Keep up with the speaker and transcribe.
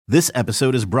This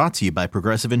episode is brought to you by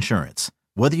Progressive Insurance.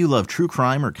 Whether you love true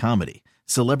crime or comedy,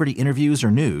 celebrity interviews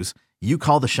or news, you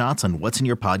call the shots on what's in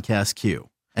your podcast queue.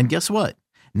 And guess what?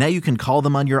 Now you can call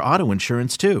them on your auto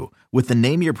insurance too with the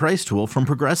Name Your Price tool from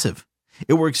Progressive.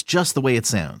 It works just the way it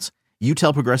sounds. You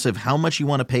tell Progressive how much you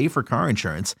want to pay for car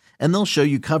insurance, and they'll show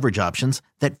you coverage options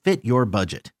that fit your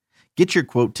budget. Get your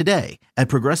quote today at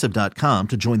Progressive.com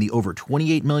to join the over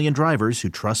 28 million drivers who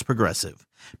trust Progressive.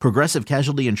 Progressive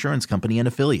Casualty Insurance Company and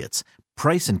Affiliates.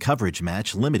 Price and coverage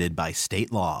match limited by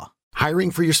state law. Hiring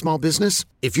for your small business?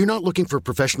 If you're not looking for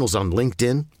professionals on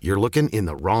LinkedIn, you're looking in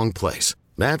the wrong place.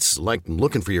 That's like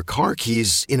looking for your car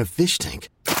keys in a fish tank.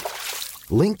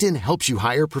 LinkedIn helps you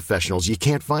hire professionals you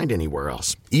can't find anywhere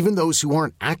else, even those who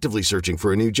aren't actively searching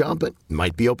for a new job but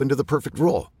might be open to the perfect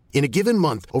role. In a given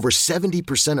month, over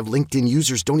 70% of LinkedIn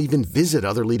users don't even visit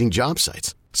other leading job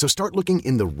sites. So start looking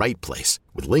in the right place.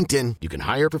 With LinkedIn, you can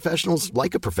hire professionals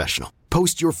like a professional.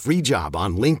 Post your free job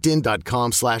on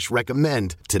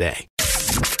linkedin.com/recommend today.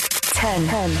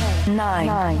 10,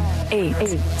 9, 8,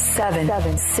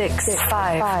 7, 6,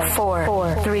 5,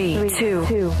 4, 3,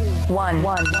 2, 1.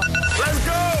 Let's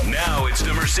go! Now it's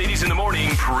the Mercedes in the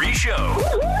Morning pre-show.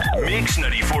 Mix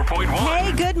 94.1.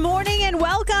 Hey, good morning and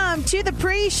welcome to the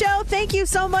pre-show. Thank you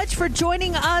so much for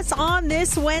joining us on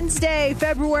this Wednesday,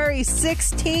 February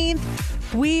 16th.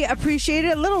 We appreciate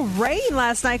it. A little rain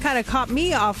last night kind of caught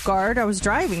me off guard. I was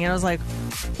driving and I was like,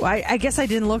 well, I guess I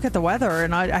didn't look at the weather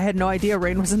and I had no idea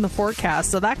rain was in the forecast.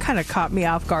 So that kind of caught me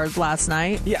off guard last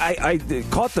night. Yeah, I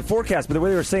caught the forecast, but the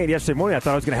way they were saying it yesterday morning, I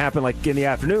thought it was going to happen like in the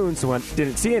afternoon. So when I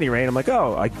didn't see any rain, I'm like,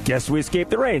 oh, I guess we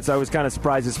escaped the rain. So I was kind of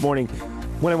surprised this morning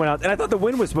when I went out. And I thought the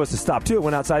wind was supposed to stop too. I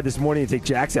went outside this morning to take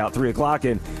Jax out 3 o'clock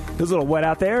and it was a little wet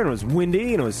out there and it was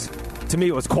windy and to me,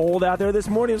 it was cold out there this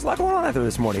morning. There's a lot going on out there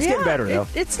this morning. It's getting better, though.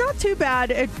 It's not too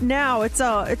bad now.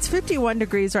 It's 51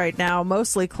 degrees right now,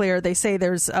 mostly clear. They say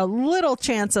there's a little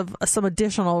chance of some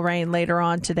additional rain later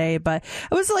on today, but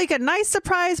it was like a nice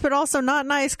surprise, but also not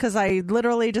nice because I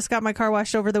literally just got my car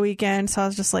washed over the weekend. So I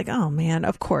was just like, oh man,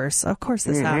 of course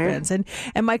this happens. And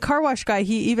my car wash guy,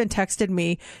 he even texted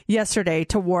me yesterday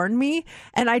to warn me,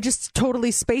 and I just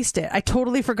totally spaced it. I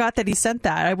totally forgot that he sent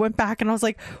that. I went back and I was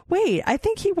like, wait, I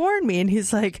think he warned me. And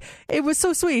he's like, it was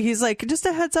so sweet. He's like, just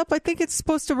a heads up, I think it's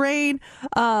supposed to rain.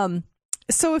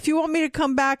 So if you want me to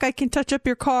come back, I can touch up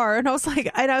your car. And I was like,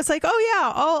 oh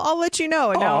yeah, I'll let you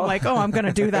know. And now I'm like, oh, I'm going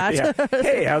to do that. Yeah.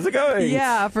 Hey, how's it going?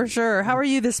 Yeah, for sure. How are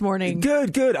you this morning?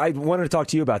 Good. I wanted to talk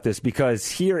to you about this because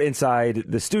here inside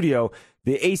the studio,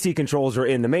 the AC controls are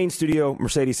in the main studio.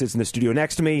 Mercedes sits in the studio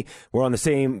next to me. We're on the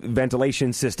same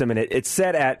ventilation system, and it's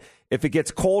set at, if it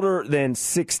gets colder than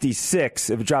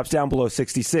 66, if it drops down below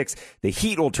 66, the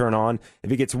heat will turn on.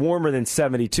 If it gets warmer than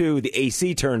 72, the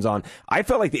AC turns on. I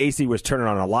felt like the AC was turning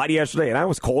on a lot yesterday, and I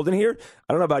was cold in here.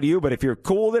 I don't know about you, but if you're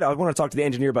cool with it, I want to talk to the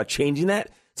engineer about changing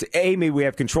that. So A, maybe we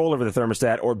have control over the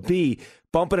thermostat, or B,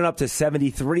 bumping it up to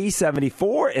 73,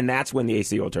 74, and that's when the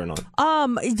AC will turn on.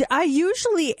 I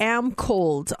usually am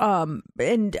cold.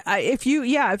 If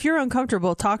you're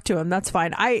uncomfortable, talk to him. That's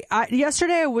fine.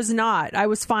 Yesterday I was not. I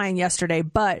was fine yesterday,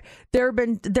 but there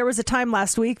was a time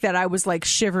last week that I was like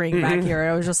shivering back here.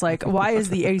 I was just like, why is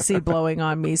the AC blowing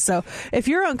on me? So if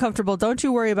you're uncomfortable, don't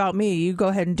you worry about me. You go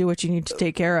ahead and do what you need to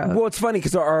take care of. Well, it's funny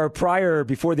because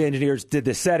before the engineers did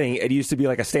this setting, it used to be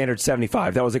like a standard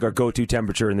 75. That was like our go-to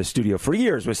temperature in the studio for years.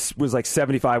 Was like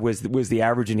 75 was the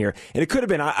average in here, and it could have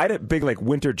been. I had a big like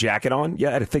winter jacket on. Yeah,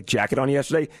 I had a thick jacket on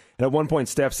yesterday, and at one point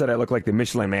Steph said I looked like the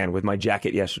Michelin Man with my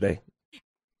jacket yesterday.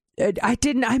 I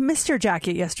didn't. I missed your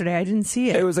jacket yesterday. I didn't see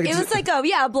it. It was like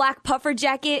a black puffer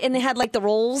jacket, and they had like the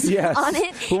rolls on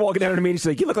it. We're walking down to me, and she's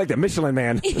like, "You look like the Michelin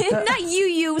Man." Not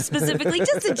you specifically,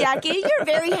 just a jacket. You're a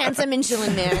very handsome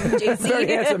Michelin Man, JC. Very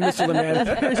handsome Michelin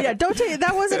Man. Yeah, don't take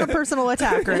that. Wasn't a personal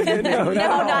attack or anything. No,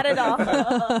 not at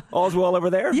all. All's well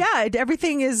over there. Yeah,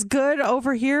 everything is good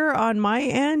over here on my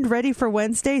end. Ready for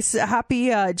Wednesday. Happy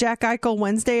Jack Eichel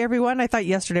Wednesday, everyone. I thought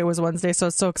yesterday was Wednesday, so I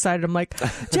was so excited. I'm like,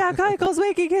 Jack Eichel's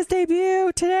making his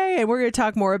debut today, and we're going to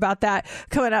talk more about that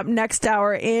coming up next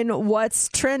hour in What's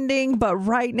Trending. But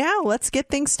right now, let's get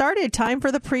things started. Time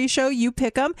for the pre-show. You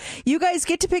pick them. You guys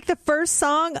get to pick the first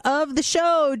song of the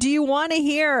show. Do you want to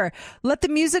hear Let the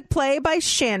Music Play by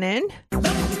Shannon? Let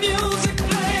the music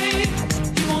play.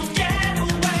 You won't get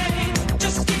away.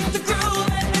 Just keep the groove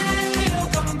and it'll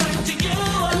come back to you.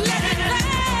 Let it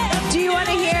play. Do you want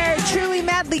to hear Truly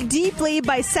Madly Deeply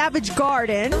by Savage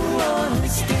Garden?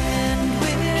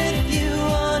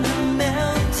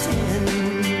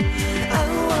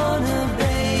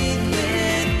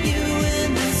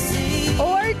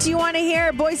 Or do you want to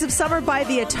hear Boys of Summer by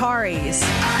the Ataris?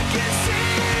 I can see you.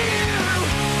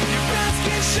 Your breath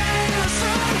can shine.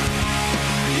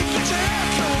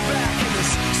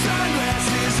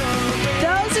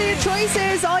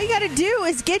 choices. All you got to do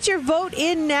is get your vote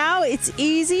in now. It's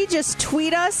easy. Just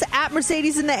tweet us at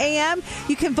Mercedes in the AM.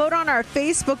 You can vote on our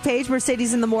Facebook page,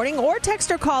 Mercedes in the Morning, or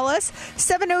text or call us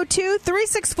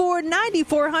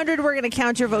 702-364-9400. We're going to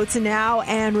count your votes in now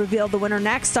and reveal the winner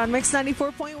next on Mix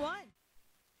 94.1.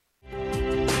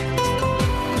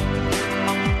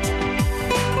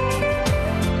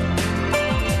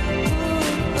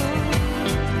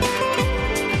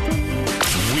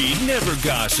 Never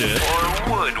gossip.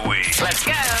 Or would we? Let's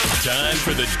go. Time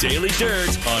for the Daily Dirt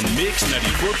on Mix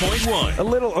 94.1. A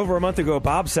little over a month ago,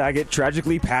 Bob Saget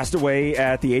tragically passed away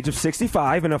at the age of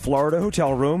 65 in a Florida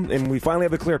hotel room, and we finally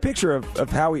have a clear picture of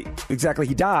how exactly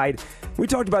he died. We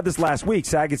talked about this last week.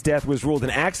 Saget's death was ruled an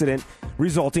accident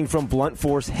resulting from blunt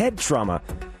force head trauma.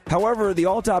 However, the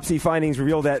autopsy findings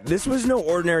reveal that this was no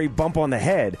ordinary bump on the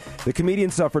head. The comedian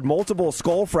suffered multiple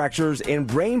skull fractures and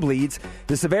brain bleeds.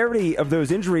 The severity of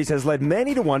those injuries has led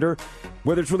many to wonder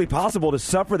whether it's really possible to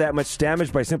suffer that much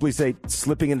damage by simply, say,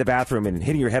 slipping in the bathroom and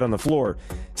hitting your head on the floor.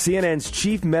 CNN's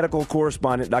chief medical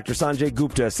correspondent, Dr. Sanjay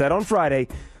Gupta, said on Friday,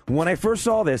 "When I first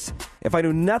saw this, if I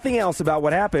knew nothing else about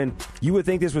what happened, you would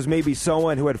think this was maybe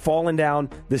someone who had fallen down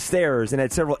the stairs and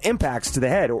had several impacts to the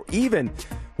head, or even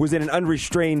was in an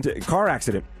unrestrained car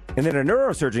accident." And then a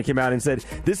neurosurgeon came out and said,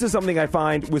 "This is something I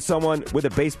find with someone with a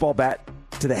baseball bat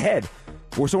to the head,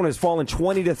 or someone has fallen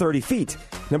 20 to 30 feet.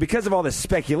 Now, because of all this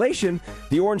speculation,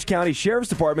 the Orange County Sheriff's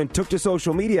Department took to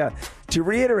social media to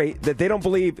reiterate that they don't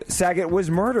believe Saget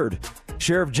was murdered.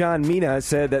 Sheriff John Mina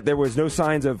said that there was no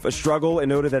signs of a struggle and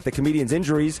noted that the comedian's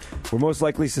injuries were most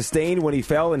likely sustained when he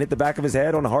fell and hit the back of his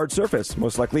head on a hard surface,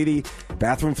 most likely the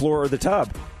bathroom floor or the tub.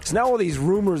 So now all these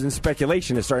rumors and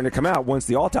speculation is starting to come out once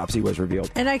the autopsy was revealed.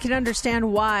 And I can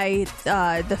understand why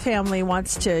the family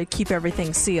wants to keep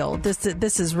everything sealed.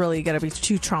 This is really going to be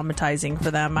too traumatizing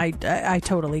for them. I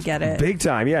totally get it. Big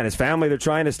time, yeah. And his family, they're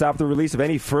trying to stop the release of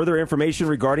any further information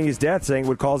regarding his death, saying it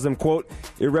would cause them, quote,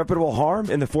 irreparable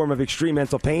harm in the form of extreme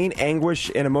mental pain,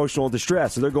 anguish, and emotional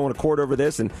distress. So they're going to court over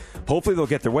this, and hopefully they'll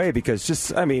get their way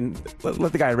because let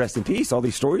the guy rest in peace. All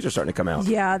these stories are starting to come out.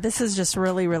 Yeah, this is just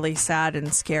really, really sad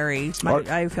and scary.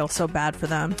 I feel so bad for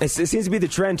them. It seems to be the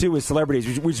trend, too, with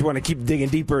celebrities. We just want to keep digging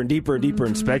deeper and deeper and deeper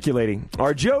and speculating.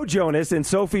 Are Joe Jonas and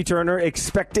Sophie Turner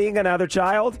expecting another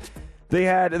child? They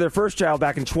had their first child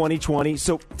back in 2020.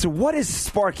 So what is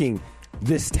sparking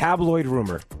this tabloid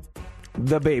rumor?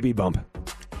 The baby bump.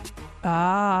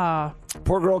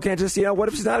 Poor girl can't just, what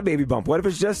if she's not a baby bump? What if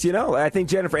it's just, I think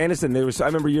Jennifer Aniston, I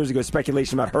remember years ago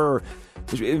speculation about her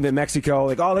in Mexico,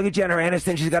 like, oh, look at Jennifer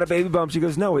Aniston, she's got a baby bump. She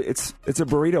goes, no, it's a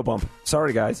burrito bump.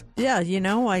 Sorry, guys. Yeah,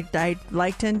 I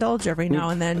like to indulge every now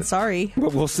and then. Sorry.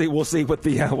 But we'll see we'll see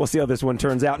how this one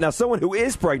turns out. Now, someone who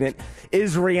is pregnant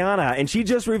is Rihanna, and she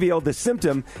just revealed the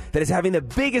symptom that is having the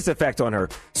biggest effect on her.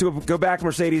 So go back,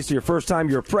 Mercedes, to your first time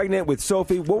you were pregnant with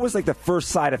Sophie. What was like the first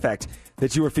side effect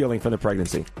that you were feeling from the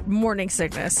pregnancy? Morning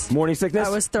sickness. Morning sickness?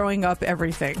 I was throwing up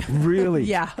everything. Really?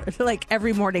 Yeah. Like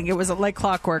every morning. It was like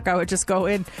clockwork. I would just go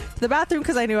in to the bathroom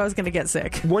because I knew I was going to get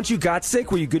sick. Once you got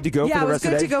sick, were you good to go for the rest of the day? Yeah,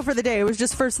 I was good to go for the day. It was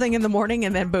just first thing in the morning,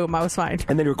 and then boom, I was fine.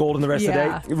 And then you were golden the rest of the day?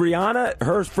 Rihanna,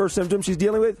 her first symptom she's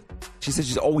dealing with, she says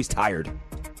she's always tired.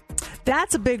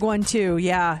 That's a big one, too,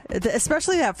 yeah.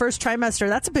 Especially that first trimester.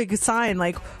 That's a big sign.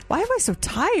 Like, why am I so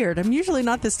tired? I'm usually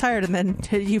not this tired, and then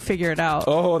you figure it out.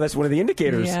 Oh, that's one of the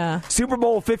indicators. Yeah. Super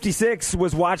Bowl 56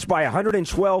 was watched by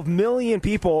 112 million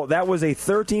people. That was a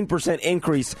 13%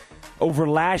 increase over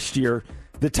last year.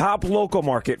 The top local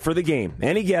market for the game.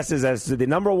 Any guesses as to the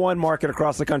number one market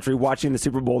across the country watching the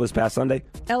Super Bowl this past Sunday?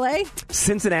 L.A.?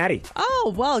 Cincinnati.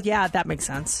 Oh, well, yeah, that makes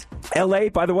sense. L.A.,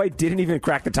 by the way, didn't even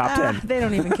crack the top 10. They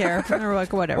don't even care. They're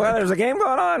like, whatever. Well, there's a game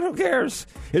going on. Who cares?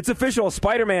 It's official.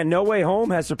 Spider-Man No Way Home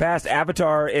has surpassed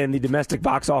Avatar in the domestic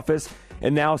box office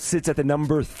and now sits at the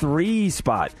number 3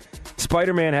 spot.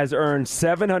 Spider-Man has earned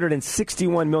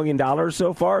 $761 million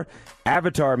so far.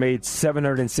 Avatar made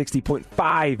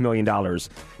 $760.5 million.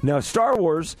 Now, Star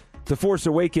Wars, The Force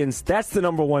Awakens, that's the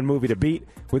number 1 movie to beat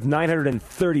with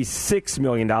 $936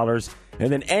 million.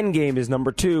 And then Endgame is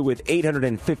number 2 with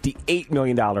 $858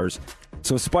 million.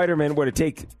 So if Spider-Man were to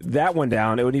take that one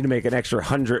down, it would need to make an extra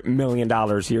 $100 million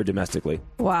here domestically.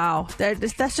 Wow.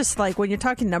 That's just like, when you're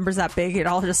talking numbers that big, it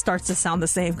all just starts to sound the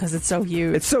same because it's so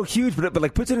huge. It's so huge, but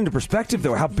like puts it into perspective,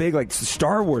 though, how big like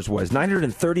Star Wars was.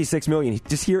 $936 million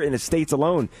just here in the States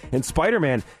alone. And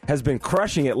Spider-Man has been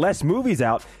crushing it. Less movies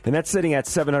out, and that's sitting at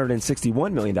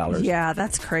 $761 million. Yeah,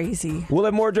 that's crazy. We'll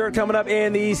have more dirt coming up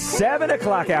in the 7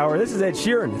 o'clock hour. This is Ed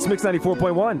Sheeran. It's Mix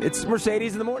 94.1. It's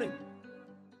Mercedes in the Morning.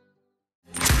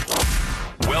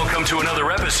 Welcome Welcome to another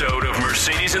episode of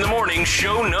Mercedes in the Morning,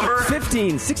 show number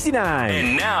 1569.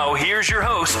 And now, here's your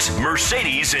hosts,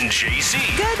 Mercedes and JC.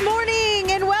 Good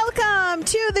morning and welcome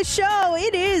to the show.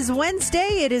 It is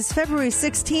Wednesday. It is February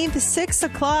 16th, 6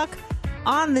 o'clock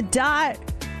on the dot.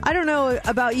 I don't know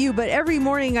about you, but every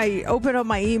morning I open up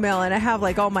my email and I have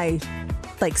like all my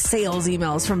sales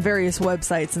emails from various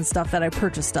websites and stuff that I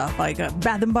purchase stuff like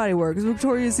Bath and Body Works,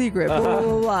 Victoria's Secret, blah, blah,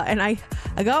 blah, blah. And I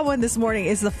got one this morning.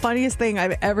 It's the funniest thing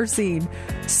I've ever seen.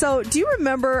 So do you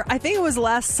remember, I think it was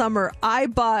last summer, I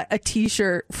bought a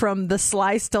t-shirt from the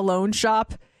Sly Stallone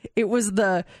shop. It was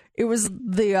the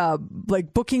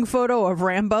booking photo of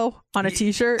Rambo on a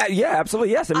t-shirt. Yeah,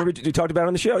 absolutely. Yes. I remember you talked about it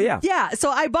on the show. Yeah. Yeah. So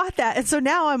I bought that. And so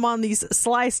now I'm on these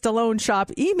Sly Stallone shop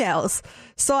emails.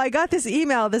 So I got this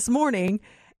email this morning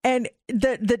and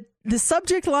the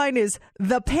subject line is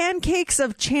the pancakes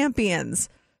of champions.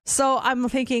 So I'm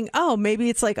thinking, oh, maybe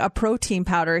it's like a protein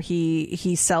powder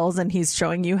he sells and he's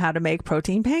showing you how to make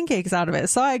protein pancakes out of it.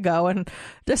 So I go and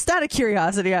just out of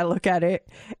curiosity, I look at it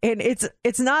and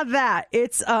it's not that.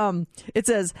 It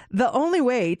says the only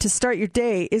way to start your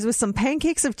day is with some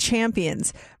pancakes of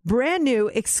champions. Brand new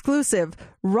exclusive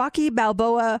Rocky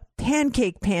Balboa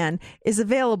pancake pan is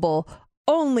available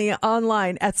only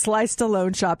online at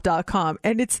slystalloneshop.com.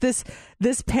 And it's this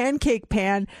pancake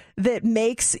pan that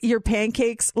makes your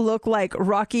pancakes look like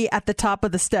Rocky at the top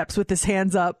of the steps with his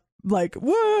hands up, like,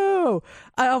 whoa.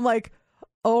 I'm like,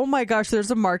 oh my gosh,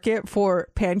 there's a market for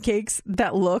pancakes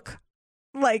that look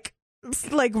like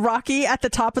Rocky at the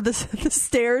top of the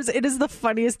stairs. It is the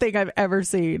funniest thing I've ever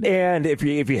seen. And if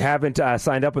you haven't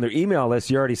signed up on their email list,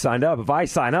 you already signed up. If I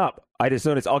sign up, I just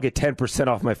noticed I'll get 10%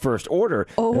 off my first order.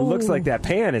 Oh. It looks like that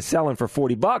pan is selling for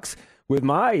 $40. With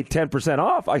my 10%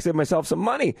 off, I save myself some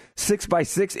money.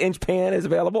 6x6 inch pan is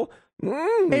available.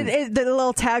 The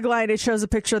little tagline, it shows a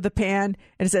picture of the pan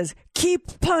and it says,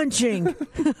 keep punching.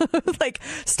 Like,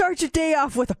 start your day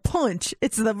off with a punch.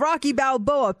 It's the Rocky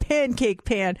Balboa pancake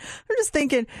pan. I'm just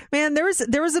thinking, man, there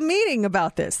was a meeting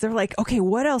about this. They're like, okay,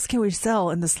 what else can we sell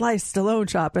in the Sly Stallone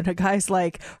shop? And a guy's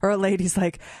like, or a lady's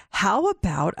like, how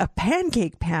about a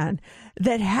pancake pan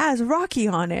that has Rocky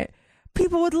on it?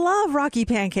 People would love Rocky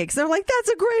pancakes. They're like, that's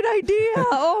a great idea.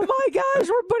 Oh my gosh,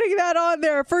 we're putting that on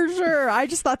there for sure. I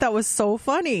just thought that was so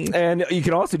funny. And you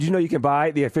can also, did you know you can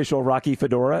buy the official Rocky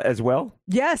fedora as well?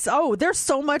 Yes. Oh, there's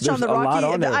so much There's on the a Rocky. lot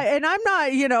on there. And I'm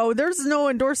not, there's no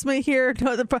endorsement here.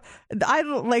 No,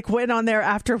 I went on there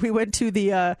after we went to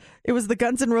it was the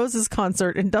Guns N' Roses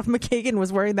concert and Duff McKagan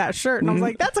was wearing that shirt. And I was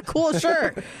like, that's a cool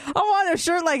shirt. I want a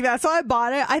shirt like that. So I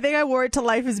bought it. I think I wore it to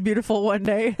Life is Beautiful one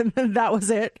day. And then that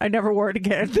was it. I never wore it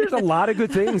again. There's a lot of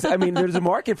good things. I mean, there's a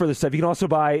market for this stuff. You can also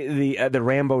buy the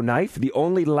Rambo knife, the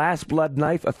only Last Blood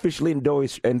knife officially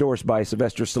endorsed by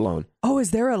Sylvester Stallone. Oh,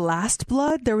 is there a Last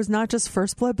Blood? There was not just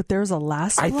First Blood, but there's a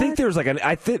Last Blood? I think there's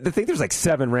I think there's like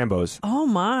 7 Rambos. Oh,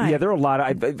 my. Yeah, there are a lot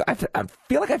of... I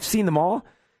feel like I've seen them all.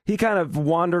 He kind of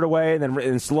wandered away, and then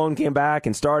Stallone came back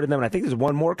and started them. And I think there's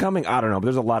one more coming. I don't know, but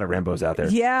there's a lot of Rambos out there.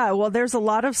 Yeah, well, there's a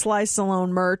lot of Sly Stallone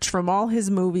merch from all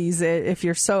his movies. If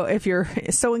you're so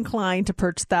inclined to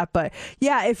purchase that, but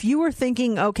yeah, if you were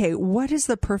thinking, okay, what is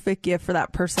the perfect gift for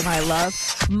that person I love?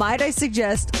 Might I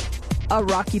suggest a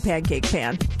Rocky pancake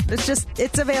pan?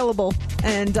 It's available,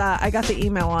 and I got the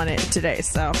email on it today.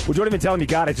 So, well, don't even tell them you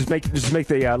got it. Just make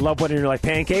the loved one in your life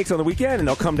pancakes on the weekend, and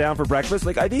they'll come down for breakfast.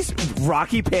 Like, are these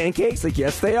Rocky pancakes? Like,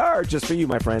 yes, they are, just for you,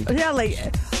 my friend. Yeah,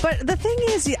 but the thing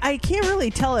is, I can't really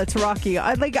tell it's Rocky.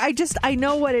 I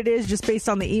know what it is just based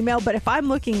on the email. But if I'm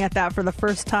looking at that for the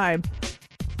first time,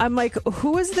 I'm like,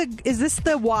 is this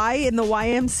the Y in the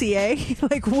YMCA?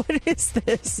 Like, what is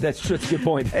this? That's a good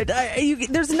point.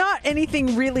 There's not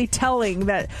anything really telling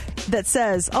that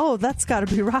says, oh, that's got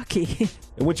to be Rocky.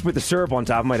 And once you put the syrup on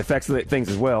top, it might affect things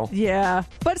as well. Yeah,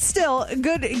 but still,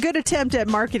 good attempt at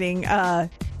marketing.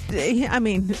 I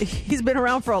mean, he's been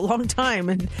around for a long time,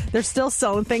 and they're still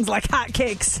selling things like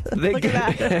hotcakes. Look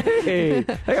at that. Hey,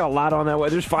 they got a lot on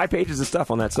that. There's 5 pages of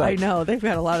stuff on that site. I know. They've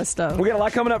got a lot of stuff. We got a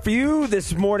lot coming up for you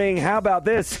this morning. How about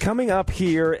this? Coming up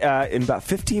here in about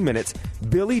 15 minutes,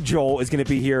 Billy Joel is going to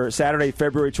be here Saturday,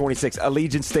 February 26th,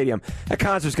 Allegiant Stadium. That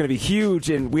concert's going to be huge,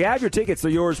 and we have your tickets.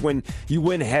 They're yours when you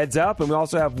win Heads Up, and we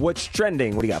also have What's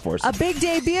Trending. What do you got for us? A big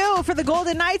debut for the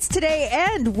Golden Knights today,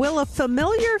 and will a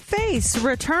familiar face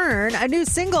return? A new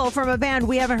single from a band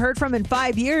we haven't heard from in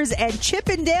 5 years, and Chip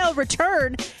and Dale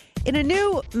return in a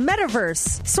new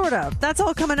metaverse, sort of. That's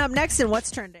all coming up next in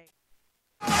What's Trending.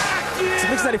 It's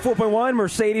Mix 94.1,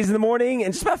 Mercedes in the morning.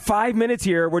 In just about 5 minutes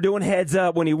here, we're doing Heads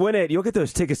Up. When you win it, you'll get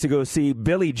those tickets to go see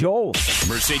Billy Joel.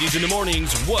 Mercedes in the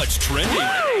mornings, what's trending?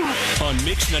 On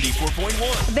Mix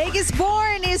 94.1. Vegas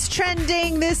Born is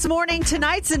trending this morning.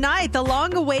 Tonight's the night, the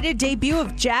long-awaited debut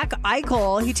of Jack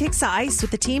Eichel. He takes the ice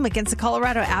with the team against the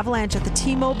Colorado Avalanche at the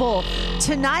T-Mobile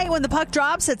tonight when the puck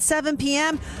drops at 7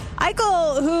 p.m.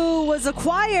 Eichel, who was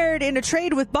acquired in a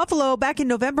trade with Buffalo back in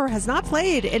November, has not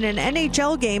played in an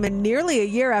NHL game in nearly a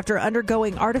year after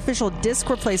undergoing artificial disc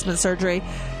replacement surgery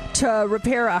to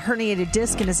repair a herniated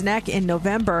disc in his neck in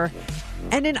November.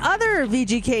 And in other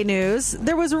VGK news,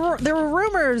 there were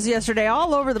rumors yesterday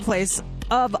all over the place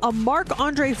of a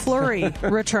Marc-Andre Fleury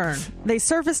return. They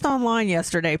surfaced online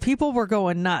yesterday. People were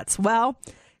going nuts. Well,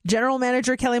 General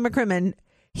Manager Kelly McCrimmon,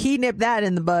 he nipped that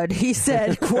in the bud. He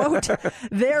said, quote,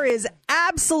 "There is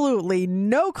absolutely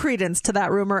no credence to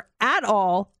that rumor at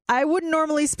all. I wouldn't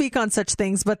normally speak on such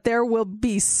things, but there will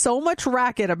be so much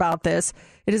racket about this.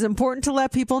 It is important to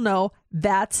let people know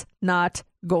that's not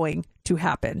going to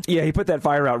happen." Yeah, he put that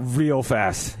fire out real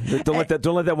fast. Don't let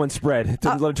that one spread.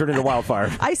 Don't let it turn into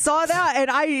wildfire. I saw that,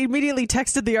 and I immediately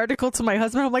texted the article to my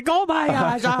husband. I'm like, oh my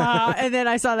gosh. And then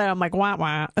I saw that. I'm like, wah,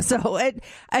 wah. So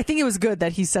I think it was good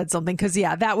that he said something because,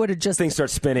 yeah, that would have just things start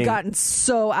spinning, gotten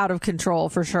so out of control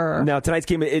for sure. Now, tonight's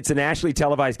game, it's a nationally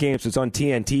televised game, so it's on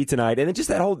TNT tonight. And then just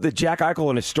the Jack Eichel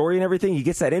and his story and everything, he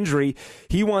gets that injury.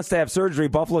 He wants to have surgery.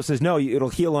 Buffalo says, no, it'll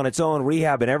heal on its own,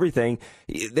 rehab and everything.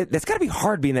 That's got to be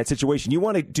hard being in that situation. You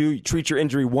want to treat your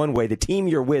injury one way. The team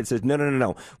you're with says,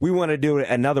 no. We want to do it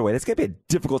another way. That's going to be a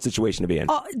difficult situation to be in.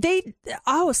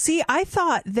 I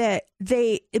thought that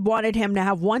they wanted him to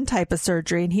have one type of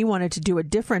surgery and he wanted to do a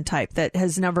different type that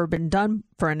has never been done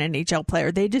for an NHL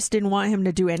player. They just didn't want him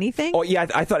to do anything. Oh yeah,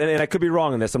 I thought, and I could be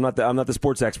wrong on this. I'm not the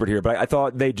sports expert here, but I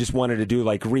thought they just wanted to do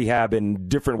like rehab in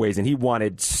different ways, and he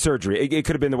wanted surgery. It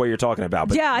could have been the way you're talking about.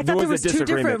 But yeah, I thought there was two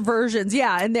different versions.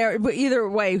 Yeah, and either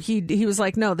way, he was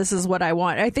like, no, this is what I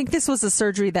want. I think this was a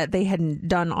surgery that they hadn't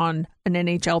done on an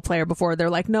NHL player before. They're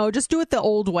like, no, just do it the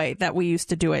old way that we used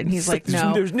to do it. And he's like,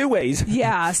 no. There's new ways.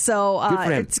 Yeah, so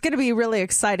it's going to be really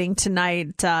exciting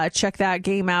tonight. Check that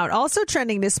game out. Also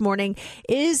trending this morning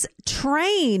is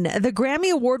Train. The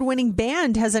Grammy Award-winning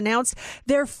band has announced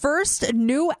their first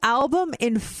new album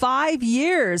in 5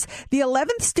 years. The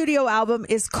 11th studio album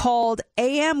is called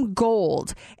AM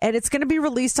Gold, and it's going to be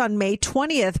released on May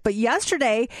 20th. But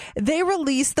yesterday, they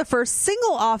released the first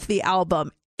single off the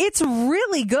album. It's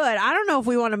really good. I don't know if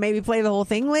we want to maybe play the whole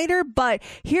thing later, but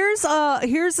here's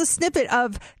a snippet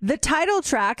of the title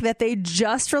track that they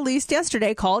just released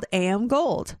yesterday called AM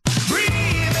Gold.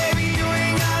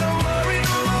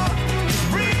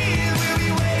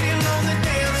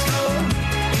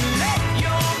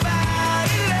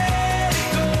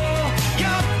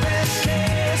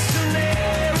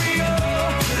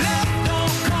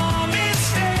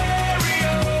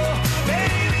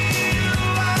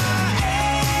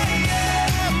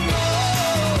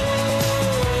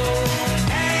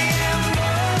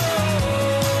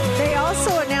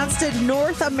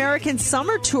 North American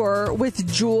Summer Tour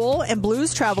with Jewel and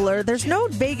Blues Traveler. There's no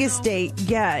Vegas date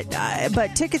yet,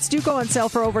 but tickets do go on sale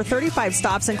for over 35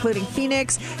 stops, including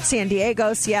Phoenix, San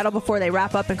Diego, Seattle, before they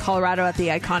wrap up in Colorado at the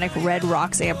iconic Red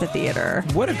Rocks Amphitheater.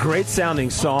 What a great sounding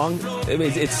song. I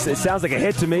mean, it sounds like a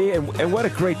hit to me, and what a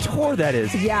great tour that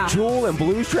is. Yeah. Jewel and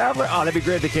Blues Traveler. Oh, that'd be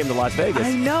great if they came to Las Vegas.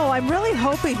 I know. I'm really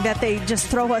hoping that they just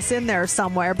throw us in there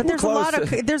somewhere. But there's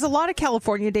a lot of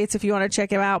California dates if you want to check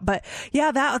them out. But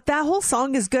yeah, that whole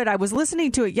song is good. I was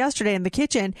listening to it yesterday in the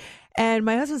kitchen, and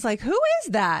my husband's like, "Who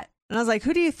is that?" And I was like,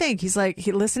 "Who do you think?" He's like,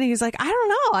 He's like, "I don't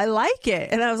know. I like it."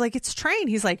 And I was like, "It's Train."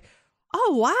 He's like,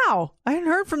 "Oh, wow. I hadn't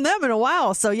heard from them in a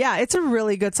while." So, yeah, it's a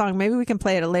really good song. Maybe we can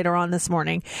play it later on this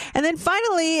morning. And then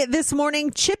finally, this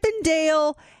morning,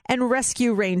 Chippendale and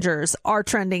Rescue Rangers are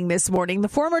trending this morning. The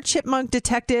former Chipmunk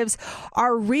detectives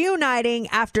are reuniting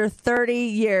after 30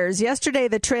 years. Yesterday,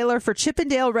 the trailer for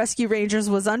Chippendale Rescue Rangers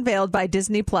was unveiled by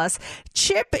Disney+.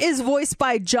 Chip is voiced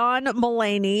by John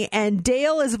Mulaney, and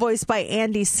Dale is voiced by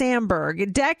Andy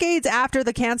Samberg. Decades after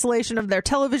the cancellation of their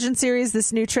television series,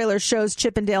 this new trailer shows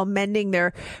Chip and Dale mending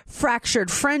their fractured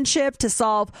friendship to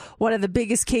solve one of the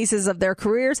biggest cases of their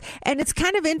careers. And it's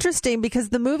kind of interesting because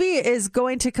the movie is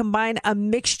going to combine a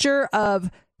mixture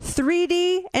of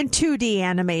 3D and 2D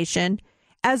animation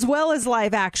as well as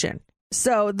live action.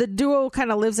 So the duo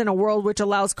kind of lives in a world which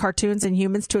allows cartoons and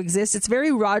humans to exist. It's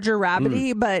very Roger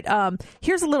Rabbit-y, but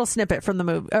here's a little snippet from the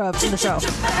movie, from the show.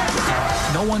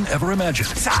 No one ever imagined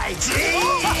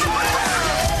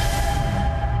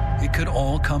it could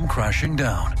all come crashing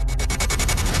down.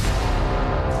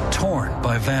 Torn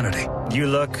by vanity. You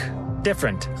look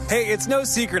different. Hey, it's no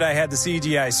secret I had the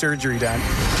CGI surgery done.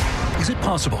 Is it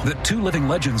possible that two living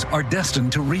legends are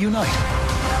destined to reunite?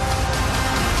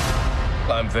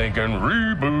 I'm thinking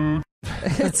reboot.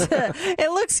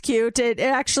 It looks cute. It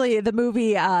actually, the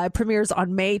movie premieres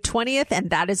on May 20th,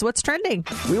 and that is what's trending.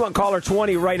 We want caller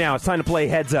 20 right now. It's time to play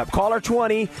Heads Up. Caller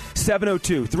 20,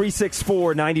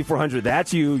 702-364-9400.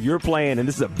 That's you. You're playing, and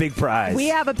this is a big prize. We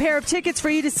have a pair of tickets for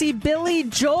you to see Billy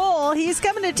Joel. He's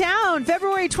coming to town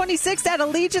February 26th at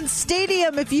Allegiant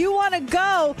Stadium. If you want to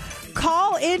go,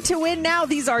 call in to win now.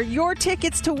 These are your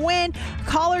tickets to win.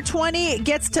 Caller 20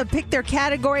 gets to pick their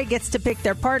category, gets to pick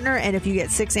their partner, and if you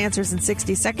get 6 answers in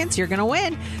 60 seconds, you're going to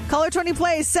win. Caller 20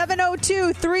 plays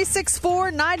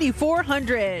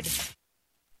 702-364-9400.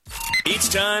 It's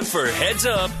time for Heads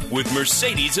Up with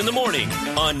Mercedes in the Morning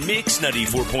on Mix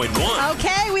 94.1.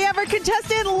 Okay, we have our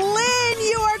contestant, Lynn.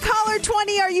 You are caller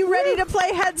 20. Are you ready to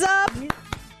play Heads Up?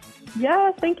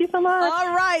 Yes, thank you so much.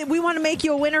 All right, we want to make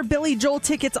you a winner. Billy Joel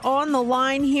tickets on the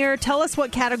line here. Tell us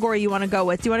what category you want to go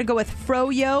with. Do you want to go with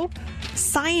Froyo,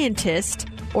 Scientist,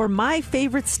 or My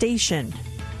Favorite Station?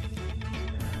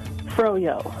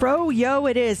 Froyo. Froyo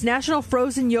it is. National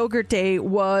Frozen Yogurt Day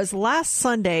was last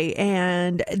Sunday,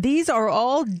 and these are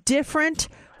all different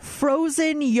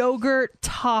frozen yogurt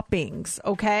toppings,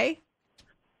 okay?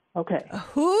 Okay.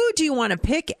 Who do you want to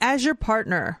pick as your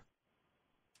partner?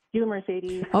 You,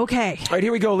 Mercedes. Okay. All right,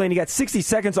 here we go, Lynn. You got 60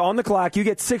 seconds on the clock. You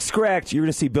get 6 correct. You're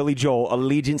going to see Billy Joel,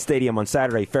 Allegiant Stadium on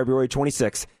Saturday, February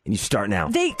 26th, and you start now.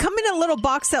 They come in a little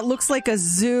box that looks like a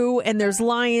zoo, and there's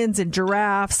lions and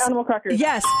giraffes. Animal crackers.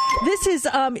 Yes. This is,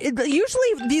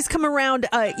 usually these come around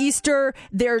Easter.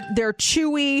 They're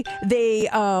chewy. They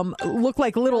look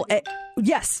like little,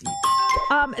 yes.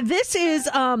 This is,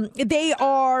 they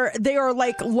are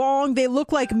like long. They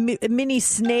look like mini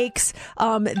snakes.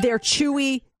 They're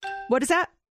chewy. What is that?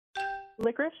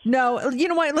 Licorice? No, you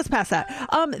know what? Let's pass that.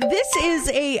 This is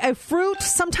a fruit.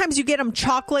 Sometimes you get them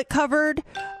chocolate covered.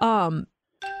 Raisins.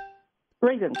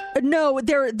 No,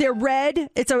 they're red.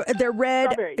 They're red.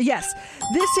 Strawberries. Yes.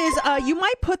 This is you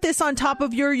might put this on top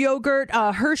of your yogurt.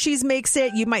 Hershey's makes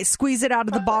it. You might squeeze it out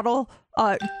of the bottle.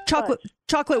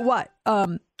 Chocolate what?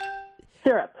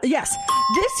 Syrup. Yes.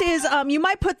 This is you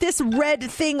might put this red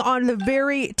thing on the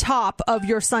very top of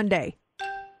your sundae.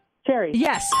 Cherry.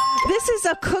 Yes. This is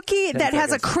a cookie that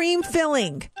has a cream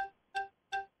filling.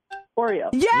 Oreo.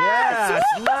 Yes!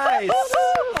 Nice.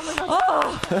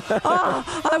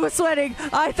 I was sweating.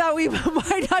 I thought we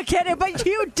might not get it, but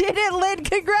you did it, Lynn.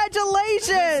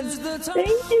 Congratulations.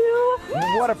 Thank you.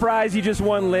 What a prize you just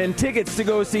won, Lynn. Tickets to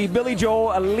go see Billy Joel,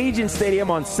 Allegiant Stadium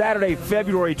on Saturday,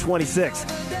 February 26th.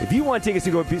 If you want tickets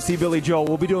to go see Billy Joel,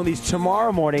 we'll be doing these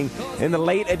tomorrow morning in the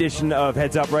late edition of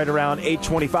Heads Up right around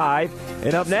 8:25.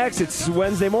 And up next, it's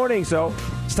Wednesday morning, so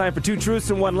it's time for 2 truths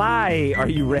and 1 lie. Are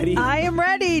you ready? I am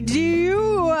ready. Do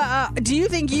you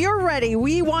think you're ready?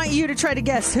 We want you to try to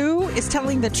guess who is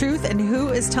telling the truth and who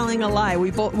is telling a lie.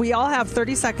 We all have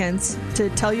 30 seconds to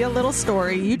tell you a little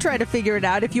story. You try to figure it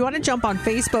out. If you want to jump on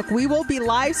Facebook, we will be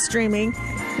live streaming.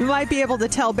 You might be able to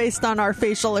tell based on our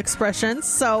facial expressions.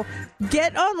 So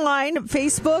get online,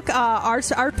 Facebook,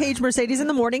 our page, Mercedes in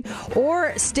the Morning,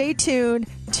 or stay tuned.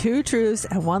 2 truths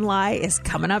and 1 lie is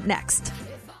coming up next.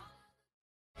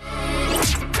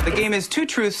 The game is 2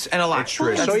 truths and a lie. It's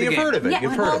true. That's So the you've game. heard of it.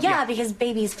 You've heard of it. Yeah, because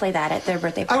babies play that at their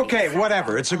birthday parties. Okay,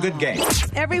 whatever. It's a good game.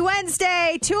 Every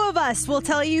Wednesday, 2 of us will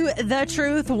tell you the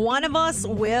truth. 1 of us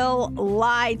will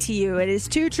lie to you. It is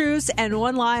 2 truths and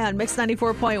 1 lie on Mix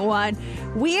 94.1.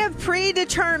 We have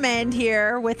predetermined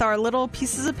here with our little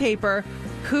pieces of paper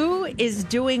who is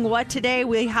doing what today.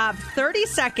 We have 30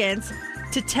 seconds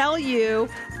to tell you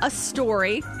a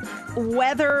story.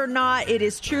 Whether or not it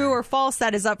is true or false,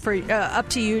 that is up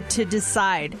to you to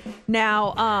decide.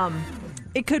 Now,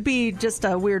 it could be just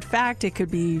a weird fact. It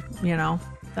could be,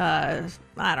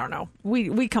 I don't know.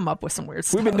 We come up with some weird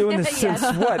stuff. We've been doing this since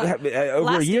what? Over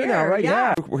Last a year now, right?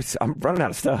 yeah. I'm running out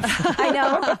of stuff. I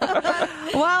know.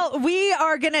 Well, we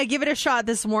are going to give it a shot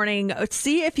this morning.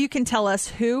 See if you can tell us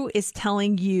who is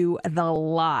telling you the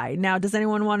lie. Now, does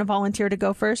anyone want to volunteer to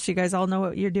go first? You guys all know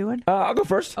what you're doing? I'll go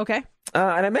first. Okay.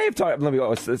 And I may have talked. Let me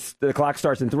go. The clock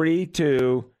starts in 3,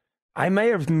 2. I may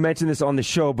have mentioned this on the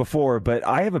show before, but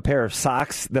I have a pair of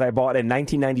socks that I bought in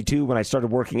 1992 when I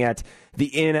started working at the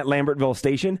Inn at Lambertville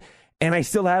Station, and I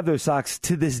still have those socks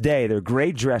to this day. They're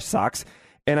gray dress socks,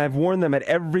 and I've worn them at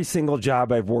every single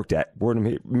job I've worked at. Worn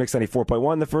them at Mix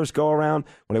 94.1 the first go-around,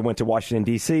 when I went to Washington,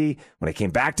 D.C., when I came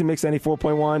back to Mix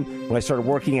 94.1, when I started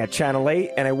working at Channel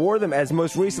 8, and I wore them as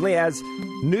most recently as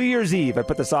New Year's Eve. I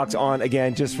put the socks on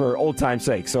again just for old time's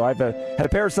sake. So I've had a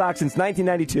pair of socks since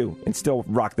 1992 and still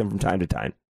rock them from time to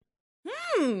time.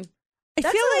 I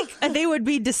feel like they would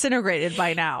be disintegrated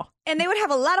by now. And they would have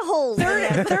a lot of holes.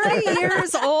 30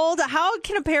 years old. How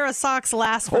can a pair of socks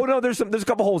last for? Oh no, there's a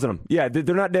couple holes in them. Yeah,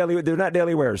 they're not daily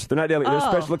wears. They're not daily. They're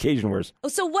special occasion wears.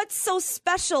 So what's so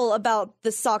special about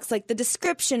the socks? Like the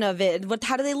description of it.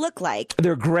 How do they look like?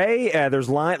 They're gray. There's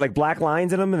like black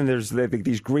lines in them, and there's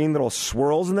these green little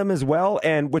swirls in them as well.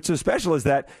 And what's so special is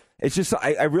that it's just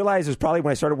I realized it was probably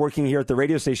when I started working here at the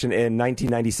radio station in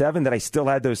 1997 that I still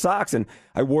had those socks, and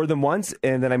I wore them once,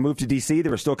 and then I moved to DC. They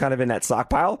were still kind of in that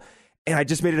sock pile. And I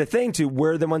just made it a thing to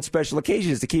wear them on special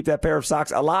occasions to keep that pair of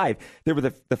socks alive. They were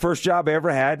the first job I ever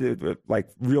had, like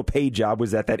real paid job,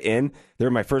 was at that inn. They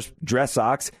were my first dress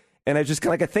socks. And it's just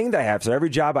kind of like a thing that I have. So every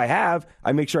job I have,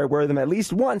 I make sure I wear them at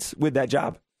least once with that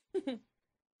job.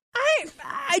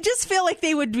 I just feel like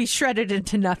they would be shredded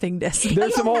into nothingness.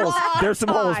 There's some holes. There's some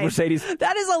holes, Mercedes.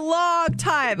 That is a long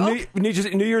time.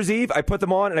 New Year's Eve, I put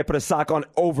them on and I put a sock on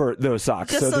over those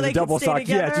socks. Just so there's they a double can stay sock.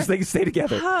 together? Yeah, just so they can stay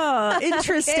together. Huh,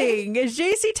 interesting. Is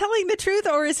JC telling the truth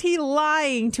or is he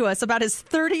lying to us about his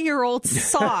 30-year-old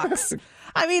socks?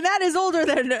 I mean, that is older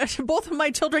than both of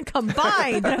my children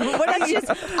combined.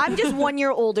 I'm just 1 year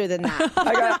older than that.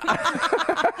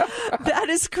 That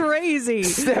is crazy.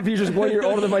 Steph, you're just 1 year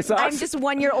older than my socks. I'm just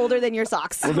 1 year older than your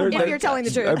socks. Well, if you're telling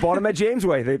the truth. I bought them at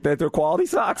Jamesway. They're quality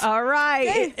socks. All right.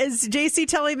 Okay. Is JC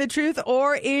telling the truth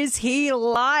or is he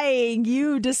lying?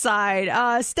 You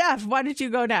decide. Steph, why don't you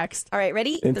go next? All right,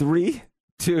 ready? In 3,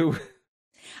 2.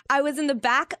 I was in the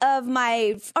back of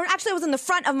I was in the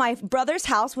front of my brother's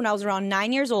house when I was around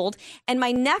 9 years old. And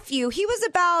my nephew, he was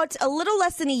about a little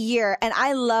less than a year. And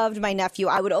I loved my nephew.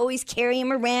 I would always carry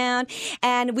him around.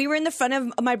 And we were in the front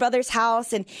of my brother's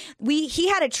house. And he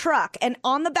had a truck. And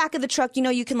on the back of the truck,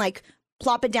 you can like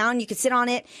plop it down. You could sit on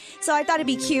it. So I thought it'd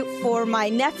be cute for my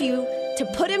nephew to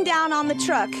put him down on the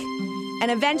truck.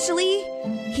 And eventually,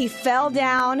 he fell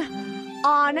down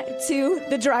onto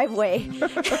the driveway.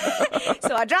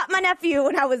 So I dropped my nephew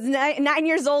when I was 9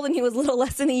 years old and he was a little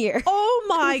less than a year. Oh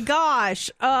my gosh.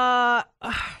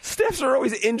 Steph's are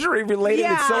always injury related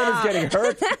and someone is getting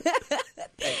hurt.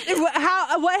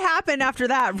 What happened after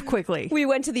that quickly? We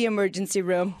went to the emergency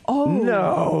room. Oh.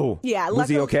 No. Yeah. Was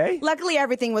he okay? Luckily,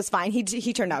 everything was fine.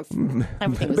 He turned out.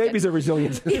 Everything was Babies are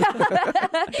resilient.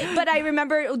 But I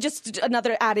remember just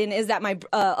another add-in is that my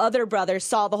other brother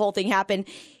saw the whole thing happen.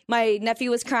 My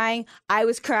nephew was crying, I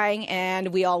was crying,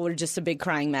 and we all were just a big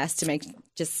crying mess to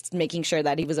making sure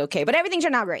that he was okay. But everything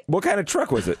turned out great. What kind of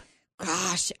truck was it?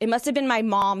 Gosh, it must have been my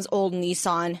mom's old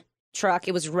Nissan truck.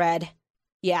 It was red.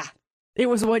 Yeah. It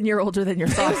was 1 year older than your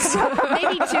socks.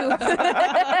 Maybe 2.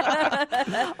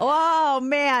 Oh,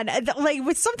 man. Like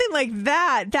with something like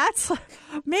that, that's hard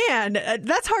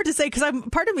to say because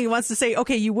part of me wants to say,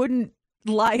 okay, you wouldn't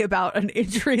lie about an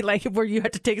injury like where you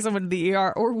had to take someone to the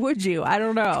ER, or would you? I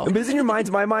don't know. But isn't my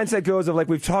mindset goes of like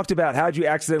we've talked about how'd you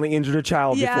accidentally injure a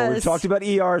child before. We've talked about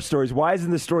ER stories. Why hasn't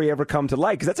the story ever come to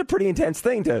light? Because that's a pretty intense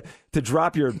thing to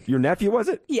drop your nephew, was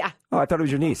it? Yeah. Oh, I thought it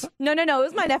was your niece. No, it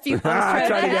was my nephew. I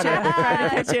tried to get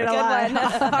Good one.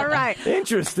 All right.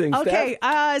 Interesting. Okay.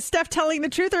 Steph telling the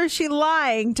truth or is she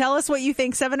lying? Tell us what you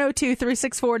think.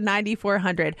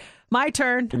 702-364-9400. My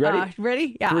turn. You ready?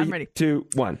 Ready? Yeah, 3, I'm ready. 2,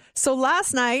 1. So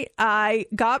last night I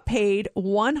got paid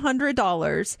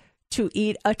 $100 to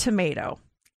eat a tomato.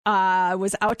 I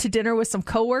was out to dinner with some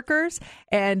coworkers,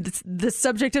 and the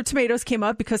subject of tomatoes came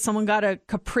up because someone got a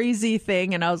caprese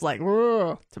thing, and I was like,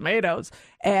 tomatoes.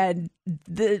 And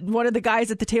one of the guys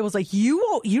at the table was like,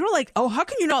 you don't like, oh, how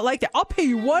can you not like that? I'll pay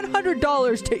you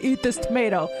 $100 to eat this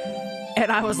tomato. And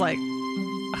I was like,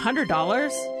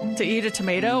 $100 to eat a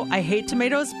tomato? I hate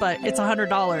tomatoes, but it's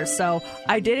 $100. So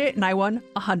I did it, and I won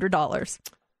 $100.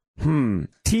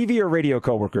 TV or radio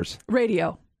coworkers?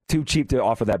 Radio. Too cheap to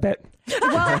offer that bet.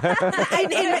 Well,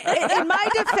 in my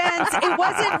defense, it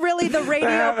wasn't really the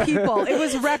radio people. It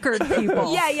was record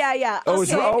people. Yeah.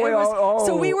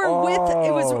 So we were with,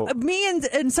 it was me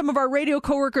and some of our radio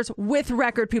coworkers with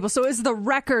record people. So it was the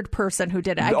record person who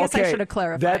did it. I guess I should have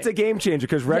clarified. That's a game changer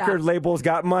because record labels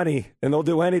got money and they'll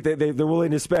do anything they're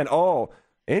willing to spend. Oh,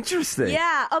 interesting.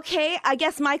 Yeah. Okay. I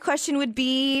guess my question would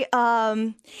be,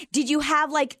 did you have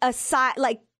like a side,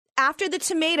 like, after the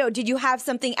tomato, did you have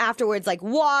something afterwards, like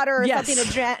water or something to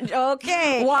drink?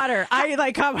 Okay. Water.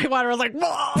 I got my water. I was like,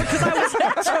 whoa, because I was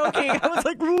choking. I was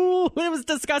like, ooh, it was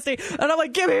disgusting. And I'm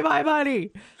like, give me my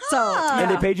money. So, And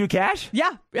they paid you cash?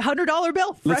 Yeah. $100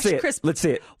 bill. Fresh, crisp. Let's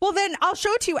see it. Well, then I'll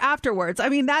show it to you afterwards. I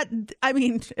mean,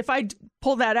 if I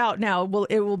pull that out now,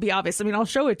 it will be obvious. I mean, I'll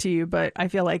show it to you, but I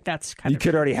feel like that's kind of... You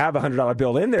could already have a $100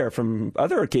 bill in there from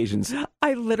other occasions.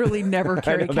 I literally never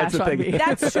carry cash on me.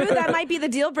 That's true. That might be the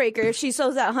deal breaker. breaker if she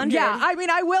shows that 100. Yeah, I mean,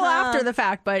 I will after the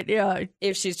fact, but yeah.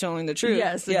 If she's telling the truth.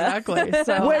 Yes, exactly.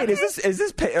 So. Wait, is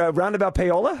this roundabout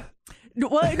payola?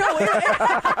 Well, no,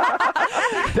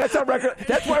 That's our record.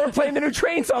 That's why we're playing the new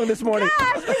Train song this morning.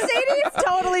 Gosh, Mercedes,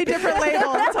 totally different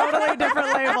label. Totally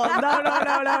different label.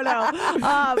 No.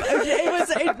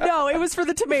 It was for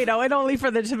the tomato and only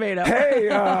for the tomato. Hey,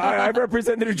 I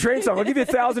represent the new Train song. I'll give you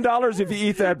 $1,000 if you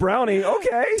eat that brownie.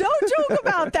 Okay. Don't joke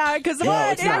about that because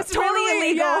That's really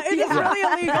illegal. Yeah, it is really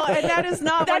illegal, and that is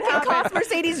not that what can happened. cost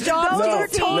Mercedes jobs. Those No. are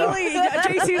totally.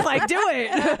 JC's like, do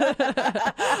it.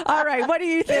 All right, what do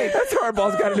you think? That's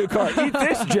Hardball's got a new car. Eat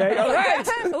this, Jay. All right.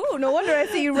 Ooh, no wonder I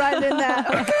see you riding in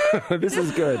that. This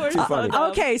is good. Too funny.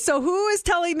 Okay, so who is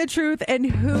telling the truth and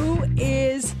who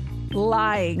is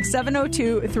lying?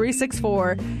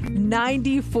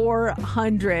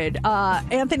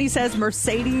 702-364-9400. Anthony says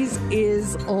Mercedes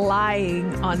is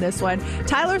lying on this one.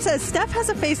 Tyler says Steph has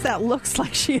a face that looks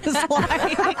like she is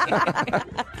lying.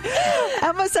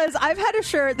 Emma says I've had a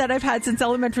shirt that I've had since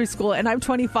elementary school and I'm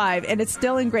 25 and it's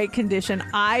still in great condition.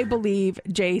 I believe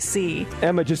JC.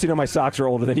 Emma, just so you know, my socks are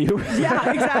older than you.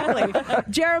 Yeah, exactly.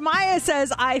 Jeremiah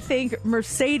says, I think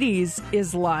Mercedes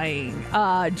is lying.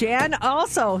 Jan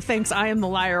also thinks I am the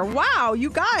liar. Wow,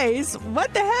 you guys,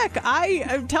 what the heck? I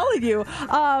am telling you.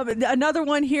 Another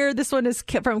one here. This one is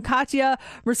from Katya.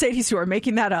 Mercedes, you are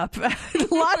making that up.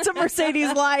 Lots of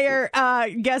Mercedes liar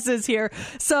guesses here.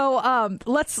 So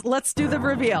let's do the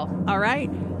reveal. All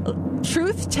right.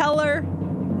 Truth teller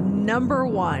number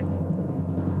 1.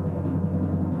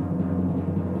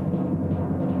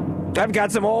 I've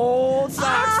got some old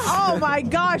socks. Oh my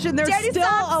gosh, and they're still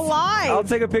alive. I'll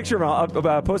take a picture of them.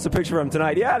 I'll post a picture of them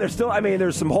tonight. Yeah, they're still,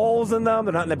 there's some holes in them.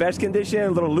 They're not in the best condition,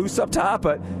 a little loose up top,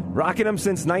 but rocking them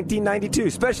since 1992.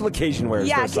 Special occasion wears.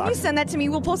 Yeah, those can you socks. send that to me?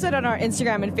 We'll post it on our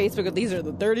Instagram and Facebook. These are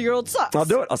the 30-year-old socks. I'll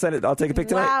do it. I'll send it. I'll take a pic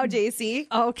tonight. Wow, JC.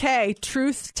 Okay,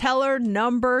 truth teller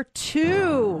number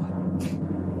 2.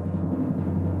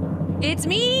 It's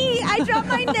me. I dropped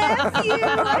my nephew.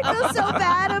 I feel so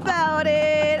bad about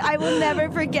it. I will never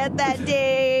forget that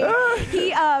day.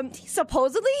 He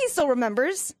supposedly he still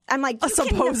remembers. I'm like,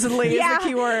 supposedly is the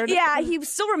key word. Yeah, he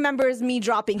still remembers me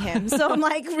dropping him. So I'm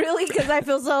like, really? Because I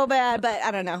feel so bad. But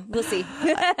I don't know. We'll see.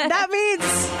 That means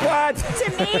what?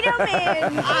 Tomato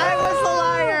Man. I was the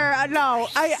liar. No,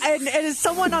 and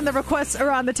someone on the request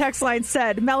or on the text line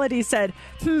said, Melody said,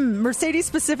 Mercedes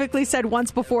specifically said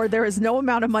once before, there is no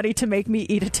amount of money to make me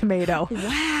eat a tomato.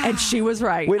 Wow. And she was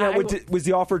right. Wait, now, was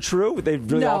the offer true? They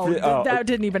really offered it? Oh. That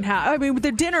didn't even happen. I mean,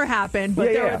 the dinner happened,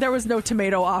 but there was no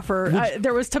tomato offer.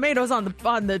 There was tomatoes on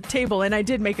the table, and I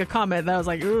did make a comment that I was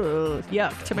like, ugh,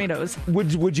 yuck, tomatoes.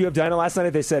 Would you have done it last night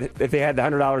if they said if they had the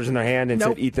 $100 in their hand and Nope.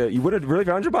 said eat the? You would have really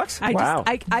for $100? Wow.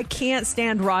 I can't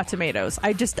stand raw tomatoes.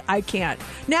 I can't.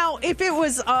 Now, if it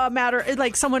was a matter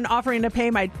like someone offering to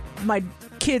pay my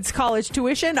kids' college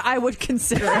tuition, I would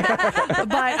consider it.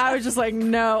 But I was just like,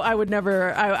 no, I would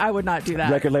never. I would not do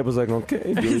that. Record label's like,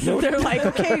 okay. They're like,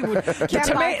 okay,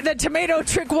 the tomato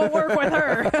trick won't work with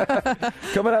her.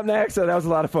 Coming up next, that was a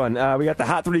lot of fun. We got the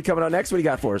Hot 3 coming up next. What do you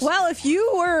got for us? Well, if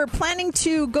you were planning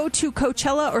to go to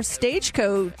Coachella or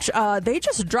Stagecoach, they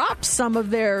just dropped some of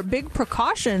their big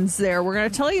precautions there. We're going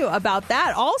to tell you about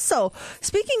that. Also,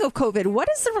 speaking of COVID, what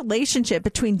is the relationship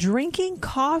between drinking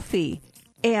coffee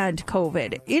and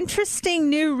COVID? Interesting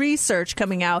new research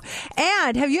coming out.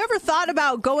 And have you ever thought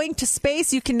about going to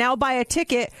space? You can now buy a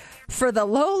ticket for the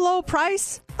low, low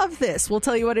price of this. We'll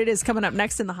tell you what it is coming up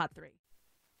next in the Hot 3.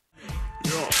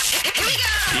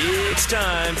 It's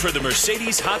time for the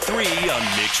Mercedes Hot 3 on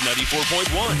Mix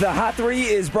 94.1. The Hot 3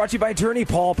 is brought to you by attorney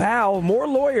Paul Powell. More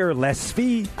lawyer, less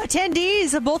fee.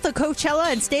 Attendees of both the Coachella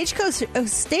and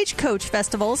Stagecoach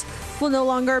festivals will no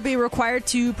longer be required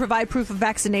to provide proof of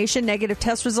vaccination, negative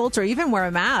test results, or even wear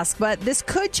a mask. But this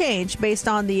could change based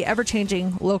on the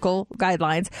ever-changing local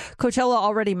guidelines. Coachella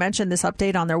already mentioned this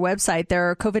update on their website.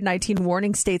 Their COVID-19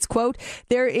 warning states, quote,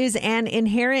 there is an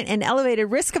inherent and elevated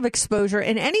risk of exposure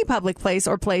in any public place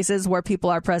or places where people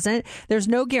are present. There's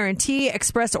no guarantee,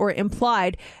 express or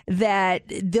implied, that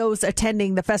those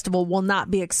attending the festival will not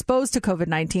be exposed to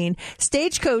COVID-19.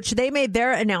 Stagecoach, they made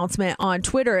their announcement on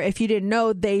Twitter. If you didn't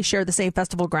know, they share the same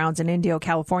festival grounds in Indio,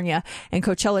 California. And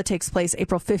Coachella takes place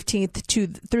April 15th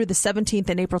through the 17th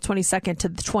and April 22nd to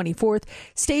the 24th.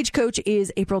 Stagecoach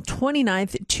is April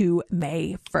 29th to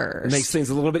May 1st. It makes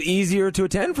things a little bit easier to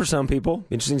attend for some people.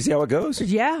 Interesting to see how it goes.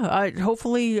 Yeah,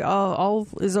 hopefully all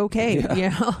is okay. Yeah.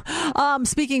 Yeah.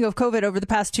 Speaking of COVID, over the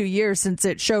past 2 years since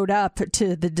it showed up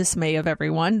to the dismay of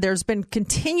everyone, there's been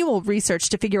continual research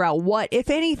to figure out what, if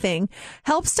anything,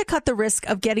 helps to cut the risk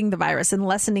of getting the virus and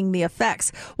lessening the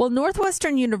effects. Well,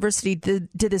 Northwestern University did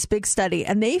this big study,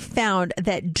 and they found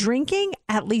that drinking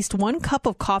at least 1 cup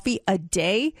of coffee a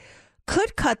day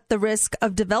could cut the risk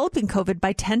of developing COVID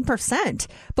by 10%.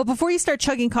 But before you start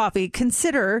chugging coffee,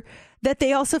 consider that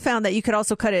they also found that you could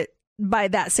also cut it by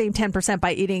that same 10%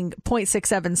 by eating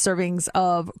 0.67 servings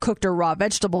of cooked or raw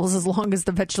vegetables, as long as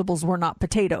the vegetables were not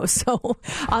potatoes. So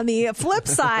on the flip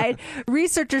side,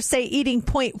 researchers say eating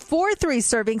 0.43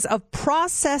 servings of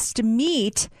processed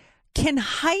meat can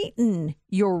heighten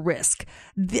your risk.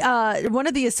 One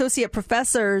of the associate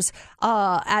professors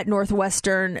at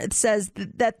Northwestern says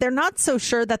that they're not so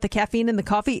sure that the caffeine in the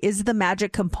coffee is the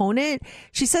magic component.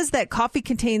 She says that coffee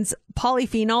contains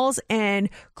polyphenols and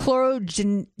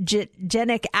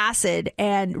chlorogenic acid,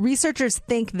 and researchers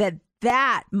think that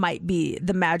that might be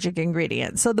the magic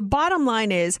ingredient. So the bottom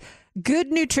line is good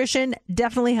nutrition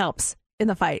definitely helps in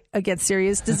the fight against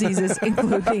serious diseases,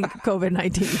 including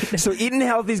COVID-19. So eating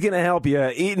healthy is going to help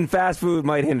you. Eating fast food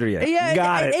might hinder you. Yeah,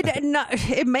 Got it.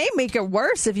 It may make it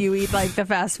worse if you eat like the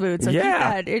fast food. So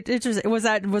Yeah. keep that. Was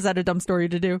that a dumb story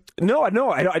to do? No,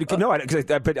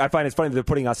 but I find it's funny that they're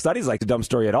putting out studies like the dumb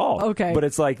story at all. Okay. But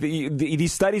it's like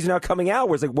these studies are now coming out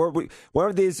where it's like, where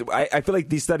are these? I feel like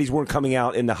these studies weren't coming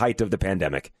out in the height of the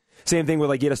pandemic. Same thing with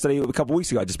like you had a study a couple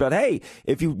weeks ago just about, hey,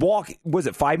 if you walk, was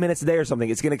it 5 minutes a day or something,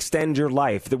 it's going to extend your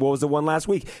life. What was the one last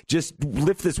week? Just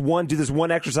lift this one, do this one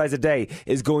exercise a day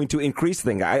is going to increase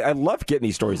things. I love getting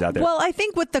these stories out there. Well, I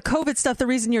think with the COVID stuff, the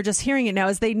reason you're just hearing it now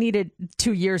is they needed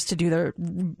 2 years to do their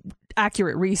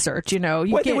accurate research.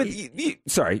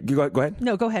 Sorry, go ahead.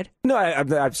 No, go ahead. No,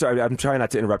 I'm sorry. I'm trying not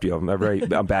to interrupt you. I'm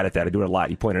bad at that. I do it a lot.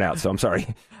 You pointed out, so I'm sorry.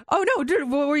 Oh, no. Dude,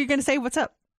 what were you going to say? What's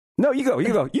up? No, you go. You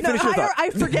finish your thought. I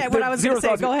forget what I was going to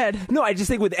say. Go ahead. No, I just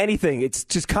think with anything, it's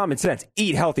just common sense.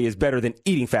 Eat healthy is better than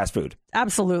eating fast food.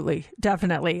 Absolutely.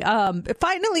 Definitely.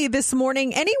 Finally, this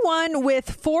morning, anyone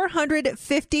with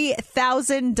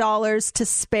 $450,000 to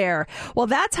spare. Well,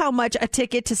 that's how much a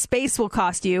ticket to space will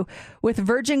cost you with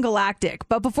Virgin Galactic.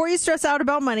 But before you stress out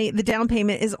about money, the down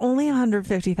payment is only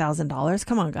 $150,000.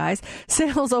 Come on, guys.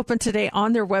 Sales open today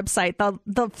on their website.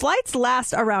 The flights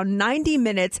last around 90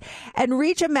 minutes and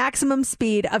reach a maximum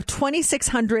speed of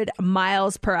 2,600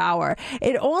 miles per hour.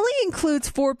 It only includes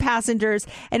 4 passengers,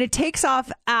 and it takes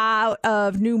off out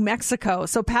of New Mexico.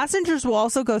 So passengers will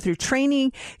also go through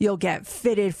training. You'll get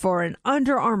fitted for an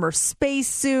Under Armour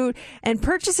spacesuit, and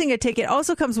purchasing a ticket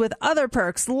also comes with other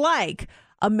perks like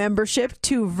a membership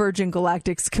to Virgin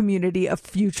Galactic's community of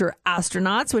future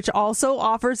astronauts, which also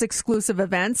offers exclusive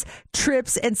events,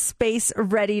 trips, and space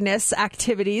readiness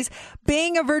activities.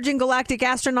 Being a Virgin Galactic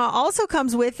astronaut also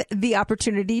comes with the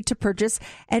opportunity to purchase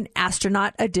an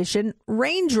astronaut edition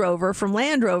Range Rover from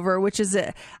Land Rover, which is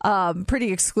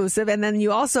pretty exclusive. And then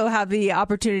you also have the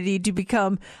opportunity to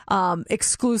become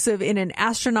exclusive in an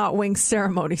astronaut wing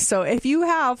ceremony. So if you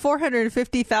have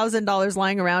 $450,000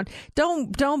 lying around,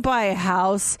 don't buy a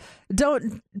house.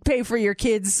 Don't pay for your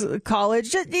kids'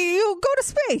 college. Just, you go to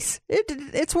space.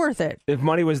 It's worth it. If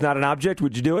money was not an object,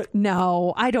 would you do it?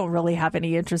 No, I don't really have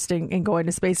any interest in going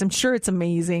to space. I'm sure it's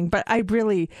amazing, but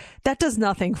that does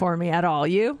nothing for me at all.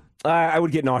 You? I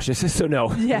would get nauseous, so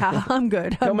no. Yeah, I'm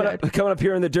good. Coming up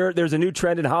here in the dirt, there's a new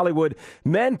trend in Hollywood.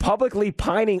 Men publicly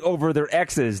pining over their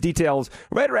exes. Details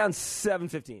right around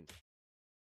 7:15.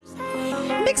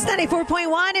 Mix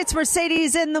 94.1, it's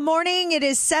Mercedes in the morning. It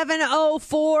is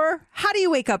 7:04. How do you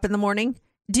wake up in the morning?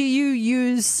 Do you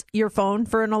use your phone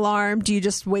for an alarm? Do you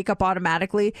just wake up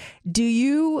automatically? Do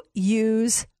you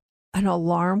use an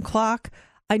alarm clock?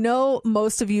 I know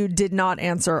most of you did not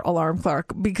answer alarm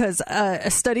clock because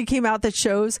a study came out that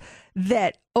shows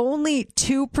that only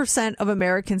 2% of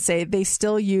Americans say they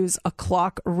still use a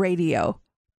clock radio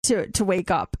to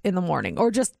wake up in the morning, or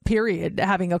just period,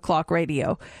 having a clock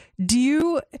radio.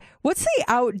 What's the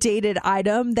outdated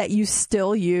item that you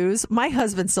still use? My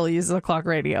husband still uses a clock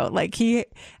radio.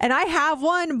 And I have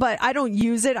one, but I don't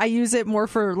use it. I use it more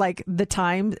for like the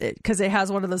time, because it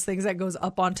has one of those things that goes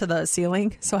up onto the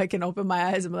ceiling, so I can open my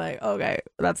eyes and be like, okay,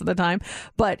 that's the time.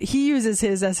 But he uses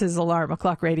his as his alarm. A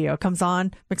clock radio comes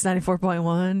on, Mix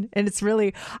 94.1, and it's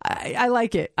really, I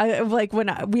like it. I like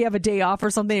when we have a day off or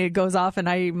something, it goes off, and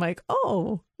I'm like,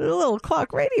 oh, a little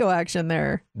clock radio action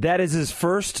there. That is his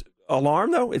first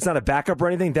alarm, though. It's not a backup or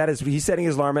anything. That is, he's setting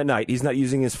his alarm at night. He's not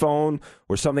using his phone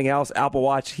or something else, Apple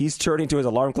Watch. He's turning to his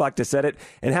alarm clock to set it.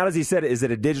 And how does he set it? Is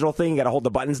it a digital thing? You got to hold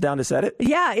the buttons down to set it?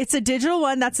 Yeah, it's a digital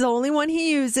one. That's the only one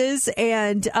he uses.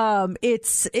 And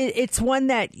it's one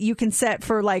that you can set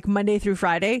for like Monday through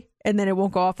Friday. And then it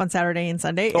won't go off on Saturday and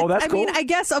Sunday. Oh, that's cool. I mean, I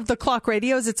guess of the clock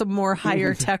radios, it's a more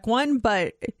higher tech one.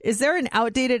 But is there an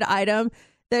outdated item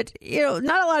that,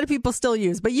 not a lot of people still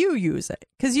use, but you use it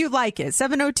because you like it?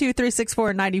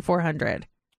 702-364-9400.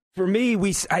 For me,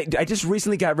 I just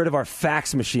recently got rid of our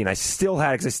fax machine. I still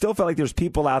had it because I still felt like there's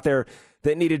people out there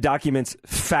that needed documents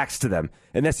faxed to them.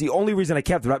 And that's the only reason I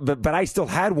kept it. But I still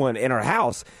had one in our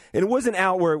house. And it wasn't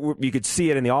out where you could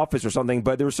see it in the office or something,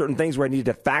 but there were certain things where I needed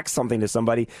to fax something to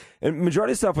somebody. And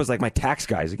majority of stuff was like my tax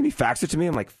guys. Can you fax it to me?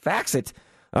 I'm like, fax it?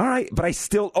 All right, but I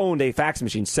still owned a fax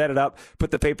machine. Set it up,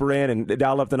 put the paper in, and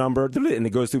dial up the number, and it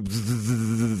goes through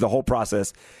the whole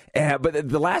process. But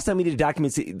the last time we needed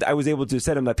documents, I was able to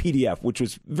send him a PDF, which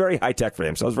was very high tech for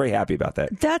him. So I was very happy about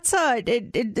that. That's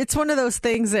it's one of those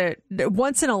things that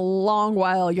once in a long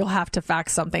while you'll have to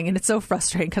fax something, and it's so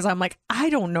frustrating because I'm like, I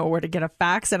don't know where to get a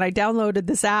fax, and I downloaded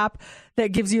this app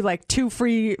that gives you like 2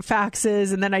 free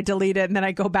faxes, and then I delete it, and then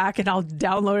I go back and I'll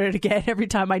download it again every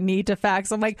time I need to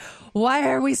fax. I'm like, why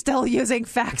are we still using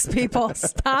fax, people?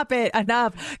 Stop it.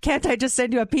 Enough. Can't I just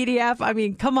send you a PDF? I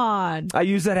mean, come on. I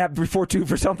use that app before too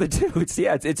for something too.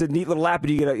 It's a neat little app,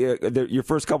 and you get your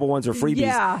first couple ones are freebies.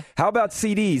 Yeah. How about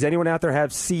CDs? Anyone out there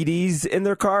have CDs in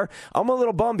their car? I'm a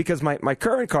little bummed because my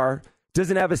current car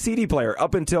doesn't have a CD player.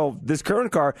 Up until this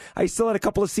current car, I still had a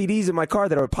couple of CDs in my car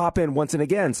that I would pop in once and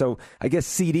again. So I guess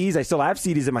CDs, I still have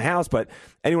CDs in my house, but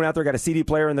anyone out there got a CD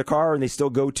player in their car and they still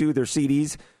go to their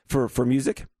CDs for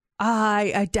music?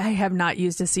 I have not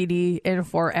used a CD in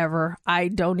forever. I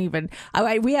don't even.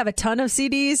 We have a ton of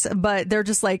CDs, but they're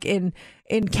just like in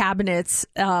cabinets.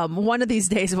 One of these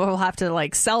days we'll have to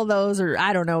like sell those, or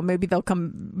I don't know. Maybe they'll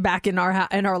come back in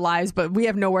our lives. But we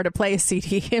have nowhere to play a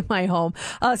CD in my home.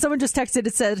 Someone just texted.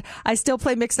 It said, "I still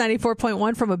play Mix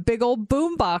 94.1 from a big old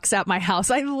boom box at my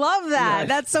house." I love that. Nice.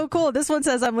 That's so cool. This one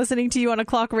says, "I'm listening to you on a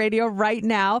clock radio right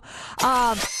now."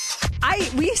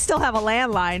 We still have a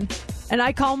landline. And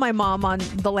I call my mom on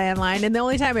the landline, and the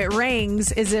only time it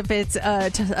rings is if it's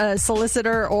a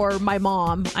solicitor or my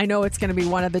mom. I know it's going to be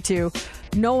one of the two.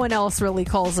 No one else really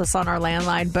calls us on our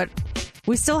landline, but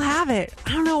we still have it.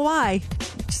 I don't know why.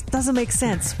 It just doesn't make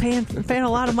sense. Paying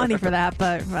a lot of money for that,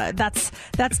 but that's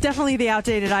definitely the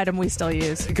outdated item we still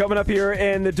use. Coming up here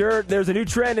in the dirt, there's a new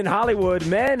trend in Hollywood.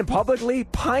 Men publicly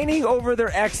pining over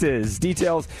their exes.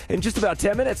 Details in just about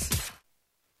 10 minutes.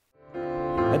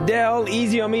 Adele,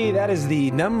 Easy on Me. That is the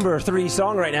number 3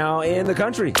 song right now in the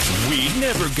country. We'd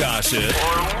never gossip.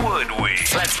 Or would we?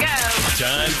 Let's go.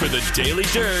 Time for the Daily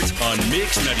Dirt on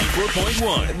Mix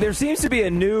 94.1. There seems to be a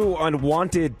new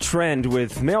unwanted trend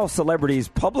with male celebrities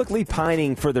publicly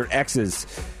pining for their exes.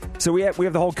 So we have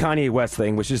the whole Kanye West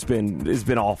thing, which has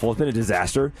been awful. It's been a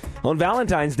disaster. On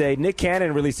Valentine's Day, Nick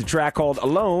Cannon released a track called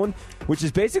Alone, which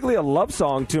is basically a love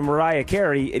song to Mariah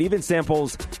Carey. It even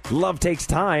samples Love Takes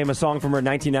Time, a song from her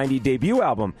 1990 debut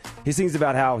album. He sings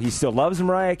about how he still loves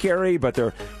Mariah Carey, but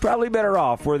they're probably better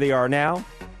off where they are now.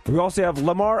 We also have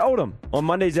Lamar Odom. On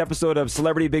Monday's episode of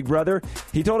Celebrity Big Brother,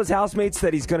 he told his housemates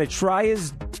that he's going to try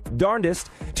his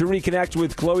darndest to reconnect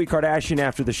with Khloe Kardashian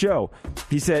after the show.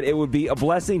 He said it would be a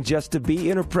blessing just to be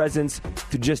in her presence,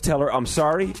 to just tell her I'm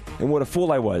sorry and what a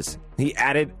fool I was. He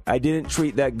added, I didn't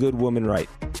treat that good woman right.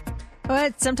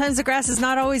 But sometimes the grass is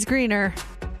not always greener.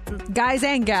 Guys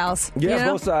and gals. Yeah,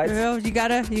 both sides. You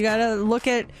gotta look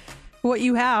at what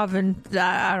you have, and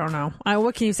I don't know.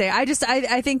 What can you say?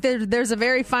 I think there's a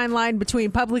very fine line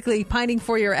between publicly pining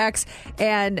for your ex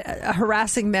and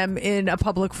harassing them in a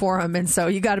public forum, and so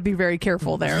you got to be very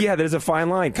careful there. Yeah, there's a fine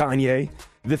line, Kanye.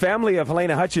 The family of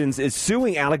Helena Hutchins is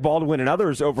suing Alec Baldwin and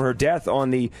others over her death on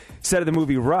the set of the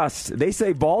movie Rust. They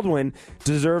say Baldwin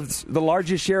deserves the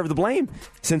largest share of the blame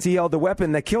since he held the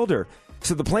weapon that killed her.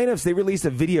 So the plaintiffs, they released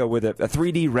a video with a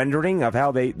 3D rendering of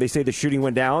how they say the shooting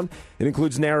went down. It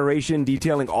includes narration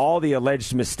detailing all the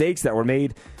alleged mistakes that were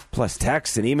made, plus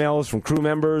texts and emails from crew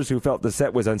members who felt the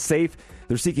set was unsafe.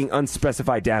 They're seeking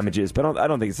unspecified damages, but I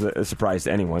don't think it's a surprise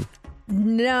to anyone.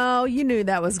 No, you knew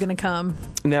that was going to come.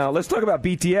 Now, let's talk about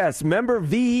BTS. Member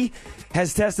V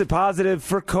has tested positive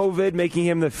for COVID, making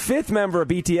him the 5th member of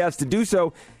BTS to do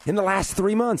so in the last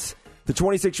 3 months. The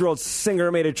 26-year-old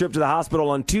singer made a trip to the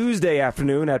hospital on Tuesday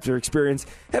afternoon after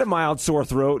had a mild sore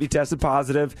throat. He tested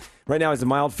positive. Right now, he has a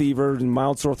mild fever and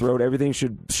mild sore throat. Everything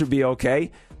should be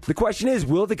okay. The question is,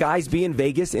 will the guys be in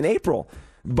Vegas in April?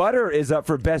 Butter is up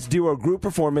for Best Duo Group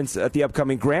Performance at the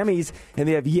upcoming Grammys, and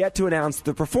they have yet to announce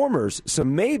the performers. So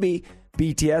maybe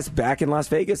BTS back in Las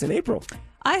Vegas in April.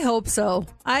 I hope so.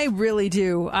 I really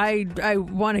do. I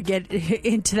want to get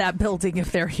into that building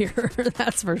if they're here.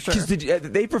 That's for sure.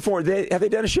 They performed. Have they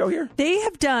done a show here? They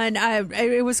have done.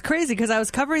 It was crazy because I was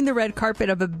covering the red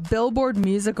carpet of a Billboard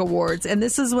Music Awards, and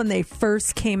this is when they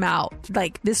first came out.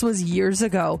 Like, this was years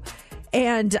ago.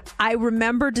 And I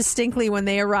remember distinctly when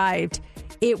they arrived,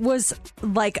 it was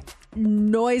like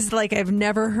noise like I've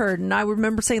never heard. And I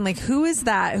remember saying, like, who is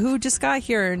that? Who just got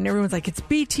here? And everyone's like, it's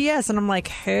BTS. And I'm like,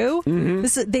 who?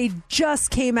 Mm-hmm. They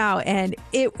just came out. And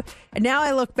now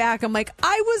I look back, I'm like,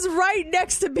 I was right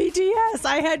next to BTS.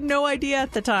 I had no idea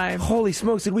at the time. Holy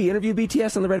smokes. Did we interview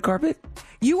BTS on the red carpet?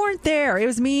 You weren't there. It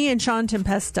was me and Sean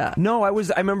Tempesta. No, I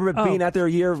remember being out there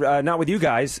a year, not with you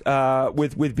guys,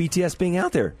 with BTS being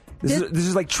out there. This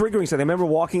is like triggering something. I remember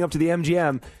walking up to the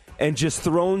MGM and just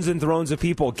thrones and thrones of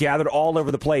people gathered all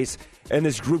over the place, and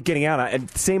this group getting out. And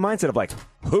same mindset of like,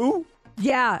 who?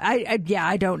 Yeah,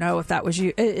 I don't know if that was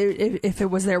you, if it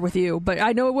was there with you, but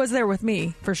I know it was there with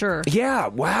me for sure. Yeah,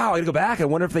 wow. I gotta go back. I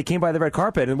wonder if they came by the red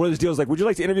carpet. And one of those deals like, would you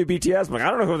like to interview BTS? I'm like,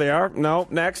 I don't know who they are. No,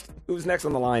 next. Who's next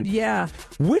on the line? Yeah.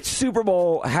 Which Super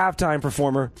Bowl halftime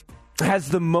performer has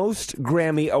the most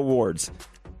Grammy awards?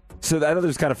 So I thought it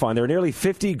was kind of fun. There are nearly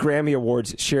 50 Grammy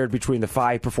awards shared between the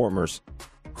 5 performers.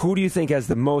 Who do you think has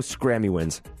the most Grammy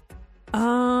wins?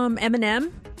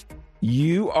 Eminem.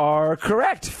 You are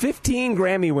correct. 15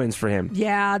 Grammy wins for him.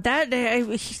 Yeah,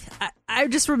 I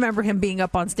just remember him being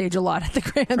up on stage a lot at the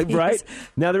Grammys. Right.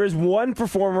 Now, there is one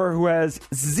performer who has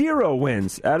 0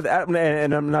 wins. And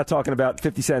I'm not talking about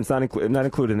 50 Cent's not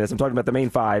included in this. I'm talking about the main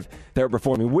 5 that are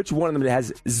performing. Which one of them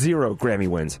has 0 Grammy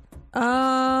wins?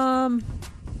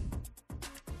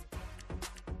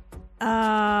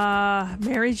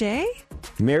 Mary J?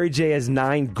 Mary J has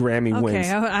 9 Grammy wins.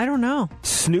 Okay, I don't know.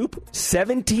 Snoop,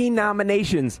 17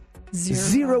 nominations.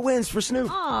 0 wins for Snoop.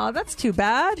 Oh, that's too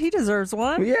bad. He deserves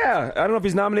one. Yeah, I don't know if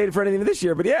he's nominated for anything this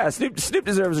year, but yeah, Snoop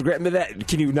deserves a Grammy.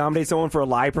 Can you nominate someone for a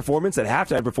live performance? That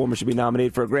halftime performance should be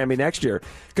nominated for a Grammy next year.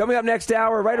 Coming up next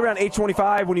hour, right around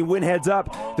 8:25, when you win Heads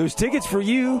Up, those tickets for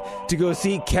you to go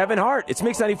see Kevin Hart. It's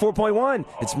Mix 94.1.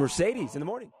 It's Mercedes in the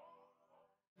morning.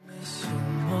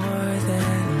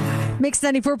 Mix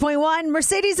 94.1,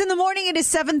 Mercedes in the morning. It is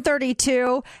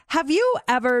 7:32. Have you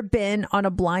ever been on a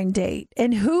blind date?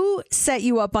 And who set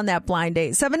you up on that blind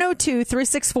date?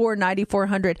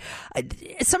 702-364-9400.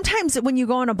 Sometimes when you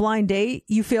go on a blind date,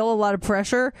 you feel a lot of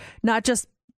pressure, not just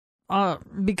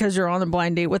because you're on a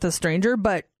blind date with a stranger,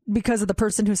 but because of the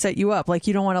person who set you up. Like,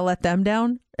 you don't want to let them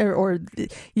down, or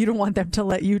you don't want them to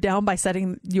let you down by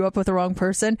setting you up with the wrong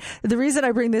person. The reason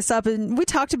I bring this up, and we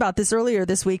talked about this earlier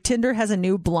this week, Tinder has a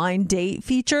new blind date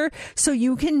feature. So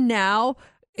you can now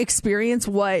experience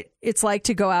what it's like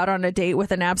to go out on a date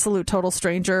with an absolute total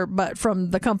stranger, but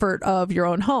from the comfort of your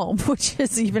own home, which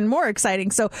is even more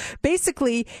exciting. So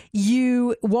basically,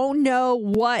 you won't know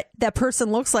what that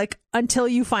person looks like until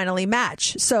you finally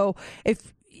match. So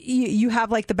if you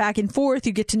have like the back and forth,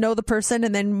 you get to know the person,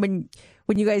 and then when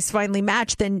you guys finally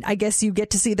match, then I guess you get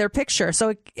to see their picture.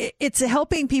 So it's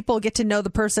helping people get to know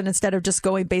the person instead of just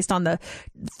going based on the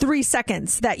 3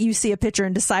 seconds that you see a picture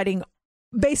and deciding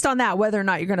based on that whether or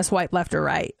not you're going to swipe left or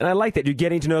right. And I like that you're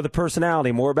getting to know the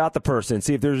personality, more about the person,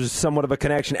 see if there's somewhat of a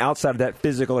connection outside of that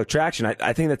physical attraction.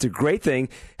 I think that's a great thing.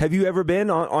 Have you ever been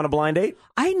on a blind date?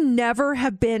 I never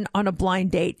have been on a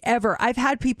blind date, ever. I've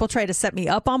had people try to set me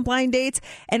up on blind dates,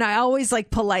 and I always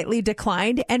politely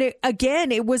declined. And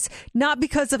it was not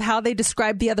because of how they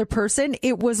described the other person.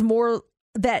 It was more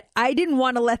that I didn't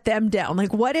want to let them down.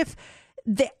 Like, what if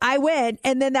I went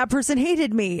and then that person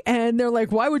hated me and they're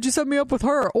like, why would you set me up with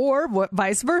her? Or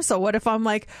vice versa. What if I'm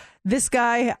like, this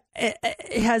guy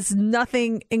has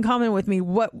nothing in common with me.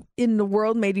 What in the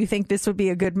world made you think this would be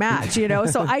a good match? You know,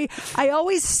 so I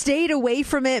always stayed away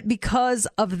from it because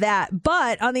of that.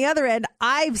 But on the other end,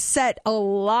 I've set a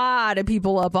lot of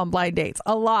people up on blind dates,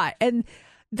 a lot. And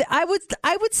I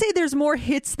would say there's more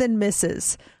hits than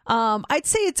misses. I'd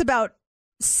say it's about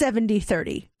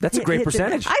 70-30. That's a great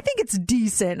percentage. I think it's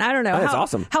decent. I don't know. That's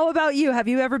awesome. How about you? Have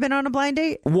you ever been on a blind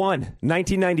date?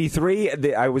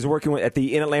 1993. I was working at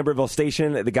the Inn at Lambertville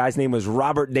station. The guy's name was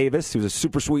Robert Davis. He was a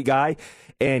super sweet guy.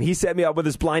 And he set me up with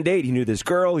this blind date. He knew this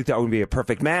girl. He thought it would be a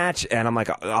perfect match. And I'm like,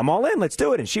 I'm all in. Let's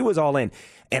do it. And she was all in.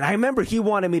 And I remember he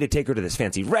wanted me to take her to this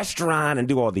fancy restaurant and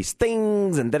do all these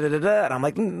things and da-da-da-da. And I'm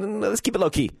like, let's keep it low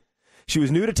key. She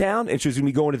was new to town, and she was going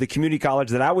to be going to the community college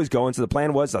that I was going. So the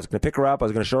plan was I was going to pick her up. I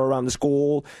was going to show her around the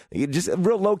school. Just a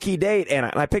real low-key date, and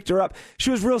I picked her up.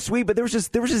 She was real sweet, but there was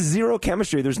just zero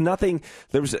chemistry. There's nothing.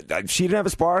 She didn't have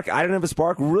a spark. I didn't have a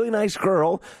spark. Really nice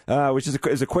girl, which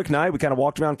is a quick night. We kind of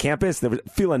walked around campus. There was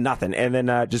feeling nothing, and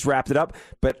then just wrapped it up.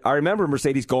 But I remember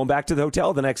Mercedes going back to the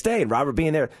hotel the next day, and Robert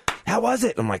being there. How was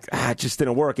it? I'm like, it just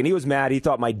didn't work. And he was mad. He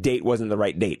thought my date wasn't the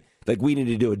right date. Like, we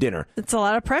needed to do a dinner. It's a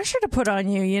lot of pressure to put on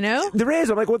you, you know? There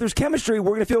is. I'm like, well, there's chemistry.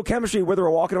 We're going to feel chemistry whether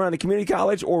we're walking around the community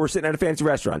college or we're sitting at a fancy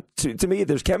restaurant. To me, if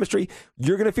there's chemistry,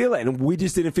 you're going to feel it. And we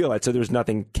just didn't feel it. So there's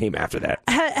nothing came after that.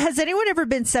 Has anyone ever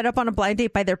been set up on a blind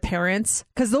date by their parents?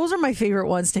 Because those are my favorite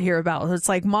ones to hear about. It's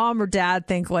like mom or dad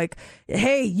think like,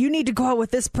 hey, you need to go out with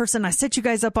this person. I set you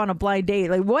guys up on a blind date.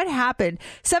 Like, what happened?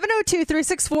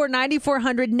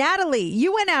 702-364-9400. Natalie,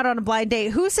 you went out on a blind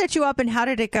date. Who set you up and how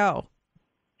did it go?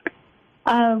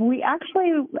 We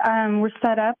actually were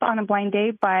set up on a blind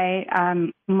date by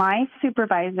my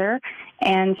supervisor,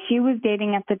 and she was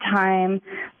dating at the time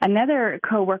another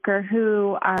coworker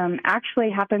who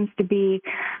actually happens to be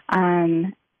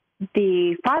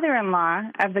the father-in-law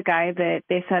of the guy that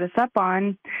they set us up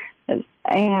on.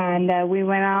 And we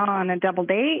went out on a double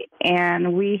date,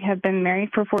 and we have been married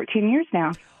for 14 years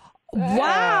now.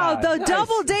 Wow, the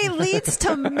double date leads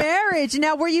to marriage.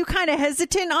 Now, were you kind of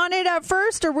hesitant on it at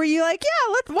first, or were you like,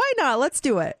 yeah, why not? Let's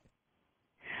do it.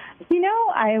 You know,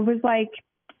 I was like,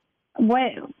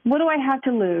 what do I have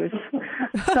to lose?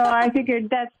 So I figured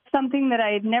that's something that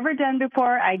I had never done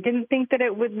before. I didn't think that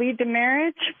it would lead to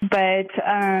marriage, but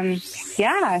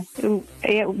yeah,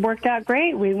 it worked out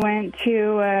great. We went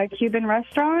to a Cuban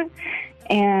restaurant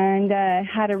and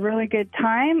had a really good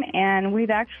time, and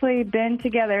we've actually been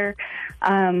together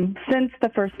since the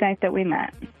first night that we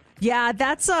met. Yeah,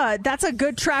 that's a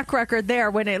good track record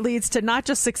there when it leads to not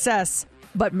just success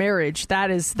but marriage. That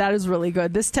is really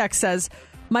good. This text says,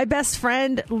 my best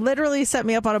friend literally set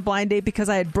me up on a blind date because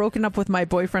I had broken up with my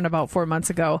boyfriend about 4 months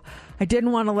ago. I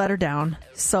didn't want to let her down,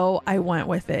 so I went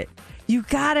with it. You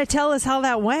gotta tell us how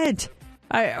that went.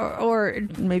 Or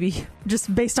maybe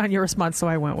just based on your response, so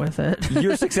I went with it.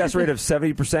 Your success rate of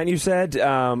 70%, you said,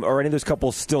 or any of those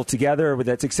couples still together with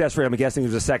that success rate? I'm guessing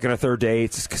there's a second or third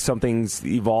date, something's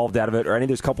evolved out of it. Or any of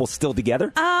those couples still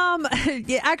together?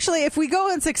 Yeah, actually, if we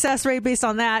go in success rate based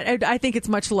on that, I think it's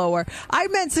much lower. I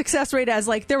meant success rate as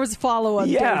like there was follow-up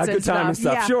dates a good time and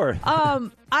stuff. Yeah. Sure.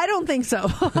 I don't think so.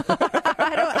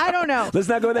 I don't know. Let's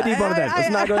not go that deep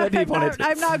on it.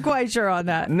 I'm not quite sure on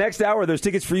that. Next hour, there's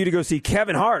tickets for you to go see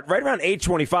Kevin Hart right around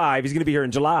 8:25. He's going to be here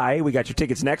in July. We got your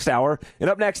tickets next hour. And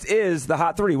up next is the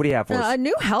Hot 3. What do you have for us? A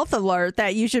new health alert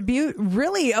that you should be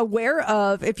really aware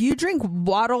of if you drink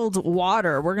bottled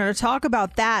water. We're going to talk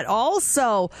about that.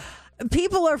 Also,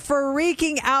 people are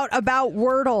freaking out about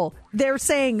Wordle. They're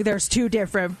saying there's two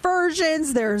different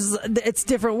versions. It's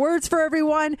different words for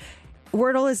everyone.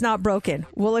 Wordle is not broken.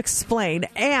 We'll explain.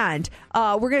 And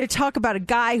we're going to talk about a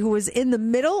guy who was in the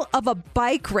middle of a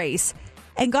bike race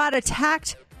and got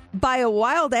attacked by a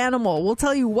wild animal. We'll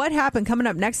tell you what happened coming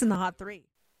up next in the Hot 3.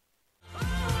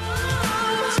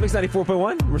 Mix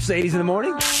 94.1, Mercedes in the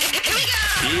morning.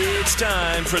 It's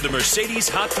time for the Mercedes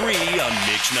Hot 3 on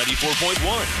Mix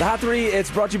 94.1. The Hot 3, it's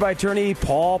brought to you by attorney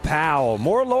Paul Powell.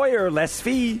 More lawyer, less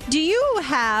fee. Do you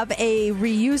have a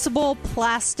reusable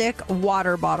plastic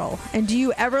water bottle? And do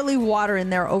you ever leave water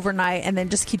in there overnight and then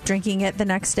just keep drinking it the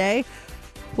next day?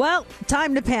 Well,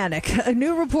 time to panic. A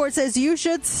new report says you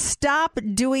should stop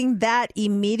doing that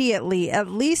immediately, at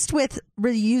least with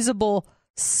reusable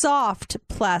soft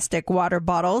plastic water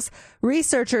bottles.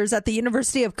 Researchers at the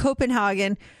University of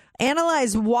Copenhagen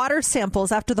analyzed water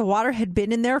samples after the water had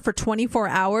been in there for 24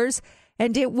 hours,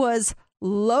 and it was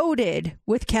loaded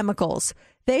with chemicals.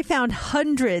 They found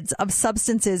hundreds of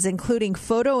substances, including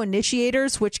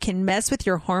photoinitiators, which can mess with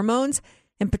your hormones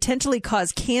and potentially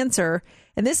cause cancer.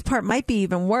 And this part might be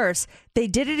even worse. They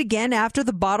did it again after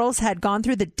the bottles had gone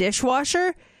through the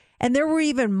dishwasher, and there were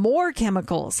even more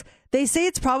chemicals. They say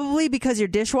it's probably because your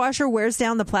dishwasher wears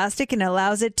down the plastic and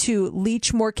allows it to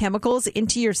leach more chemicals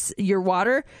into your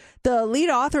water. The lead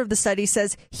author of the study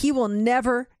says he will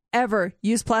never, ever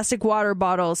use plastic water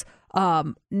bottles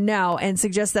now, and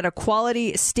suggests that a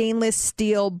quality stainless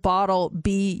steel bottle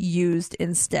be used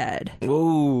instead.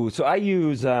 Ooh, so I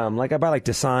use, I buy like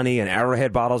Dasani and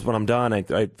Arrowhead bottles when I'm done.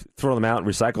 I throw them out and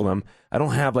recycle them. I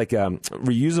don't have like a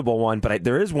reusable one, but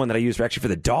there is one that I use for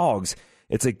the dogs.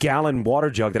 It's a gallon water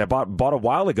jug that I bought a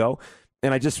while ago.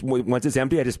 And I just, once it's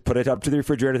empty, I just put it up to the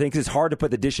refrigerator thing because it's hard to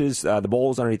put the dishes, the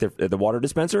bowls underneath the water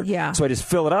dispenser. Yeah. So I just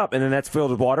fill it up, and then that's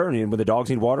filled with water. And when the dogs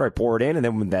need water, I pour it in. And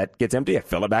then when that gets empty, I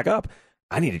fill it back up.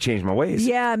 I need to change my ways.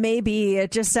 Yeah, maybe.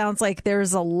 It just sounds like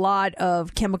there's a lot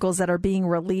of chemicals that are being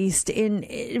released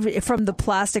from the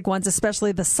plastic ones,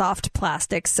 especially the soft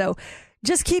plastics. So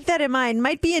just keep that in mind.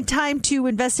 Might be in time to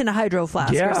invest in a Hydro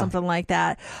Flask or something like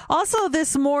that. Also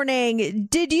this morning,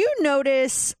 did you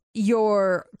notice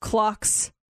your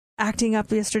clocks acting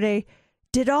up yesterday?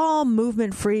 Did all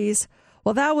movement freeze?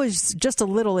 Well, that was just a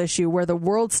little issue where the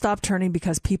world stopped turning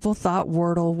because people thought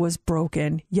Wordle was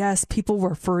broken. Yes, people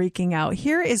were freaking out.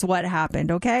 Here is what happened,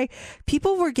 okay?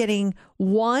 People were getting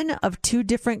one of two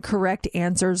different correct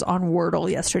answers on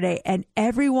Wordle yesterday, and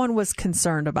everyone was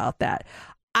concerned about that.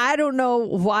 I don't know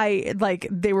why,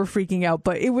 they were freaking out,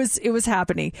 but it was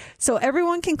happening. So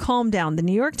everyone can calm down. The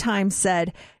New York Times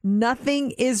said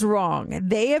nothing is wrong.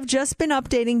 They have just been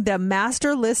updating the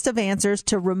master list of answers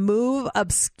to remove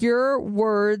obscure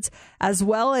words as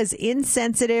well as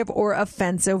insensitive or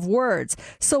offensive words.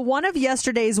 So one of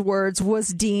yesterday's words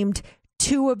was deemed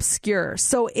too obscure.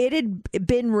 So it had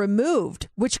been removed,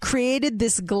 which created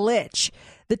this glitch.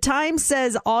 The Times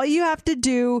says all you have to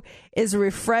do is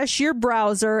refresh your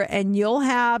browser and you'll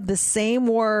have the same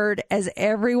word as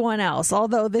everyone else.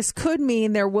 Although this could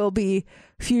mean there will be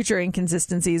future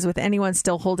inconsistencies with anyone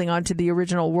still holding on to the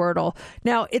original Wordle.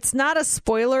 Now, it's not a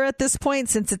spoiler at this point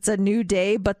since it's a new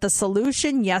day, but the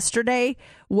solution yesterday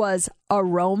was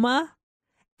aroma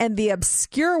and the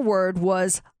obscure word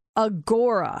was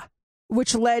agora,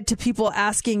 which led to people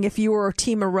asking if you were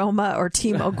Team Aroma or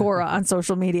Team Agora on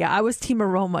social media. I was Team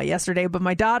Aroma yesterday, but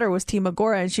my daughter was Team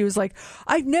Agora, and she was like,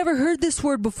 I've never heard this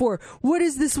word before. What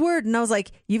is this word? And I was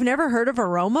like, you've never heard of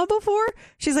aroma before?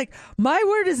 She's like, my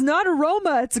word is not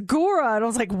aroma, it's Agora. And I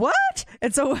was like, what?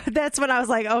 And so that's when I was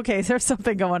like, okay, there's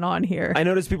something going on here. I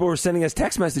noticed people were sending us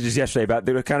text messages yesterday about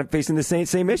they were kind of facing the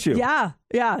same issue. Yeah.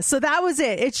 So that was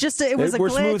it. It's just, it was a glitch. We're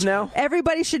smooth now.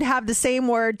 Everybody should have the same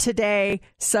word today.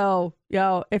 So,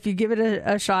 if you give it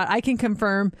a shot, I can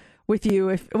confirm with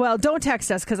you. Don't text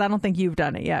us because I don't think you've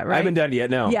done it yet, right? I haven't done it yet,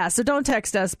 no. Yeah, so don't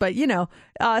text us, but,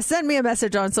 send me a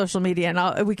message on social media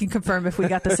and we can confirm if we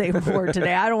got the same word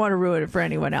today. I don't want to ruin it for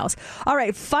anyone else. All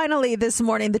right, finally this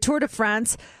morning, the Tour de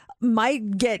France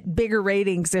might get bigger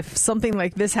ratings if something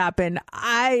like this happened.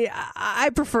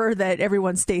 I prefer that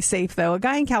everyone stay safe, though. A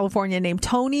guy in California named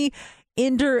Tony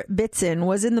Inderbitzen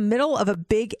was in the middle of a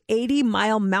big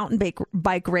 80-mile mountain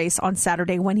bike race on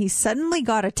Saturday when he suddenly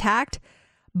got attacked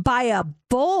by a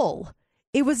bull.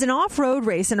 It was an off-road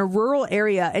race in a rural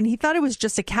area, and he thought it was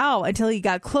just a cow until he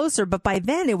got closer, but by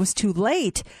then it was too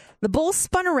late. The bull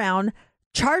spun around,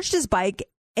 charged his bike,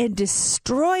 and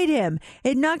destroyed him.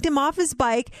 It knocked him off his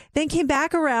bike, then came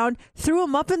back around, threw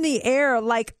him up in the air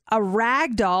like a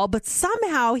rag doll, but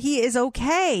somehow he is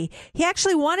okay. He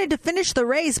actually wanted to finish the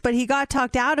race, but he got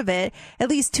talked out of it. At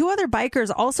least two other bikers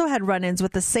also had run-ins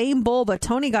with the same bull, but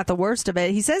Tony got the worst of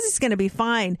it. He says he's going to be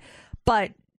fine,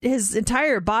 but his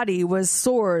entire body was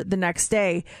sore the next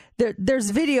day. There's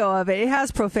video of it. It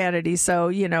has profanity, so,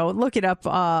 look it up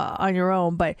on your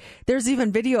own. But there's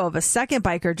even video of a second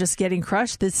biker just getting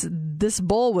crushed. This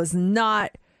bull was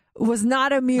not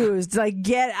amused. Like,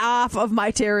 get off of my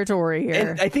territory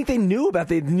here. And I think they knew that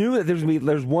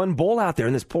there's one bull out there,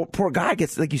 and this poor guy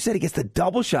gets, like you said, he gets the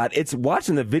double shot. It's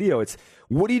watching the video.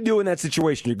 What do you do in that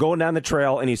situation? You're going down the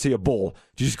trail and you see a bull.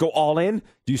 Do you just go all in?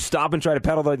 Do you stop and try to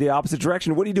pedal the opposite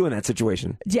direction? What do you do in that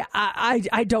situation? Yeah,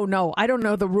 I don't know. I don't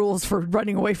know the rules for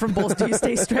running away from bulls. Do you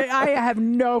stay straight? I have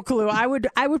no clue. I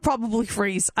would probably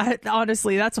freeze.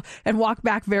 Honestly, and walk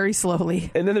back very slowly.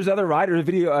 And then there's other riders.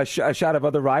 A shot of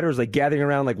other riders like gathering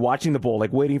around, like watching the bull,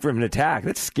 like waiting for him to attack.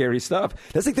 That's scary stuff.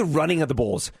 That's like the running of the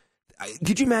bulls.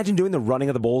 Could you imagine doing the running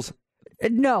of the bulls?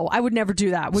 No, I would never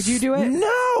do that. Would you do it?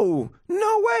 No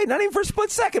way. Not even for a split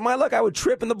second. My luck, I would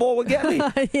trip and the bull would get me.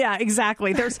 Yeah,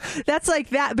 exactly. That's like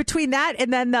that. Between that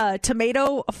and then the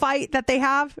tomato fight that they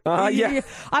have. Yeah.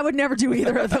 I would never do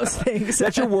either of those things.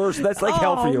 That's your worst. That's like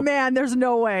hell for you. Oh, man, there's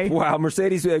no way. Wow,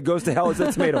 Mercedes goes to hell as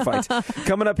a tomato fight.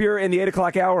 Coming up here in the 8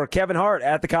 o'clock hour, Kevin Hart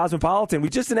at the Cosmopolitan. We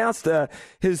just announced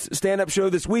his stand-up show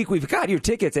this week. We've got your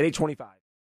tickets at 8:25.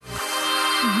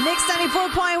 Mix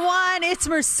 94.1, it's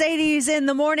Mercedes in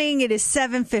the morning. It is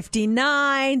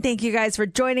 7:59. Thank you guys for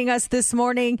joining us this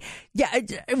morning. Yeah,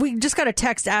 we just got a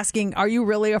text asking, are you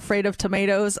really afraid of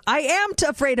tomatoes? I am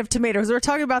afraid of tomatoes. We're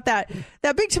talking about that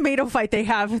big tomato fight they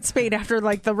have in Spain after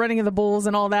like the running of the bulls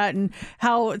and all that, and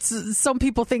how some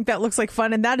people think that looks like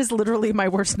fun, and that is literally my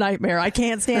worst nightmare. I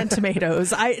can't stand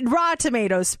tomatoes. Raw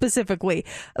tomatoes specifically.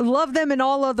 Love them in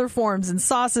all other forms and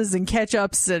sauces and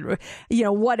ketchups and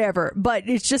whatever. But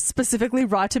it's just specifically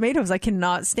raw tomatoes. I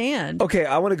cannot stand. Okay,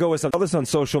 I want to go with some. I saw this on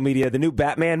social media. The new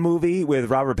Batman movie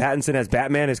with Robert Pattinson as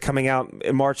Batman is coming out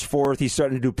March 4th. He's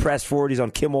starting to do press for it. He's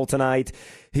on Kimmel tonight.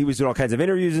 He was doing all kinds of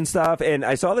interviews and stuff. And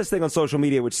I saw this thing on social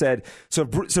media which said, so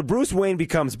Bruce Wayne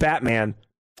becomes Batman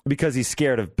because he's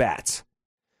scared of bats.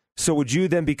 So would you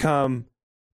then become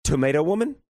Tomato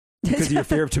Woman? Because of your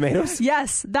fear of tomatoes?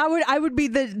 Yes, I would be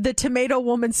the tomato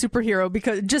woman superhero,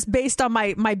 because just based on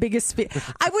my biggest fear.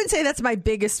 I wouldn't say that's my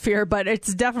biggest fear, but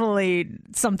it's definitely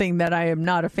something that I am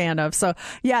not a fan of. So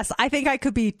yes, I think I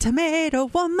could be Tomato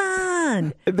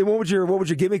Woman. And then what would your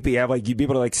gimmick be? Have like you'd be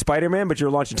able to like Spider-Man, but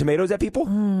you're launching tomatoes at people?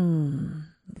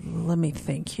 Let me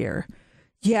think here.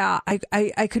 Yeah,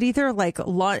 I could either like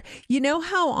launch. You know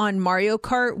how on Mario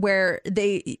Kart where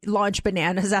they launch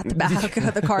bananas at the back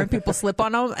of the car and people slip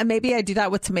on them, and maybe I do that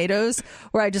with tomatoes,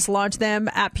 where I just launch them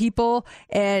at people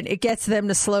and it gets them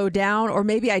to slow down, or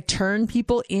maybe I turn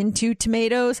people into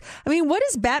tomatoes. I mean, what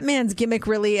is Batman's gimmick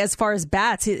really as far as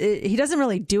bats? He doesn't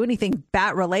really do anything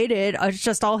bat related. It's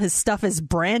just all his stuff is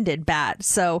branded bat.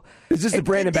 So it's just a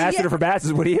brand ambassador for bats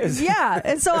is what he is. Yeah,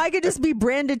 and so I could just be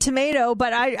branded tomato,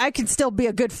 but I can still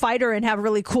be a good fighter and have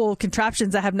really cool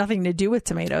contraptions that have nothing to do with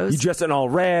tomatoes. You dress in all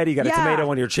red. You got a tomato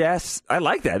on your chest. I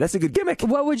like that. That's a good gimmick.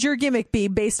 What would your gimmick be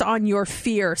based on your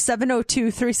fear?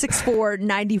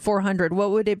 702-364-9400.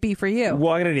 What would it be for you?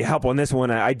 Well, I'm going to need help on this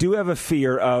one. I do have a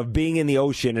fear of being in the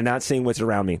ocean and not seeing what's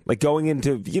around me. Like going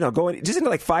into, going just into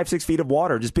like 5-6 feet of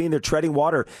water, just being there treading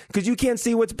water because you can't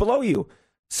see what's below you.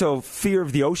 So fear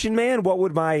of the ocean, man. What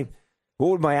would my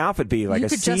outfit be? Like you a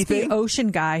could sea just thing? be ocean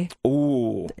guy.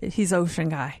 Ooh. He's ocean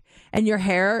guy. And your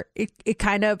hair, it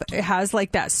kind of has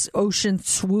like that ocean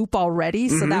swoop already.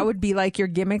 So that would be like your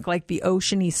gimmick, like the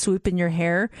oceany swoop in your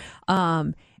hair.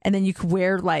 And then you could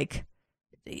wear like,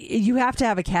 you have to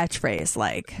have a catchphrase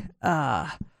like,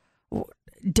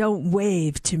 don't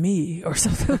wave to me or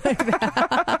something like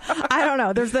that. I don't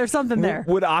know. There's something there.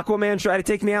 Would Aquaman try to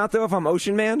take me out though if I'm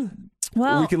Ocean Man?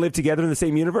 Well, we can live together in the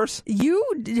same universe. You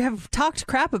have talked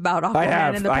crap about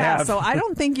Aquaman in the past, so I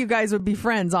don't think you guys would be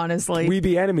friends, honestly. We'd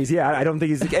be enemies, yeah. I don't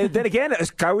think he's... And then again,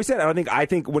 as I always said, I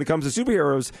think when it comes to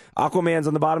superheroes, Aquaman's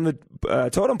on the bottom of the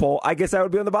totem pole. I guess I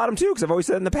would be on the bottom too, because I've always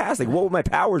said in the past, like, what would my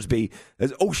powers be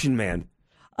as Ocean Man?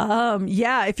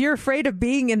 Yeah, if you're afraid of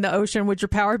being in the ocean, would your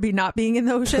power be not being in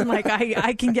the ocean? Like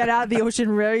I can get out of the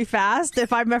ocean very fast.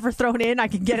 If I'm ever thrown in, I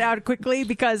can get out quickly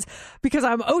because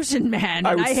I'm Ocean Man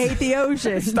and I hate the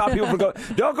ocean. Stop people from going,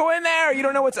 don't go in there. You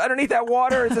don't know what's underneath that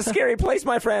water. It's a scary place,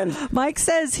 my friend. Mike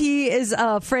says he is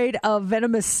afraid of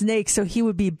venomous snakes, so he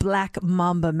would be Black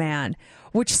Mamba Man,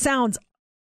 which sounds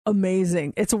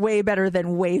amazing. It's way better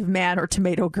than Wave Man or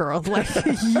Tomato Girl. Like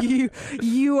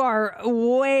you are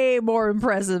way more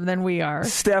impressive than we are.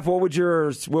 Steph, what would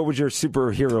your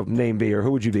superhero name be, or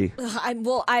who would you be?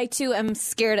 I too am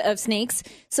scared of snakes,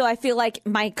 so I feel like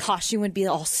my costume would be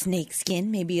all snake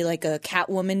skin, maybe like a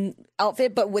Catwoman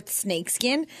outfit, but with snake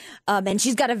skin. And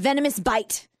she's got a venomous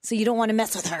bite, so you don't want to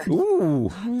mess with her. Ooh.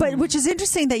 But which is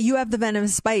interesting that you have the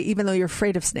venomous bite, even though you're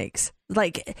afraid of snakes.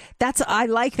 Like I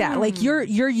like that. Like you're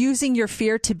using your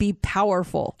fear to be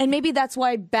powerful. And maybe that's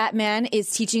why Batman is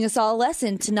teaching us all a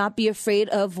lesson to not be afraid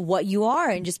of what you are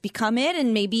and just become it,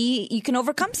 and maybe you can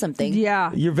overcome something.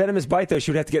 Yeah. Your venomous bite, though,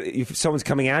 she would have to get, if someone's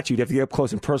coming at you, you'd have to get up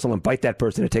close and personal and bite that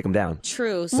person to take them down.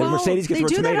 True. So Mercedes gets they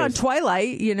do tomatoes. that on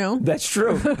Twilight, you know. That's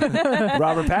true.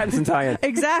 Robert Pattinson tie-in.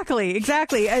 Exactly.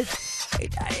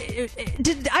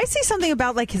 Did I see something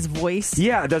about like his voice?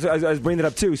 Yeah, I was bringing that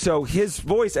up too. So his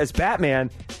voice as Batman,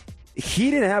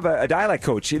 he didn't have a dialect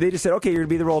coach. They just said, okay, you're going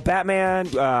to be the role of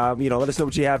Batman. Let us know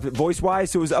what you have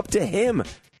voice-wise. So it was up to him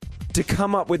to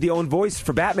come up with the own voice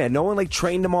for Batman. No one like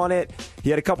trained him on it. He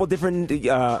had a couple different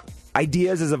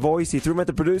ideas as a voice. He threw them at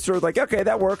the producer. Like, okay,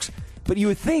 that works. But you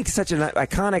would think such an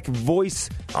iconic voice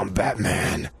on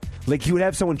Batman. Like you would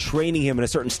have someone training him in a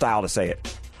certain style to say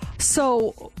it.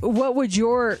 So what would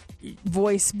your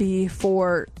voice be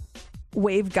for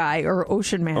Wave Guy or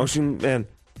Ocean Man? Ocean Man.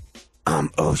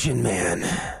 I'm Ocean Man.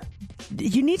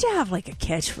 You need to have like a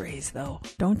catchphrase though,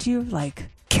 don't you? Like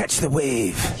catch the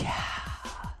wave. Yeah.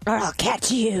 Or I'll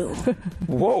catch you.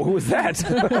 Whoa, who was that?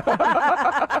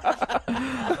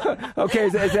 Okay,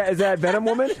 is that Venom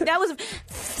Woman? That was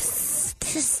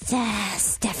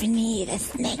Stephanie the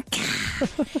Snake.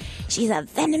 She's a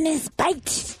venomous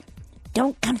bite.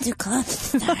 Don't come too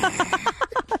close to her.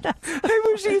 I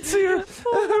wish you'd see her.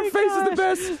 Her face is the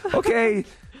best. Okay,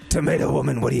 Tomato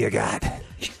Woman, what do you got?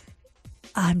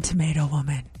 I'm Tomato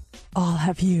Woman. I'll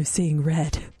have you seeing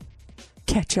red.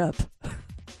 Ketchup.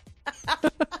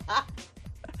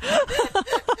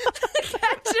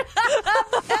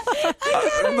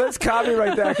 Let's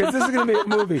copyright that because this is going to be a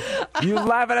movie. You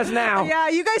laugh at us now. Yeah,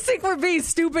 you guys think we're being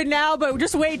stupid now, but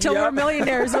just wait till we're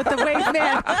millionaires with the Wave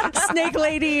Man, Snake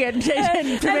Lady, and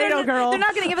Tomato Girl. They're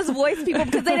not going to give us voice people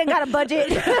because they didn't got a budget.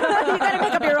 You got to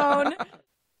make up your own.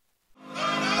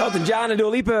 Elton John and Dua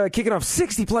Lipa kicking off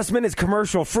 60-plus minutes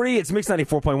commercial-free. It's Mix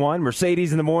 94.1,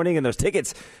 Mercedes in the morning, and those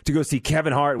tickets to go see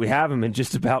Kevin Hart. We have them in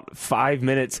just about 5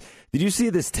 minutes. Did you see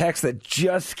this text that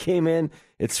just came in?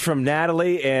 It's from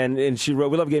Natalie, and she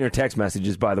wrote, we love getting her text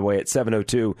messages, by the way, at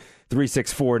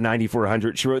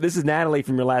 702-364-9400. She wrote, this is Natalie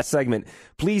from your last segment.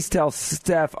 Please tell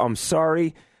Steph I'm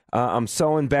sorry. I'm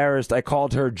so embarrassed. I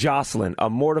called her Jocelyn.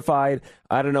 I'm mortified.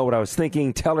 I don't know what I was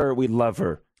thinking. Tell her we love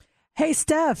her. Hey,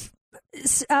 Steph.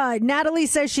 Natalie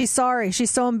says she's sorry.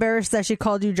 She's so embarrassed that she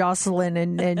called you Jocelyn,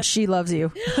 and she loves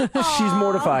you. She's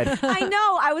mortified. I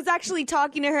know. I was actually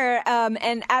talking to her,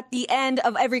 and at the end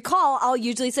of every call, I'll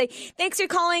usually say, thanks for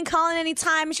calling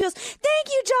anytime. And she goes, thank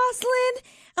you, Jocelyn.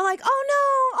 I'm like, oh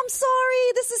no, I'm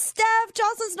sorry. This is Steph.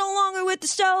 Jocelyn's no longer with the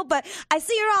show, but I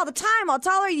see her all the time. I'll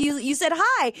tell her you said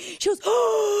hi. She goes,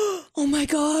 oh my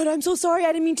God, I'm so sorry.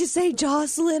 I didn't mean to say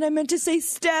Jocelyn. I meant to say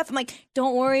Steph. I'm like,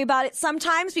 don't worry about it.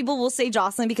 Sometimes people will say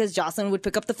Jocelyn because Jocelyn would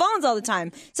pick up the phones all the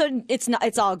time. So it's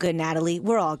all good, Natalie.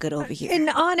 We're all good over here. An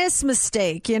honest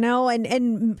mistake, and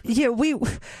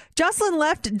Jocelyn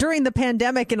left during the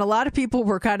pandemic, and a lot of people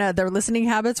were their listening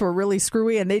habits were really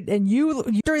screwy, and you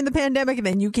during the pandemic, and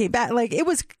then you came back. Like, it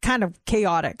was kind of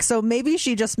chaotic. So maybe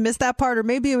she just missed that part, or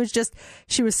maybe it was just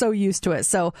she was so used to it.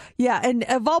 So yeah, and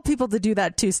of all people to do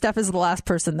that too, Steph is the last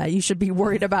person that you should be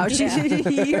worried about.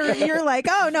 You're like,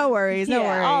 oh, no worries, no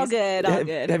worries. All good, all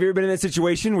good. Have you ever been in that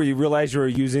situation where you realized you were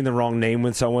using the wrong name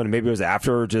with someone? Maybe it was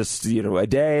after just a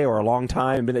day or a long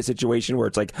time. Been in a situation where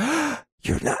it's like, I've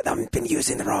been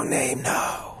using the wrong name.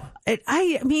 No.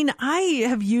 I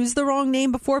have used the wrong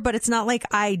name before, but it's not like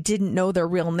I didn't know their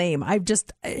real name. I've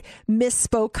just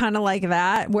misspoke kind of like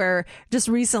that, where just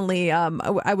recently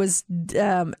I was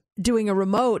doing a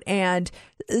remote, and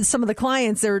some of the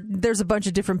clients, there's a bunch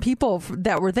of different people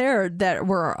that were there that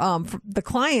were the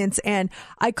clients, and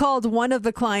I called one of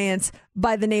the clients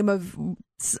by the name of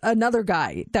another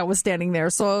guy that was standing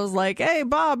there. So I was like, hey,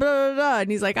 Bob, blah, blah, blah.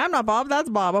 And he's like, I'm not Bob, that's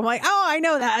Bob. I'm like, oh, I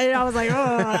know that. And I was like, oh,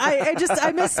 I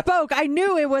misspoke. I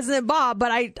knew it wasn't Bob,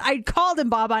 but I called him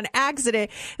Bob on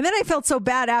accident. And then I felt so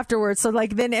bad afterwards. So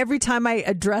then every time I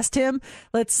addressed him,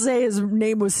 let's say his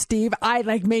name was Steve,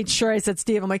 I made sure I said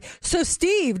Steve. I'm like, so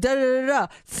Steve, da da da da.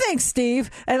 Thanks,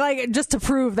 Steve. And just to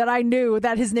prove that I knew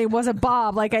that his name wasn't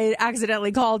Bob, I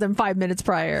accidentally called him 5 minutes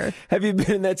prior. Have you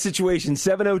been in that situation?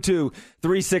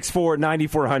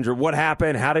 702-364-9400. What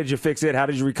happened? How did you fix it? How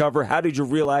did you recover? How did you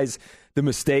realize the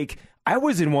mistake? I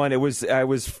was in one. I was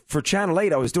for Channel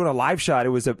 8. I was doing a live shot. It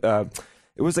was like a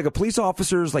police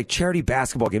officer's charity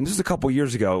basketball game. This was a couple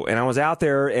years ago, and I was out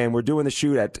there, and we're doing the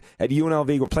shoot at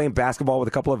UNLV. We're playing basketball with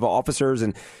a couple of officers,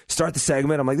 and start the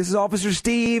segment. I'm like, this is Officer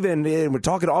Steve, and we're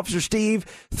talking to Officer Steve.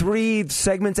 3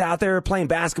 segments out there playing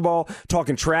basketball,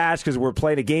 talking trash because we're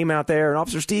playing a game out there. And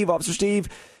Officer Steve,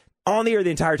 on the air the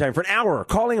entire time for an hour,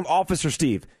 calling him Officer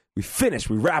Steve. We finish,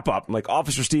 we wrap up. I'm like,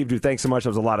 Officer Steve, dude, thanks so much.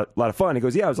 That was a lot of fun. He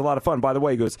goes, yeah, it was a lot of fun. By the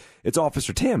way, he goes, it's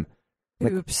Officer Tim.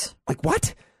 Oops. Like,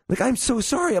 what? I'm so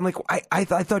sorry. I'm like, I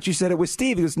thought you said it was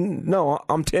Steve. He goes, no,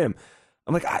 I'm Tim.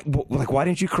 I'm like, why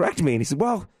didn't you correct me? And he said,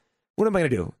 well, what am I going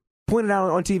to do? Point it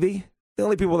out on TV? The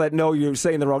only people that know you're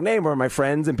saying the wrong name are my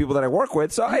friends and people that I work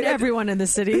with. So everyone in the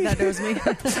city that knows me.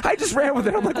 I just ran with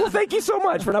it. I'm like, well, thank you so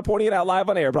much for not pointing it out live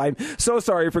on air. But I'm so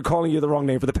sorry for calling you the wrong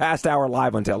name for the past hour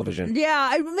live on television.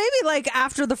 Yeah, maybe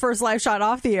after the first live shot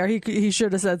off the air, he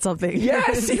should have said something.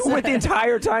 Yes, he went the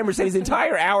entire time, Mercedes, the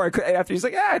entire hour after. He's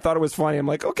like, I thought it was funny. I'm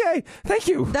like, okay, thank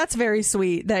you. That's very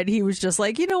sweet that he was just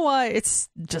like, you know what? It's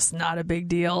just not a big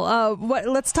deal.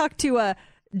 Let's talk to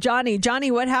Johnny. Johnny,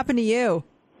 what happened to you?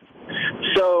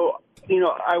 So,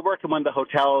 I work in one of the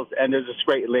hotels, and there's this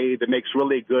great lady that makes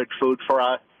really good food for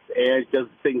us and does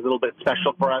things a little bit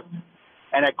special for us.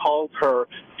 And I called her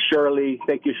Shirley.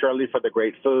 Thank you, Shirley, for the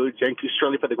great food. Thank you,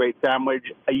 Shirley, for the great sandwich.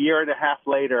 A year and a half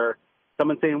later,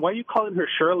 someone saying, why are you calling her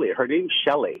Shirley? Her name's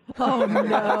Shelley. Oh,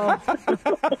 no.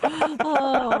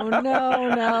 Oh,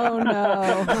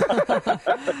 no.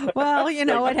 Well, you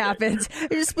know what happens. You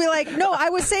just be like, no,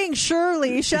 I was saying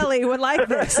Shirley. Shelley would like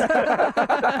this. Exactly.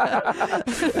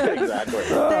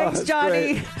 Thanks,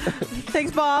 Johnny.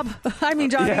 Thanks, Bob. I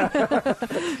mean, Johnny. Yeah.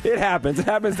 It happens. It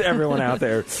happens to everyone out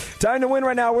there. Time to win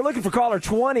right now. We're looking for caller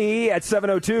 20 at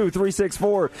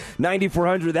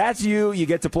 702-364-9400. That's you. You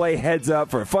get to play Heads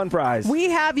Up for a fun prize. We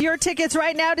have your tickets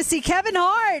right now to see Kevin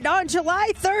Hart on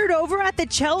July 3rd over at the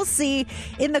Chelsea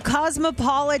in the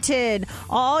Cosmopolitan.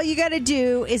 All you got to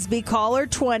do is be caller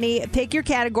 20, pick your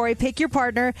category, pick your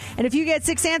partner, and if you get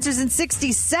 6 answers in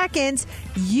 60 seconds,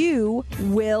 you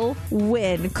will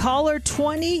win. Caller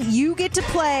 20, you get to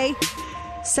play.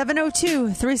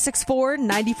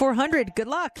 702-364-9400. Good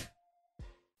luck.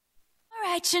 All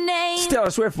right, your name. Taylor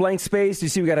Swift, Blank Space. You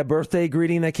see we got a birthday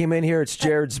greeting that came in here. It's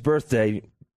Jared's birthday.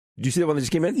 Did you see the one that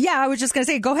just came in? Yeah, I was just going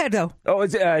to say, go ahead, though. Oh,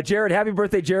 it's Jared. Happy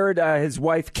birthday, Jared. His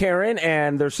wife, Karen,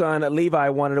 and their son, Levi,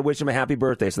 wanted to wish him a happy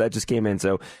birthday. So that just came in.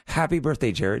 So happy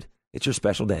birthday, Jared. It's your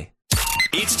special day.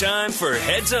 It's time for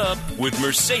Heads Up with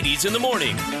Mercedes in the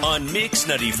Morning on Mix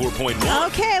 94.1.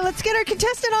 Okay, let's get our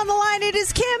contestant on the line. It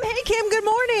is Kim. Hey, Kim, good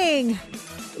morning.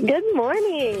 Good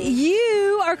morning.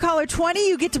 You are caller 20.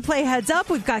 You get to play Heads Up.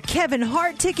 We've got Kevin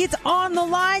Hart tickets on the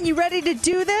line. You ready to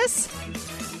do this?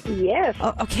 Yes.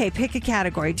 Okay, pick a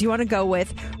category. Do you want to go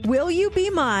with Will You Be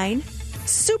Mine,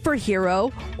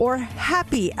 Superhero, or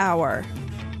Happy Hour?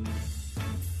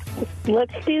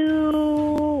 Let's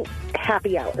do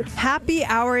happy hour. Happy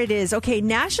Hour it is. Okay,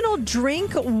 National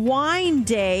Drink Wine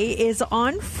Day is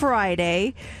on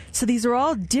Friday. So these are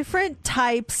all different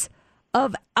types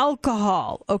of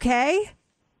alcohol, okay?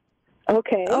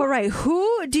 Okay. All right,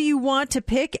 who do you want to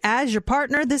pick as your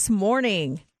partner this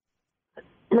morning?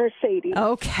 Mercedes.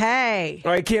 Okay.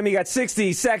 All right, Kim, you got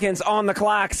 60 seconds on the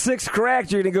clock. 6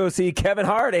 correct. You're going to go see Kevin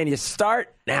Hart, and you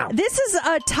start now. This is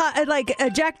like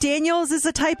Jack Daniels is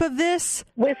a type of this.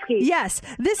 Whiskey. Yes.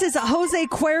 This is Jose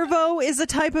Cuervo is a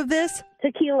type of this.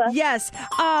 Tequila. Yes.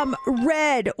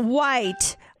 Red,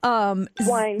 white.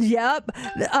 Wine. Yep.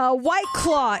 White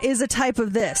Claw is a type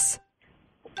of this.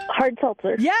 Hard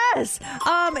seltzer. Yes.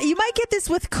 You might get this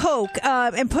with Coke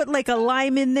and put like a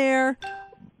lime in there.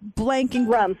 Blanking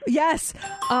rum. Yes.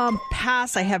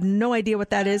 Pass. I have no idea what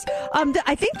that is.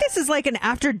 I think this is like an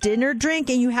after dinner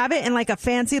drink, and you have it in like a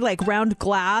fancy like round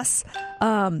glass.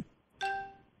 A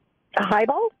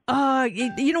highball?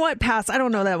 You know what? Pass. I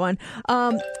don't know that one.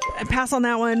 Pass on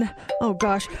that one. Oh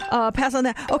gosh. Pass on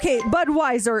that. Okay,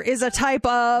 Budweiser is a type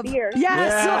of beer.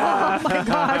 Yes. Yeah. Oh my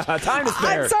gosh. Time to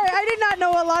spare. I'm sorry. I did not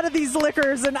know a lot of these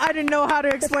liquors, and I didn't know how to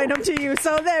explain them to you.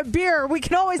 So that beer, we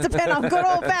can always depend on good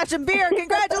old fashioned beer.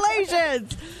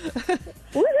 Congratulations.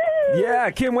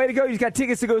 Yeah, Kim, way to go. He's got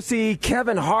tickets to go see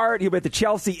Kevin Hart. He'll be at the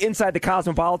Chelsea inside the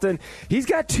Cosmopolitan. He's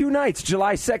got 2 nights,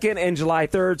 July 2nd and July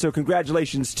 3rd, so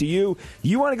congratulations to you.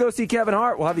 You want to go see Kevin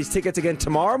Hart? We'll have these tickets again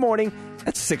tomorrow morning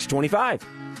at 6:25.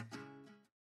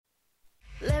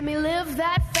 Let me live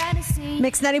that fantasy.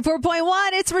 Mix 94.1,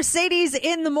 it's Mercedes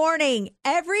in the Morning.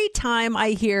 Every time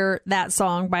I hear that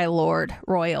song by Lord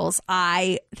Royals,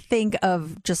 I think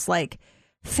of just like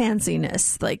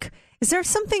fanciness. Like, is there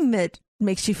something that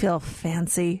makes you feel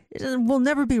fancy? It will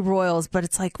never be Royals, but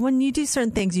it's like when you do certain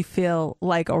things, you feel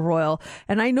like a royal.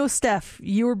 And I know, Steph,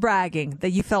 you were bragging that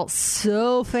you felt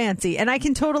so fancy. And I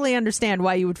can totally understand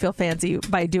why you would feel fancy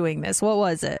by doing this. What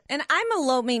was it? And I'm a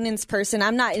low maintenance person.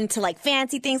 I'm not into like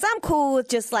fancy things. I'm cool with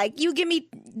just like, you give me,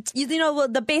 you know,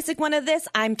 the basic one of this.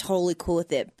 I'm totally cool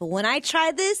with it. But when I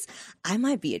try this, I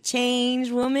might be a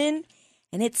changed woman.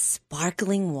 And it's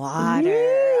sparkling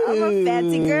water. I'm a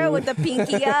fancy girl with the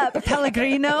pinky up.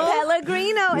 Pellegrino.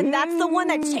 And that's the one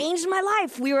that changed my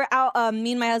life. We were out,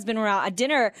 me and my husband were out at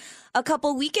dinner a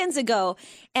couple weekends ago.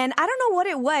 And I don't know what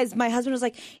it was. My husband was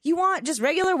like, you want just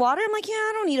regular water? I'm like, yeah,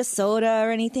 I don't need a soda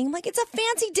or anything. I'm like, it's a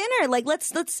fancy dinner. Like,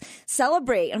 let's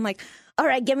celebrate. I'm like, all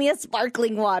right, give me a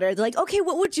sparkling water. They're like, okay,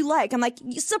 what would you like? I'm like,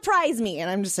 surprise me. And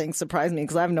I'm just saying surprise me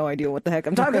because I have no idea what the heck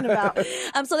I'm talking about.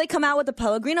 So they come out with a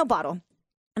Pellegrino bottle.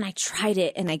 And I tried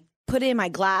it and I put it in my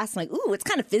glass. I'm like, ooh, it's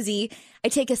kind of fizzy. I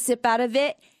take a sip out of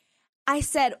it. I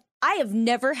said, I have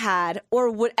never had or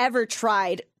would ever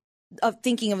tried of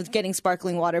thinking of getting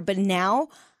sparkling water. But now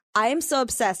I am so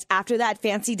obsessed. After that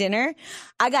fancy dinner,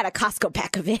 I got a Costco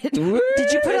pack of it. Did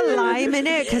you put a lime in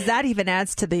it? Because that even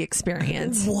adds to the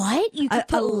experience. What? You could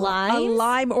put lime? A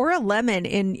lime or a lemon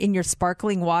in your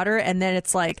sparkling water. And then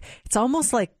it's like, it's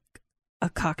almost like a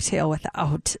cocktail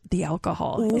without the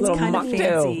alcohol. It's kind of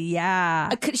fancy. Yeah.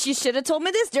 She should have told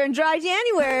me this during dry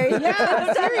January.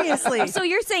 Yeah, seriously. So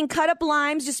you're saying cut up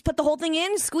limes, just put the whole thing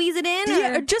in, squeeze it in?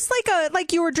 Yeah, just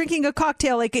like you were drinking a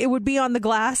cocktail. Like it would be on the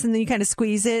glass and then you kind of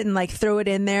squeeze it and like throw it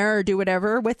in there or do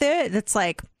whatever with it. It's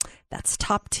like, that's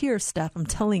top tier stuff. I'm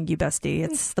telling you, bestie.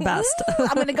 It's the best.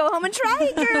 I'm going to go home and try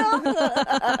it, girl.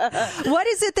 What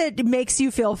is it that makes you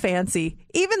feel fancy?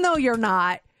 Even though you're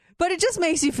not. But it just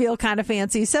makes you feel kind of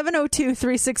fancy.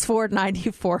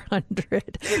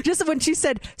 702-364-9400. Just when she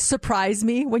said, surprise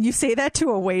me, when you say that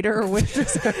to a waiter or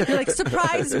waitress, you're like,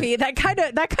 surprise me. That kind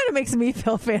of makes me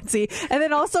feel fancy. And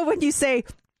then also when you say,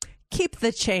 keep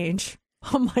the change.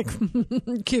 I'm like,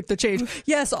 keep the change.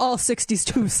 Yes, all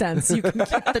 62 cents. You can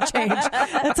keep the change.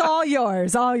 It's all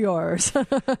yours, all yours.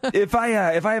 If I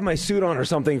have my suit on or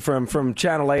something from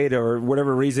Channel 8 or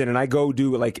whatever reason, and I go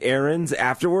do like errands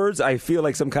afterwards, I feel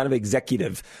like some kind of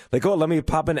executive. Like, oh, let me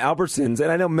pop in Albertsons.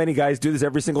 And I know many guys do this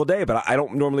every single day, but I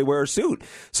don't normally wear a suit.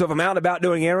 So if I'm out and about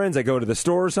doing errands, I go to the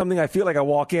store or something, I feel like I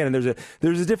walk in and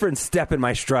there's a different step in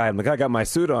my stride. I'm like, I got my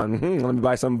suit on. Let me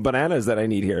buy some bananas that I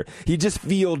need here. You just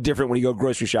feel different when you go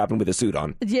grocery shopping with a suit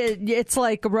on. Yeah, it's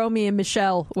like Romy and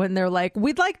Michelle when they're like,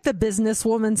 we'd like the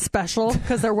businesswoman special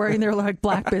because they're wearing their like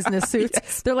black business suits.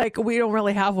 Yes. They're like, we don't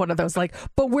really have one of those. Like,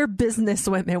 but we're business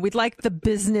women. We'd like the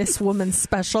businesswoman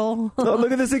special. Oh,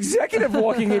 look at this executive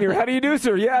walking in here. How do you do,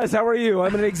 sir? Yes, how are you?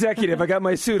 I'm an executive. I got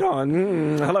my suit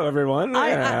on. Hello, everyone.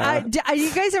 Yeah.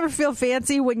 You guys ever feel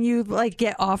fancy when you like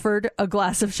get offered a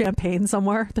glass of champagne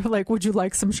somewhere? They're like, would you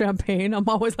like some champagne? I'm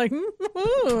always like,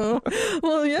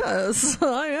 well, yes.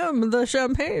 I am the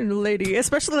champagne lady.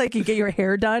 Especially like you get your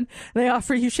hair done, they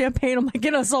offer you champagne. I'm like,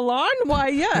 in a salon? Why,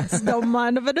 yes. Don't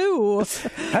mind if I do.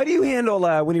 How do you handle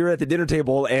when you're at the dinner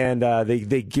table and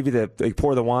they give you they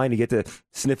pour the wine, you get to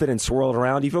sniff it and swirl it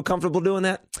around? Do you feel comfortable doing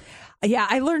that? Yeah,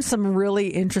 I learned some really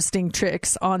interesting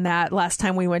tricks on that last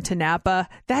time we went to Napa.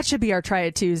 That should be our Try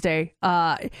It Tuesday.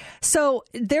 So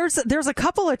there's a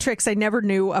couple of tricks I never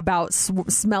knew about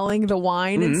smelling the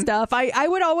wine and stuff. I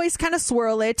would always kind of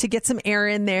swirl it to get some air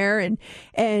in there and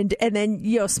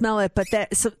then smell it. But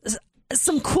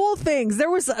some cool things.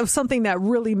 There was something that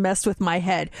really messed with my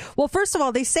head. Well, first of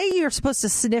all, they say you're supposed to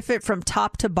sniff it from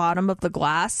top to bottom of the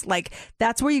glass. Like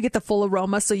that's where you get the full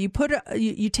aroma. So you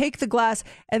you take the glass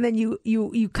and then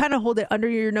you kind of hold it under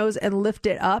your nose and lift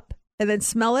it up and then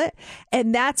smell it.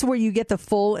 And that's where you get the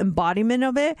full embodiment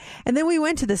of it. And then we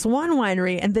went to this one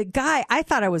winery and the guy, I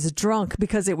thought I was drunk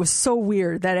because it was so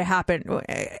weird that it happened.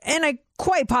 And I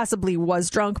quite possibly was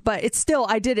drunk, but it's still,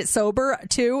 I did it sober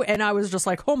too. And I was just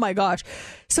like, oh my gosh.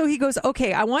 So he goes,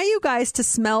 okay, I want you guys to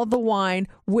smell the wine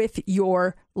with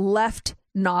your left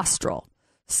nostril.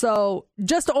 So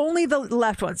just only the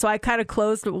left one. So I kind of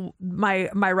closed my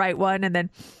right one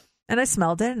and I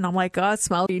smelled it and I'm like, oh, it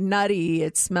smells nutty.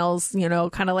 It smells,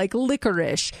 kind of like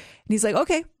licorice. And he's like,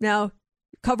 okay, now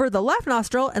cover the left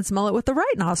nostril and smell it with the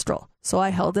right nostril. So I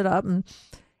held it up and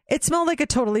it smelled like a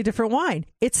totally different wine.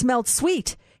 It smelled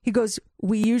sweet. He goes,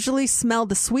 we usually smell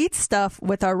the sweet stuff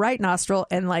with our right nostril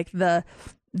and like the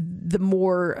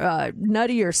more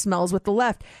nuttier smells with the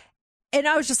left. And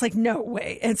I was just like, no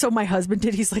way. And so my husband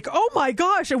did. He's like, oh my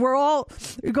gosh. And we're all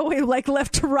going like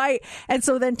left to right. And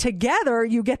so then together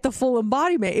you get the full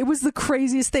embodiment. It was the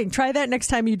craziest thing. Try that next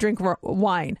time you drink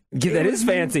wine. Yeah, that is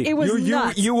fancy. It was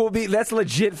nuts. You will be, that's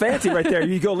legit fancy right there.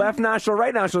 You go left nostril,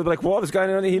 right nostril. Be like, well, this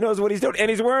guy, he knows what he's doing. And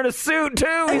he's wearing a suit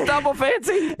too. He's double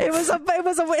fancy.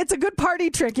 It's a good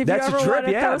party trick if that's you ever want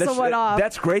to throw someone off.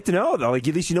 That's great to know though. Like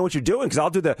at least you know what you're doing because I'll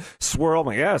do the swirl. I'm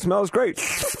like, yeah, it smells great.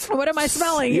 What am I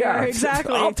smelling here?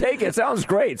 Exactly. I'll take it. Sounds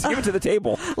great. Give it to the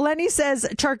table. Lenny says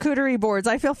charcuterie boards.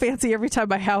 I feel fancy every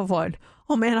time I have one.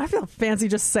 Oh man, I feel fancy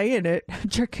just saying it.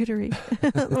 Charcuterie.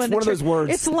 It's one of those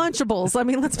words. It's Lunchables. I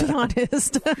mean, let's be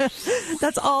honest.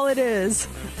 That's all it is.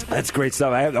 That's great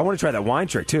stuff. I want to try that wine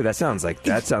trick too. That sounds like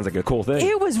a cool thing.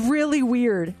 It was really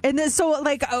weird. And then so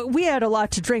like we had a lot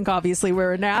to drink. Obviously, we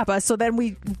were in Napa. So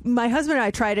then my husband and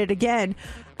I tried it again.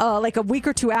 Like a week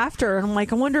or two after, and I'm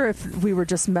like, I wonder if we were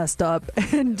just messed up,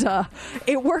 and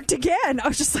it worked again. I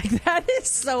was just like, that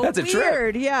is so That's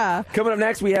weird. Yeah. Coming up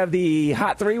next, we have the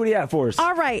Hot 3. What do you have for us?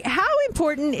 All right. How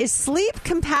important is sleep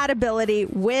compatibility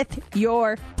with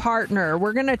your partner?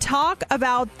 We're going to talk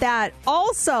about that.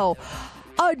 Also,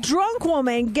 a drunk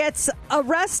woman gets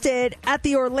arrested at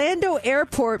the Orlando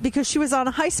airport because she was on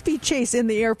a high-speed chase in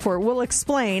the airport. We'll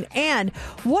explain. And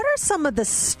what are some of the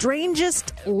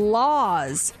strangest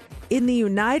laws in the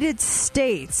United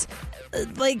States?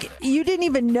 Like, you didn't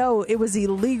even know it was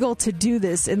illegal to do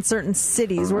this in certain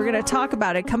cities. We're going to talk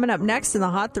about it coming up next in the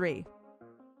Hot 3.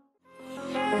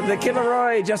 The Kid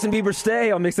Laroi, Justin Bieber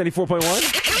Stay on Mix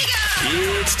 94.1.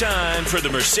 It's time for the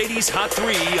Mercedes Hot 3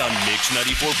 on Mix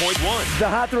 94.1. The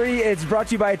Hot 3 is brought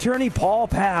to you by attorney Paul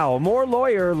Powell. More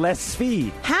lawyer, less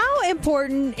fee. How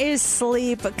important is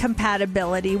sleep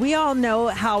compatibility? We all know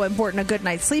how important a good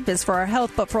night's sleep is for our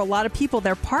health, but for a lot of people,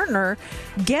 their partner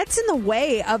gets in the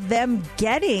way of them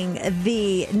getting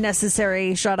the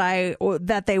necessary shut-eye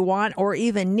that they want or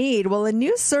even need. Well, a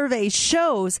new survey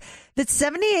shows that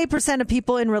 78% of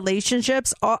people in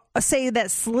relationships say that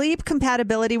sleep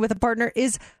compatibility with a partner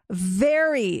is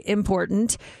very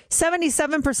important.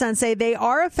 77% say they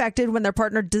are affected when their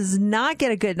partner does not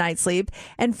get a good night's sleep.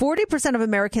 And 40% of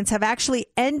Americans have actually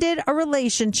ended a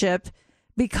relationship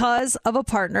because of a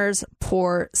partner's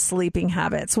poor sleeping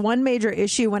habits. One major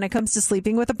issue when it comes to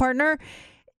sleeping with a partner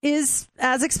is,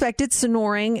 as expected,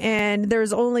 snoring, and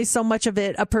there's only so much of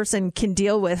it a person can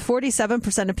deal with.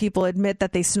 47% of people admit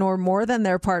that they snore more than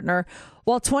their partner,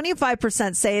 while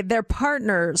 25% say their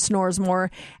partner snores more.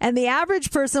 And the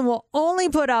average person will only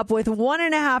put up with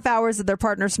 1.5 hours of their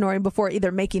partner snoring before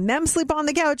either making them sleep on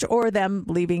the couch or them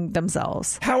leaving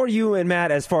themselves. How are you and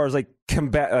Matt as far as like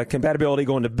compatibility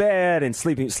going to bed and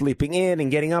sleeping in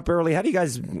and getting up early? How do you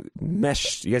guys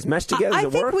mesh? You guys mesh together? Does I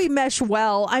it think work? we mesh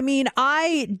well. I mean,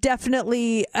 I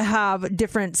definitely have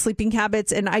different sleeping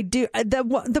habits, and I do. The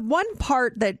one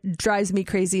part that drives me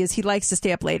crazy is he likes to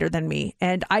stay up later than me,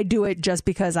 and I do it just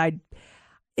because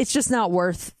it's just not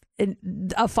worth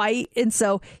a fight. And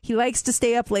so he likes to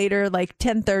stay up later, like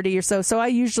 10:30 or so. So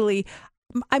I'm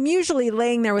usually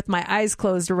laying there with my eyes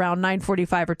closed around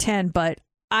 9:45 or 10, but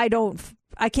I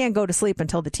can't go to sleep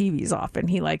until the TV's off, and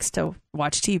he likes to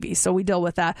watch TV. So we deal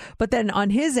with that. But then on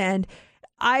his end,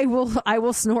 I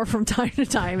will snore from time to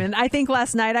time. And I think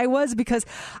last night I was, because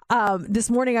this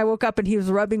morning I woke up and he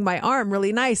was rubbing my arm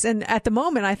really nice. And at the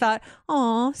moment I thought,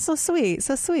 oh, so sweet,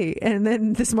 so sweet. And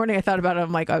then this morning I thought about it.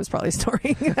 I'm like, I was probably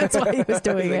snoring. That's why he was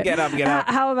doing it. Get up.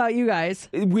 How about you guys?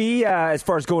 We, as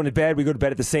far as going to bed, we go to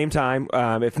bed at the same time.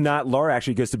 If not, Laura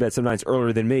actually goes to bed sometimes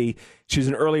earlier than me. She's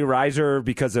an early riser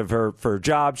because of her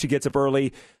job. She gets up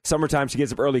early. Summertime, she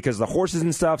gets up early because of the horses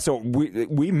and stuff. So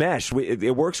we mesh.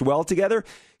 It works well together.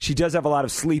 She does have a lot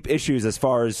of sleep issues as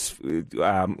far as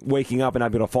waking up and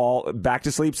not being able to fall back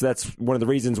to sleep. So that's one of the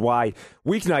reasons why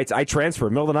weeknights I transfer.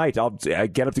 Middle of the night, I'll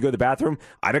get up to go to the bathroom.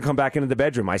 I don't come back into the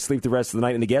bedroom. I sleep the rest of the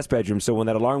night in the guest bedroom. So when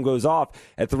that alarm goes off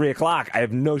at 3 o'clock, I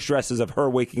have no stresses of her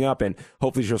waking up, and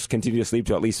hopefully she'll continue to sleep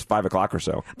till at least 5 o'clock or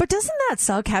so. But doesn't that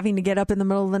suck, having to get up in the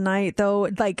middle of the night, though,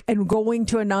 like, and going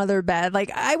to another bed?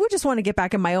 Like, I would just want to get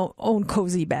back in my own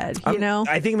cozy bed, you know?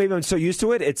 I think maybe I'm so used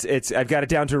to it. It's I've got it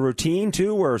down to a routine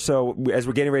too, where so as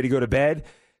we're getting ready to go to bed,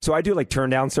 so I do like turn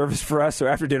down service for us. So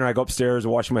after dinner, I go upstairs,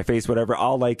 washing my face, whatever.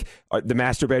 I'll like the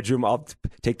master bedroom. I'll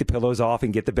take the pillows off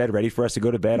and get the bed ready for us to go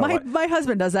to bed. My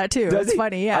husband does that too. Does it's he?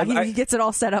 funny. Yeah, he gets it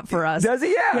all set up for us. Does he?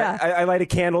 Yeah. I light a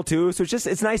candle too. So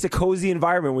it's nice, a cozy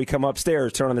environment when we come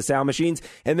upstairs, turn on the sound machines,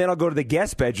 and then I'll go to the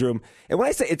guest bedroom. And when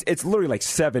I say it's literally like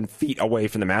 7 feet away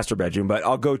from the master bedroom, but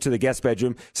I'll go to the guest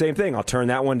bedroom. Same thing. I'll turn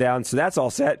that one down. So that's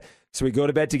all set. So we go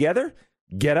to bed together.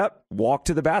 Get up, walk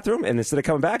to the bathroom, and instead of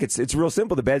coming back, it's real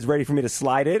simple. The bed's ready for me to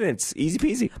slide in, and it's easy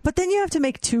peasy. But then you have to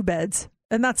make 2 beds,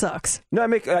 and that sucks. No,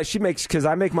 she makes, because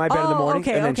I make my bed in the morning,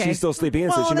 and then she's still sleeping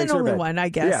in, so she makes her only bed. one, I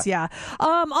guess. Yeah.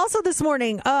 Also this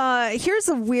morning, here's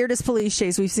the weirdest police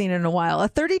chase we've seen in a while. A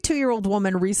 32-year-old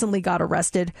woman recently got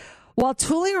arrested while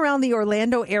tooling around the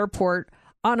Orlando airport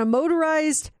on a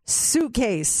motorized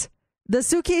suitcase. The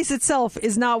suitcase itself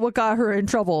is not what got her in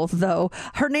trouble, though.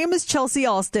 Her name is Chelsea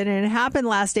Alston, and it happened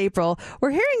last April.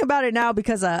 We're hearing about it now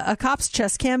because a cop's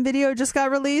chest cam video just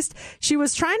got released. She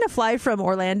was trying to fly from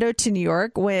Orlando to New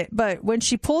York, but when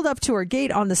she pulled up to her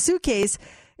gate on the suitcase,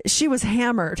 she was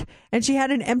hammered, and she had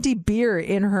an empty beer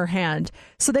in her hand,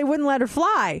 so they wouldn't let her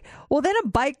fly. Well, then a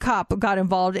bike cop got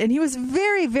involved, and he was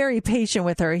very, very patient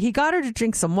with her. He got her to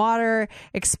drink some water,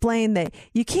 explained that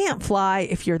you can't fly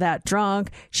if you're that drunk.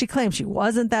 She claimed she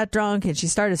wasn't that drunk, and she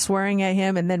started swearing at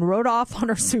him and then rode off on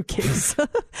her suitcase.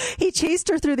 He chased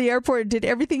her through the airport and did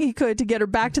everything he could to get her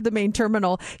back to the main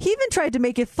terminal. He even tried to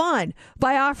make it fun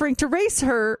by offering to race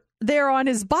her there on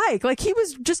his bike. Like, he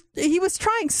was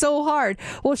trying so hard.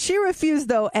 Well, she refused,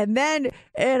 though, and then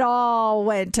it all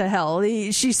went to hell.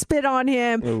 She spit on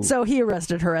him. Ooh. So he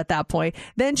arrested her at that point.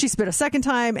 Then she spit a second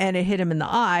time, and it hit him in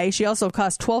the eye. She also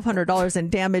caused $1,200 in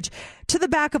damage to the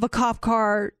back of a cop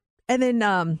car, and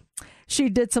then she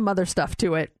did some other stuff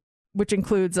to it, which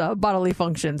includes bodily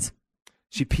functions.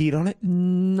 She peed on it?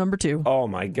 Number 2. Oh,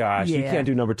 my gosh. You Yeah. can't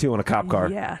do number 2 on a cop car.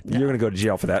 Yeah, You're going to go to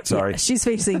jail for that. Sorry. Yeah, she's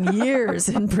facing years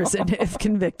in prison if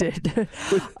convicted. That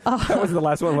wasn't the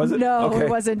last one, was it? No, Okay. it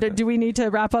wasn't. Do we need to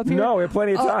wrap up here? No, we have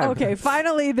plenty of time. Okay,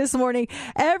 finally this morning,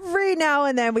 every now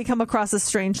and then we come across a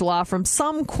strange law from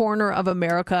some corner of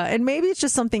America, and maybe it's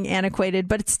just something antiquated,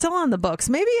 but it's still on the books.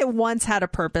 Maybe it once had a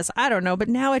purpose. I don't know, but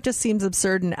now it just seems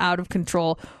absurd and out of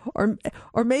control.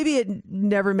 Or maybe it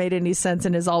never made any sense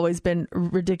and has always been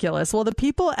ridiculous. Well, the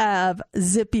people of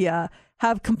Zippia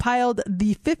have compiled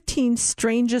the 15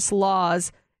 strangest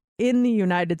laws in the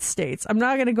United States. I'm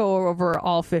not going to go over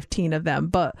all 15 of them,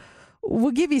 but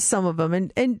we'll give you some of them.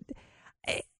 And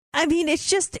I mean, it's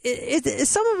just,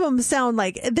 some of them sound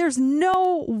like there's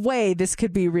no way this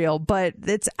could be real, but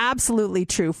it's absolutely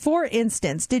true. For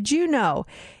instance, did you know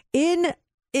it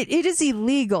is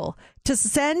illegal to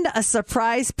send a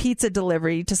surprise pizza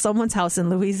delivery to someone's house in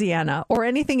Louisiana or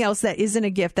anything else that isn't a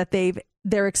gift that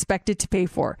they're expected to pay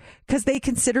for, because they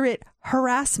consider it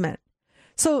harassment.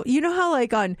 So you know how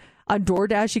like on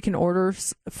DoorDash you can order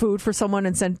food for someone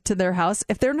and send it to their house?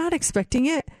 If they're not expecting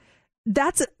it,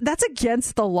 that's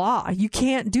against the law. You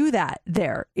can't do that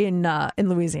there in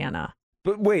Louisiana.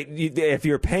 But wait, if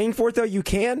you're paying for it, though, you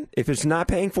can? If it's not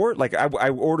paying for it? Like, I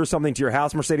order something to your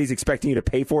house, Mercedes, expecting you to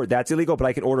pay for it, that's illegal, but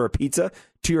I can order a pizza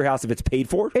to your house if it's paid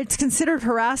for? It's considered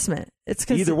harassment.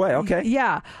 Either way, okay.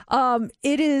 Yeah.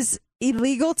 It is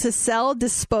illegal to sell,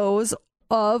 dispose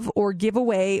of, or give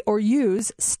away, or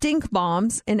use stink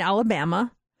bombs in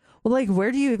Alabama. Well, like,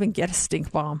 where do you even get a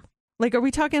stink bomb? Like, are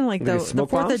we talking like the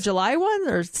 4th of July one?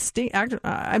 Or stink?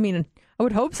 I mean, I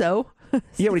would hope so.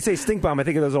 Yeah, when you say stink bomb, I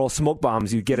think of those little smoke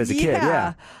bombs you get as a kid.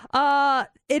 Yeah.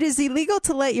 It is illegal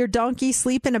to let your donkey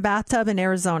sleep in a bathtub in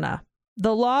Arizona.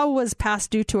 The law was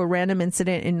passed due to a random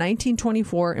incident in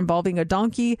 1924 involving a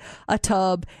donkey, a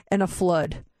tub, and a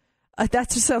flood.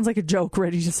 That just sounds like a joke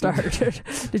ready to start.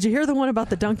 Did you hear the one about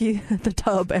the donkey, the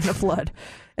tub, and the flood?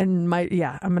 And I'm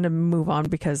going to move on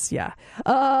because,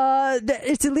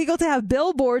 it's illegal to have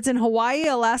billboards in Hawaii,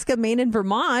 Alaska, Maine, and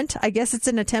Vermont. I guess it's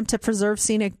an attempt to preserve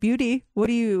scenic beauty. What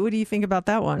do you think about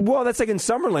that one? Well, that's like in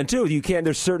Summerlin too. You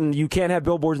can't have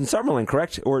billboards in Summerlin,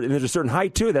 correct? Or there's a certain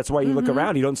height too. That's why you look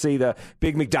around. You don't see the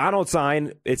big McDonald's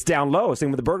sign. It's down low. Same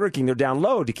with the Burger King. They're down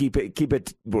low to keep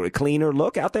it cleaner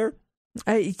look out there.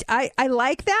 I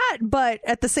like that, but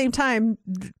at the same time,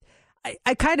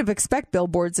 I kind of expect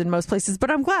billboards in most places, but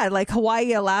I'm glad. Like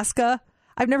Hawaii, Alaska,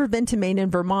 I've never been to Maine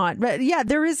and Vermont, but yeah,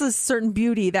 there is a certain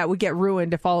beauty that would get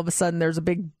ruined if all of a sudden there's a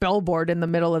big billboard in the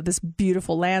middle of this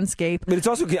beautiful landscape. But it's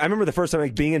also, I remember the first time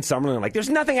like being in Summerlin, like there's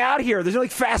nothing out here. There's no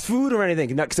like fast food or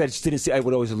anything. Not because I just didn't see. I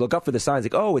would always look up for the signs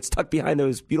like, oh, it's tucked behind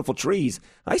those beautiful trees.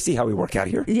 I see how we work out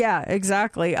here. Yeah,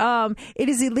 exactly. It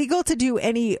is illegal to do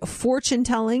any fortune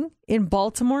telling in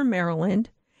Baltimore, Maryland.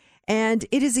 And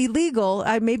it is illegal,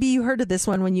 maybe you heard of this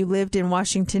one when you lived in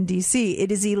Washington, D.C.,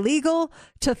 it is illegal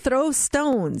to throw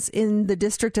stones in the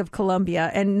District of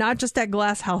Columbia, and not just at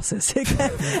glass houses.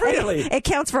 Really? It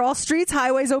counts for all streets,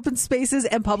 highways, open spaces,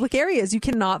 and public areas. You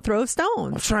cannot throw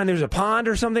stones. I'm trying, there's a pond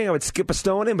or something, I would skip a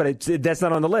stone in, but that's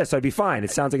not on the list, so I'd be fine.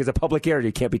 It sounds like it's a public area.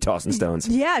 You can't be tossing stones.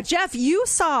 Yeah, Jeff, you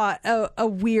saw a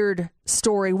weird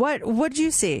story. What'd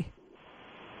you see?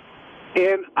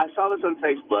 And I saw this on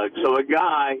Facebook. So a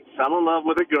guy fell in love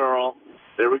with a girl.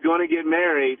 They were going to get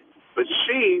married, but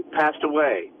she passed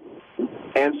away.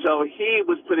 And so he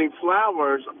was putting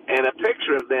flowers and a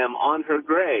picture of them on her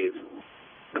grave.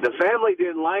 The family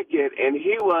didn't like it, and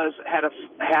he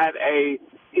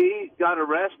got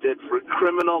arrested for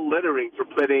criminal littering for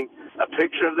putting a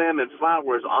picture of them and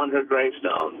flowers on her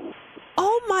gravestone.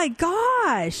 Oh my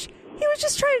gosh! He was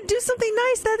just trying to do something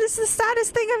nice. That is the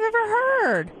saddest thing I've ever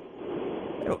heard.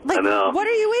 Like, I know. What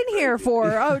are you in here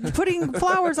for? Oh, putting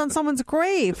flowers on someone's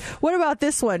grave. What about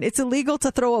this one? It's illegal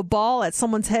to throw a ball at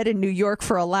someone's head in New York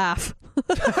for a laugh.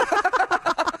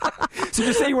 So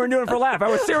just say you weren't doing it for a laugh. I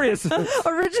was serious.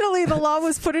 Originally, the law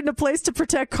was put into place to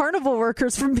protect carnival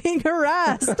workers from being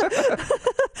harassed.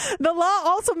 The law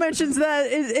also mentions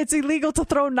that it's illegal to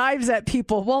throw knives at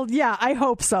people. Well, yeah, I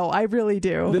hope so. I really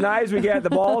do. The knives we get, the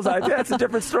balls, that's a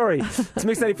different story. It's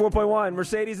Mix 94.1,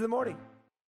 Mercedes in the morning.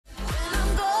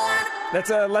 That's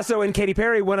Lesso and Katy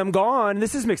Perry, When I'm Gone.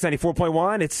 This is Mix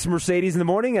 94.1. It's Mercedes in the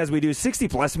morning as we do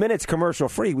 60-plus minutes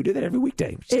commercial-free. We do that every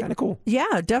weekday, which is kind of cool.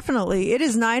 Yeah, definitely. It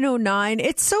is 9:09.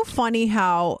 It's so funny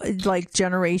how, like,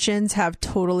 generations have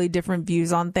totally different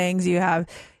views on things. You have,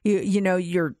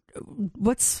 your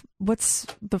what's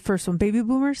the first one? Baby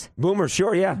boomers? Boomers,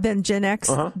 sure, yeah. Then Gen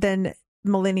X, then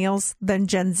millennials, then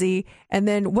Gen Z. And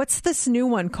then what's this new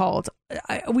one called?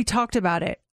 We talked about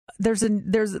it. There's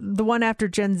the one after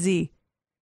Gen Z.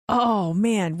 Oh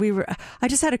man, I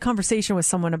just had a conversation with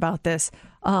someone about this.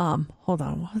 Hold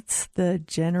on, what's the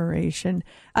generation?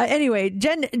 Anyway,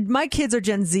 my kids are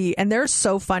Gen Z, and they're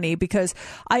so funny because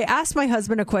I asked my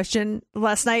husband a question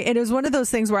last night, and it was one of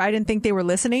those things where I didn't think they were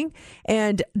listening,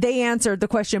 and they answered the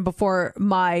question before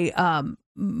my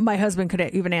husband could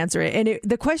even answer it. And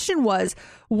the question was,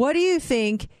 what do you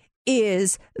think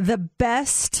is the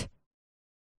best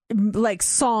like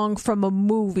song from a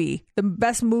movie, the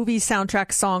best movie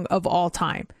soundtrack song of all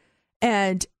time?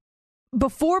 And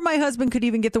before my husband could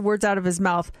even get the words out of his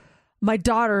mouth, my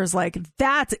daughter is like,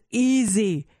 that's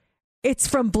easy. It's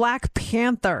from Black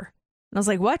Panther. And I was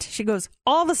like, what? She goes,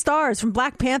 All the Stars from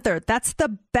Black Panther. That's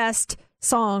the best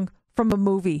song from a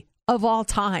movie of all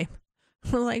time.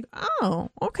 I'm like, oh,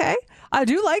 okay. I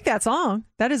do like that song.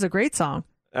 That is a great song.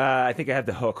 I think I have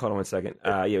the hook. Hold on 1 second.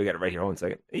 Yeah, we got it right here. Hold on 1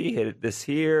 second. You hit it. This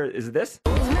here. Is it this?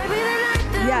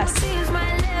 Yes.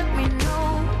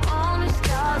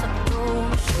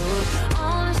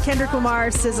 Kendrick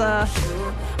Lamar, SZA.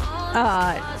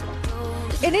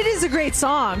 And it is a great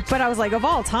song, but I was like, of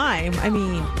all time, I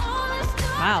mean,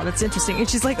 wow, that's interesting. And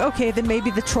she's like, okay, then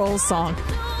maybe the Trolls song.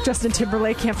 Justin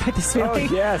Timberlake, Can't Fight This Feeling.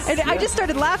 Oh, yes. And I just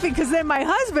started laughing because then my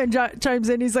husband chimes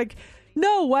in. He's like,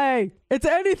 no way. It's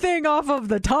anything off of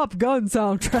the Top Gun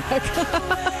soundtrack.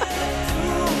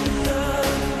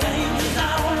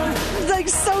 It's like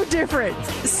so different.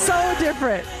 So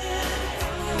different.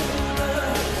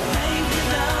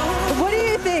 What do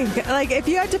you think? Like, if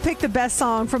you had to pick the best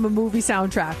song from a movie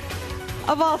soundtrack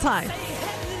of all time,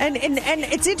 and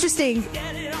it's interesting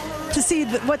to see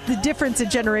what the difference in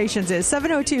generations is.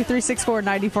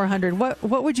 702-364-9400.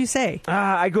 What would you say?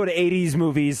 I go to 80s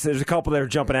movies. There's a couple that are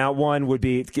jumping out. One would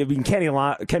be Kenny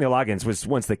Loggins was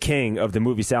once the king of the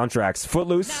movie soundtracks.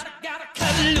 Footloose.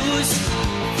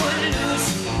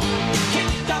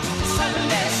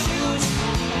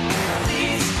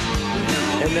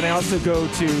 And then I also go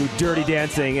to Dirty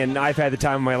Dancing, and I've had the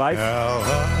time of my life. How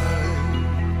I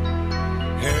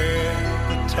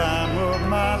had the time of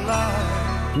my life.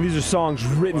 And these are songs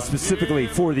written specifically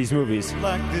for these movies.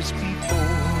 Like this before.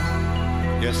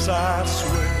 Yes, I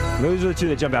swear. Those are the two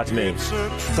that jump out to me.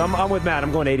 So I'm with Matt.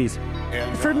 I'm going 80s.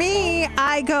 For me,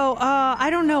 I go, I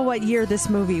don't know what year this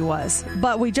movie was,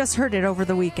 but we just heard it over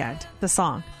the weekend, the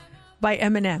song by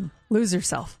Eminem, Lose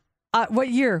Yourself. What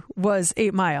year was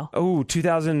 8 Mile? Oh,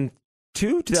 2002?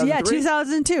 2003? Yeah,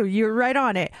 2002. You're right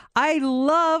on it. I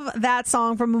love that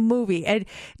song from a movie. And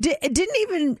it didn't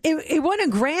even, it won a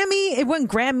Grammy. It won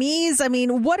Grammys. I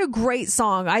mean, what a great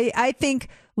song. I think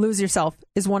Lose Yourself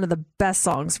is one of the best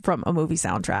songs from a movie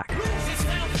soundtrack.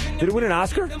 Did it win an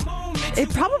Oscar? It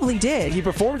probably did. He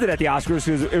performed it at the Oscars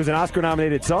because it was an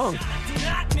Oscar-nominated song.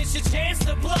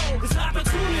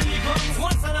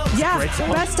 Yeah,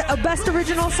 best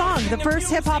original song. The first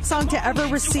hip-hop song to ever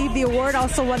receive the award.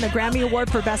 Also won the Grammy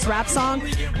Award for Best Rap Song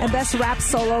and Best Rap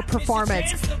Solo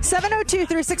Performance.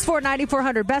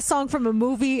 702-364-9400. Best song from a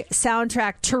movie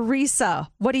soundtrack. Teresa,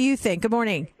 what do you think? Good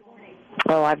morning.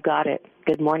 Oh, I've got it.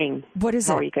 Good morning. What is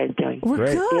it? How are you guys doing? We're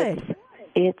Great. Good.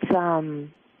 It's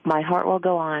My Heart Will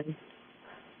Go On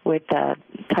with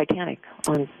Titanic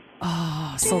on.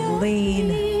 Oh, Celine.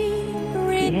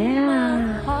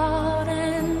 Yeah.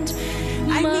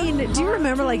 I mean, do you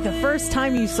remember like the first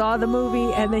time you saw the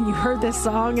movie and then you heard this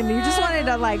song and you just wanted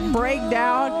to like break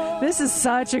down? This is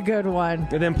such a good one.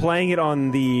 And then playing it on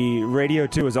the radio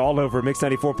too is all over Mix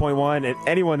 94.1. And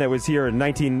anyone that was here in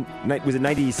was it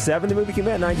 97 the movie came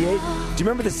out? 98? Do you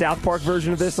remember the South Park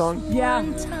version of this song? Yeah,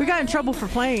 we got in trouble for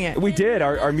playing it. We did.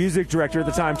 Our music director at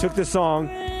the time took this song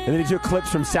and then he took clips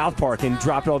from South Park and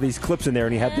dropped all these clips in there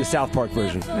and he had the South Park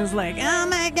version. It was like, oh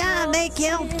my God, they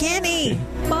killed Kenny.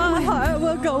 My heart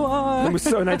will go on. It was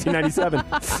so 1997.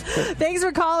 Thanks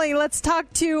for calling. Let's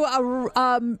talk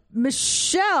to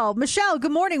Michelle. Michelle,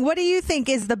 good morning. What do you think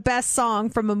is the best song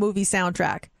from a movie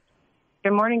soundtrack?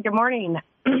 Good morning. Good morning.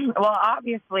 Well,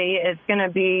 obviously, it's going to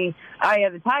be Eye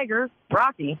of the Tiger,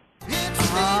 Rocky.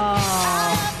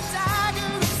 Oh.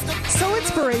 So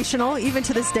inspirational, even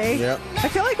to this day. Yep. I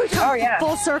feel like we've come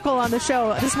full circle on the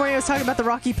show. This morning I was talking about the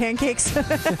Rocky pancakes.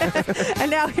 And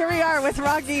now here we are with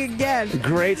Rocky again.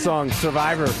 Great song,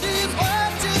 Survivor.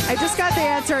 I just got the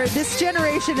answer. This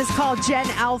generation is called Gen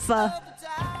Alpha,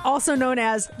 also known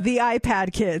as the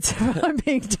iPad kids, I'm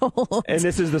being told. And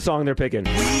this is the song they're picking.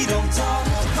 We don't talk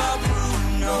about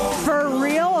Bruno. For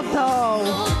real, though.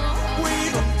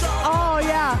 Oh,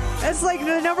 yeah. It's like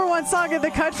the number one song in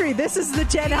the country. This is the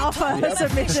Gen Alpha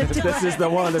submission to This is the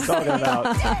one they're talking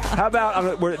about. How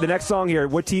about the next song here?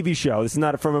 What TV show? This is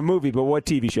not from a movie, but what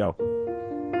TV show?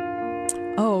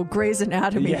 Oh, Grey's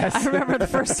Anatomy. Yes. I remember the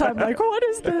first time, like, what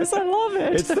is this? I love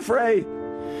it. It's The Fray.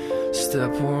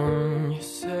 Step one, you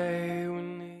say we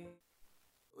need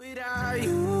without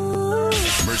you.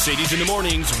 Mercedes in the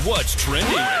mornings, what's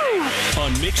trending?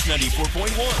 On Mix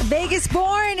 94.1. Vegas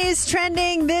Born is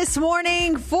trending this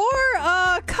morning for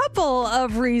a couple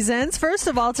of reasons. First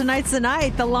of all, tonight's the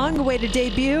night, the long-awaited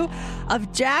debut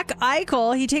of Jack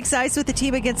Eichel. He takes ice with the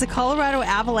team against the Colorado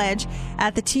Avalanche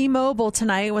at the T-Mobile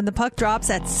tonight when the puck drops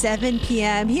at 7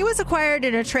 p.m. He was acquired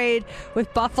in a trade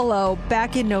with Buffalo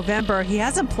back in November. He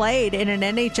hasn't played in an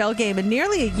NHL game in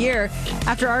nearly a year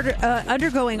after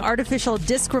undergoing artificial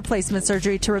disc replacement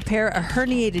surgery to repair a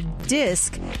herniated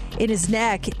disc in his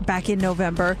neck back in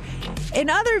November. In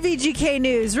other VGK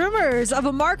news, rumors of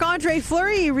a Marc-Andre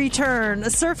Fleury return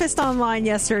surfaced online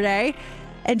yesterday.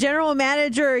 And General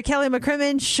Manager Kelly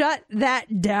McCrimmon shut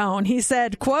that down. He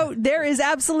said, quote, "There is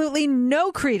absolutely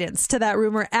no credence to that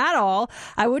rumor at all.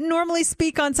 I wouldn't normally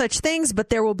speak on such things,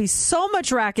 but there will be so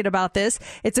much racket about this.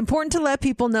 It's important to let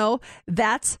people know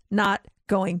that's not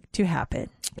going to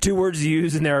happen." Two words you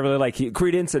use in there I really like: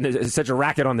 credence, and there's such a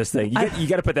racket on this thing. You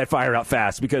got to put that fire out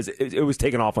fast because it was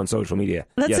taken off on social media.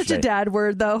 That's yesterday. such a dad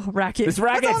word, though. Racket. It's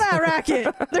racket. What's all that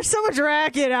racket? There's so much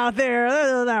racket out there.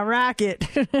 There's that racket.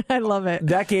 I love it.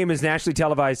 That game is nationally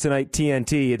televised tonight,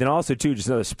 TNT. And then also, too, just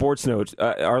another sports note,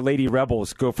 Our Lady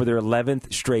Rebels go for their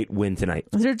 11th straight win tonight.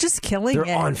 They're just killing They're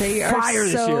it. on They fire are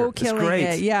this so year. It's killing great.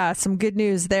 it. Yeah, some good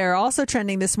news there. Also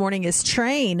trending this morning is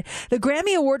Train. The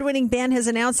Grammy Award-winning band has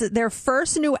announced that their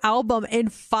first new album in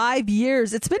 5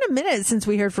 years. It's been a minute since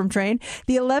we heard from Train.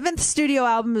 The 11th studio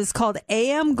album is called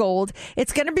AM Gold.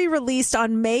 It's going to be released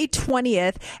on May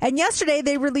 20th. And yesterday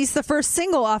they released the first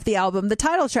single off the album, the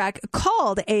title track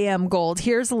called AM Gold.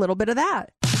 Here's a little bit of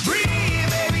that.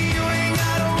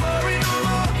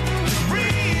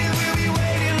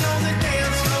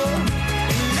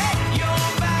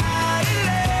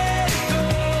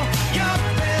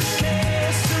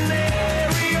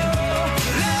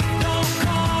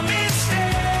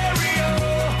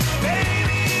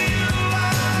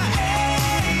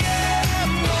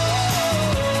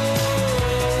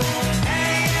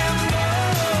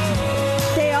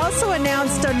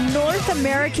 Announced a North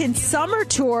American summer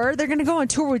tour. They're going to go on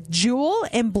tour with Jewel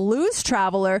and Blues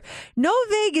Traveler. No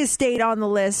Vegas date on the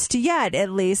list yet,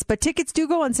 at least, but tickets do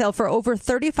go on sale for over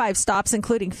 35 stops,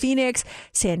 including Phoenix,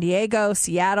 San Diego,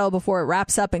 Seattle, before it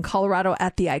wraps up in Colorado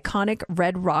at the iconic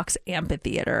Red Rocks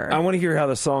Amphitheater. I want to hear how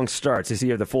the song starts. Is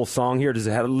here the full song here? Does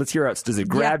it have? Let's hear it. Does it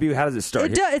grab you? How does it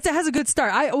start? It has a good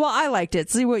start. I liked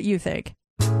it. See what you think.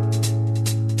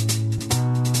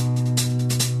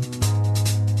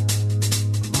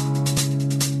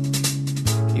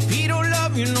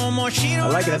 I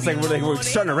like it. That's like we're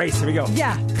starting a race. Here we go.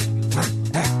 Yeah.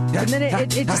 And then it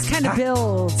just kind of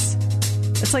builds.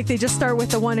 It's like they just start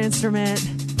with the one instrument.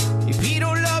 If he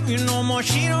don't love you no more,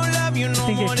 she don't love you no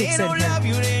more. They don't love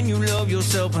you, then you love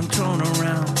yourself and turn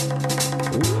around.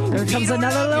 There comes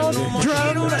another little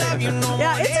drum.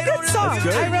 Yeah, it's a good song.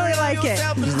 I really like it.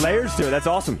 There's layers to it. That's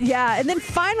awesome. Yeah, and then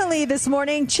finally this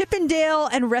morning, Chippendale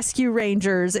and Rescue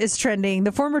Rangers is trending.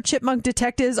 The former Chipmunk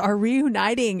detectives are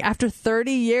reuniting after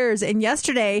 30 years. And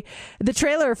yesterday, the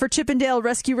trailer for Chippendale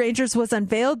Rescue Rangers was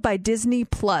unveiled by Disney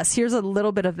Plus. Here's a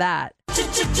little bit of that.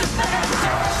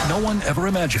 No one ever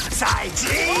imagined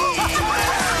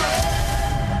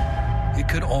it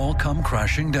could all come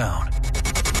crashing down.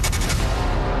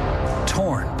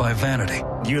 Torn by vanity.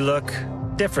 You look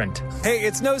different. Hey,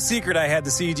 it's no secret I had the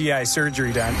CGI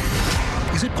surgery done.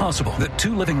 Is it possible that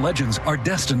two living legends are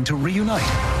destined to reunite?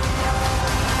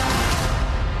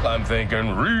 I'm thinking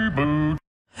reboot.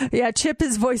 Yeah, Chip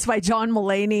is voiced by John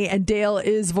Mulaney and Dale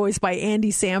is voiced by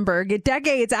Andy Samberg.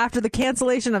 Decades after the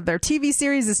cancellation of their TV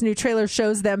series, this new trailer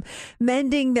shows them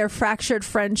mending their fractured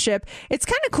friendship. It's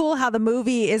kind of cool how the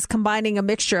movie is combining a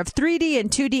mixture of 3D and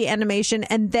 2D animation,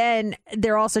 and then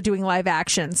they're also doing live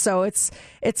action. So it's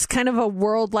kind of a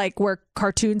world like where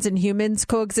cartoons and humans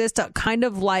coexist, kind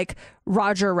of like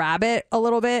Roger Rabbit a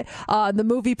little bit. The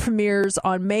movie premieres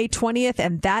on May 20th,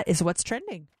 and that is what's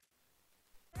trending.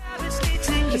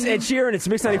 It's Ed Sheeran. It's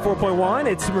Mix 94.1.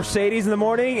 It's Mercedes in the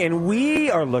morning, and we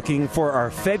are looking for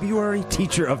our February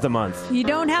Teacher of the Month. You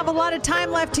don't have a lot of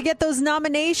time left to get those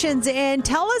nominations in.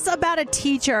 Tell us about a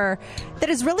teacher that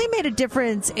has really made a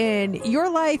difference in your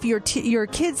life, your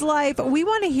kid's life. We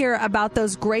want to hear about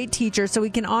those great teachers so we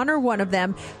can honor one of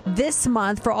them this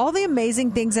month for all the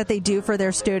amazing things that they do for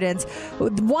their students.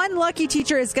 One lucky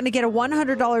teacher is going to get a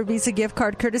 $100 Visa gift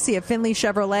card courtesy of Finley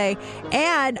Chevrolet,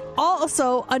 and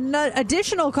also an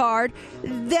additional promotional card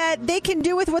that they can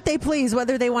do with what they please,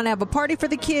 whether they want to have a party for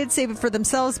the kids, save it for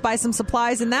themselves, buy some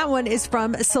supplies. And that one is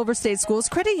from Silver State Schools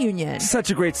Credit Union. Such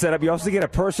a great setup. You also get a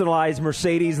personalized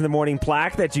Mercedes in the Morning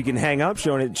plaque that you can hang up,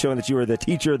 showing that you were the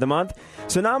teacher of the month.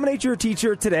 So nominate your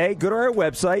teacher today. Go to our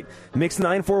website,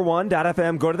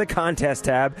 mix941.fm. Go to the contest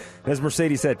tab. As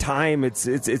Mercedes said, time it's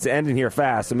ending here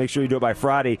fast, so make sure you do it by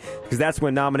Friday, because that's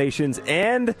when nominations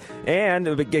end. And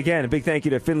again, a big thank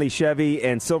you to Findlay Chevy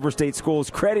and Silver State Schools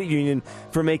Credit Union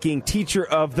for making Teacher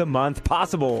of the Month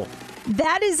possible.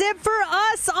 That is it for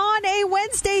us on a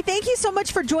Wednesday. Thank you so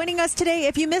much for joining us today.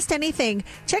 If you missed anything,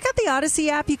 check out the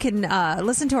Odyssey app. You can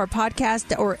listen to our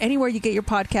podcast or anywhere you get your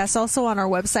podcasts. Also on our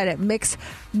website at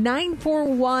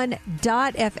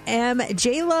mix941.fm.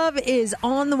 J-Love is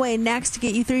on the way next to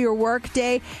get you through your work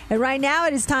day. And right now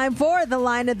it is time for the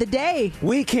line of the day.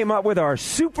 We came up with our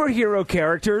superhero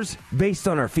characters based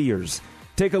on our fears.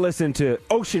 Take a listen to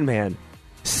Ocean Man,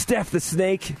 Steph the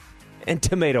Snake, and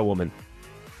Tomato Woman.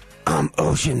 I'm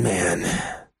Ocean Man.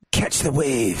 Catch the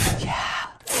wave. Yeah.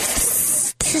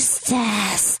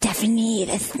 Stephanie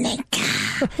the Snake.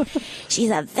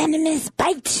 She's a venomous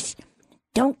bite.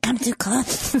 Don't come too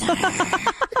close to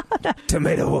her.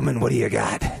 Tomato Woman, what do you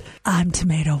got? I'm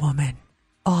Tomato Woman.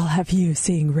 I'll have you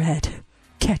seeing red.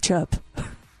 Catch up.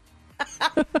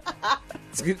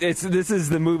 This is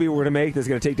the movie we're going to make that's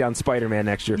going to take down Spider-Man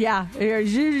next year. Yeah,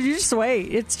 you just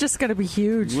wait. It's just going to be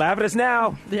huge. Laugh at us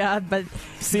now. Yeah, but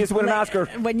see us win an Oscar.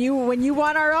 When you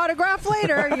want our autograph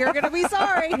later, you're going to be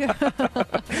sorry.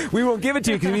 We won't give it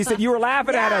to you because you said you were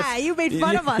laughing at us. Yeah, you made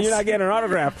fun of us. You're not getting an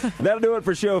autograph. That'll do it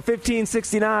for show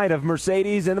 1569 of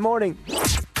Mercedes in the Morning.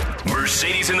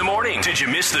 Mercedes in the Morning. Did you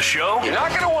miss the show? You're not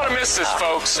going to want to miss this,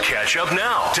 folks. Catch up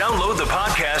now. Download the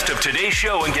podcast of today's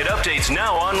show and get updates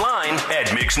now online at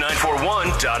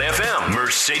mix941.fm.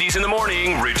 Mercedes in the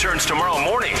Morning returns tomorrow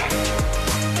morning.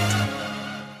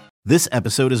 This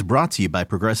episode is brought to you by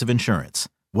Progressive Insurance.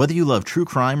 Whether you love true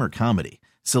crime or comedy,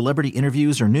 celebrity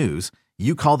interviews or news,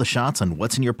 you call the shots on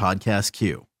what's in your podcast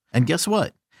queue. And guess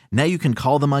what? Now you can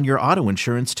call them on your auto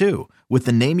insurance too with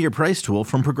the Name Your Price tool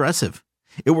from Progressive.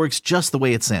 It works just the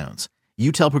way it sounds.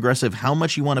 You tell Progressive how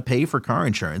much you want to pay for car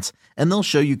insurance, and they'll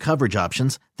show you coverage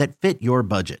options that fit your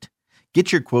budget.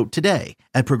 Get your quote today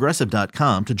at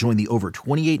Progressive.com to join the over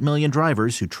 28 million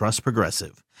drivers who trust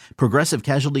Progressive. Progressive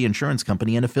Casualty Insurance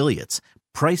Company and Affiliates.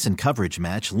 Price and coverage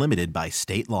match limited by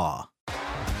state law.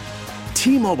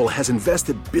 T-Mobile has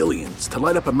invested billions to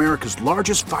light up America's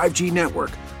largest 5G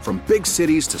network, from big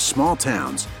cities to small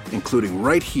towns, including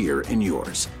right here in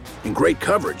yours. And great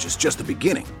coverage is just the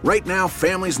beginning. Right now,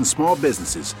 families and small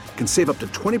businesses can save up to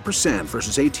 20%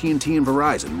 versus AT&T and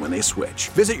Verizon when they switch.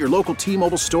 Visit your local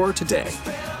T-Mobile store today.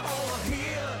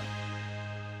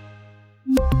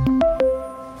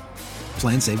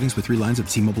 Plan savings with 3 lines of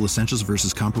T-Mobile Essentials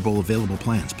versus comparable available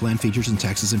plans. Plan features and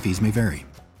taxes and fees may vary.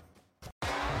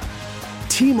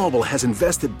 T-Mobile has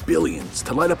invested billions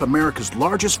to light up America's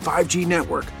largest 5G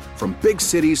network, from big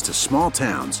cities to small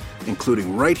towns,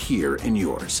 including right here in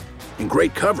yours. And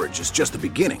great coverage is just the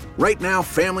beginning. Right now,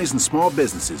 families and small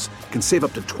businesses can save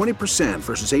up to 20%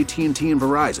 versus AT&T and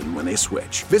Verizon when they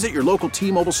switch. Visit your local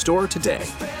T-Mobile store today.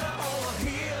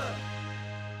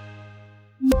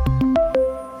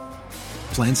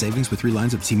 Plan savings with 3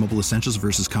 lines of T-Mobile Essentials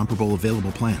versus comparable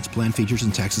available plans. Plan features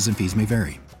and taxes and fees may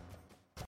vary.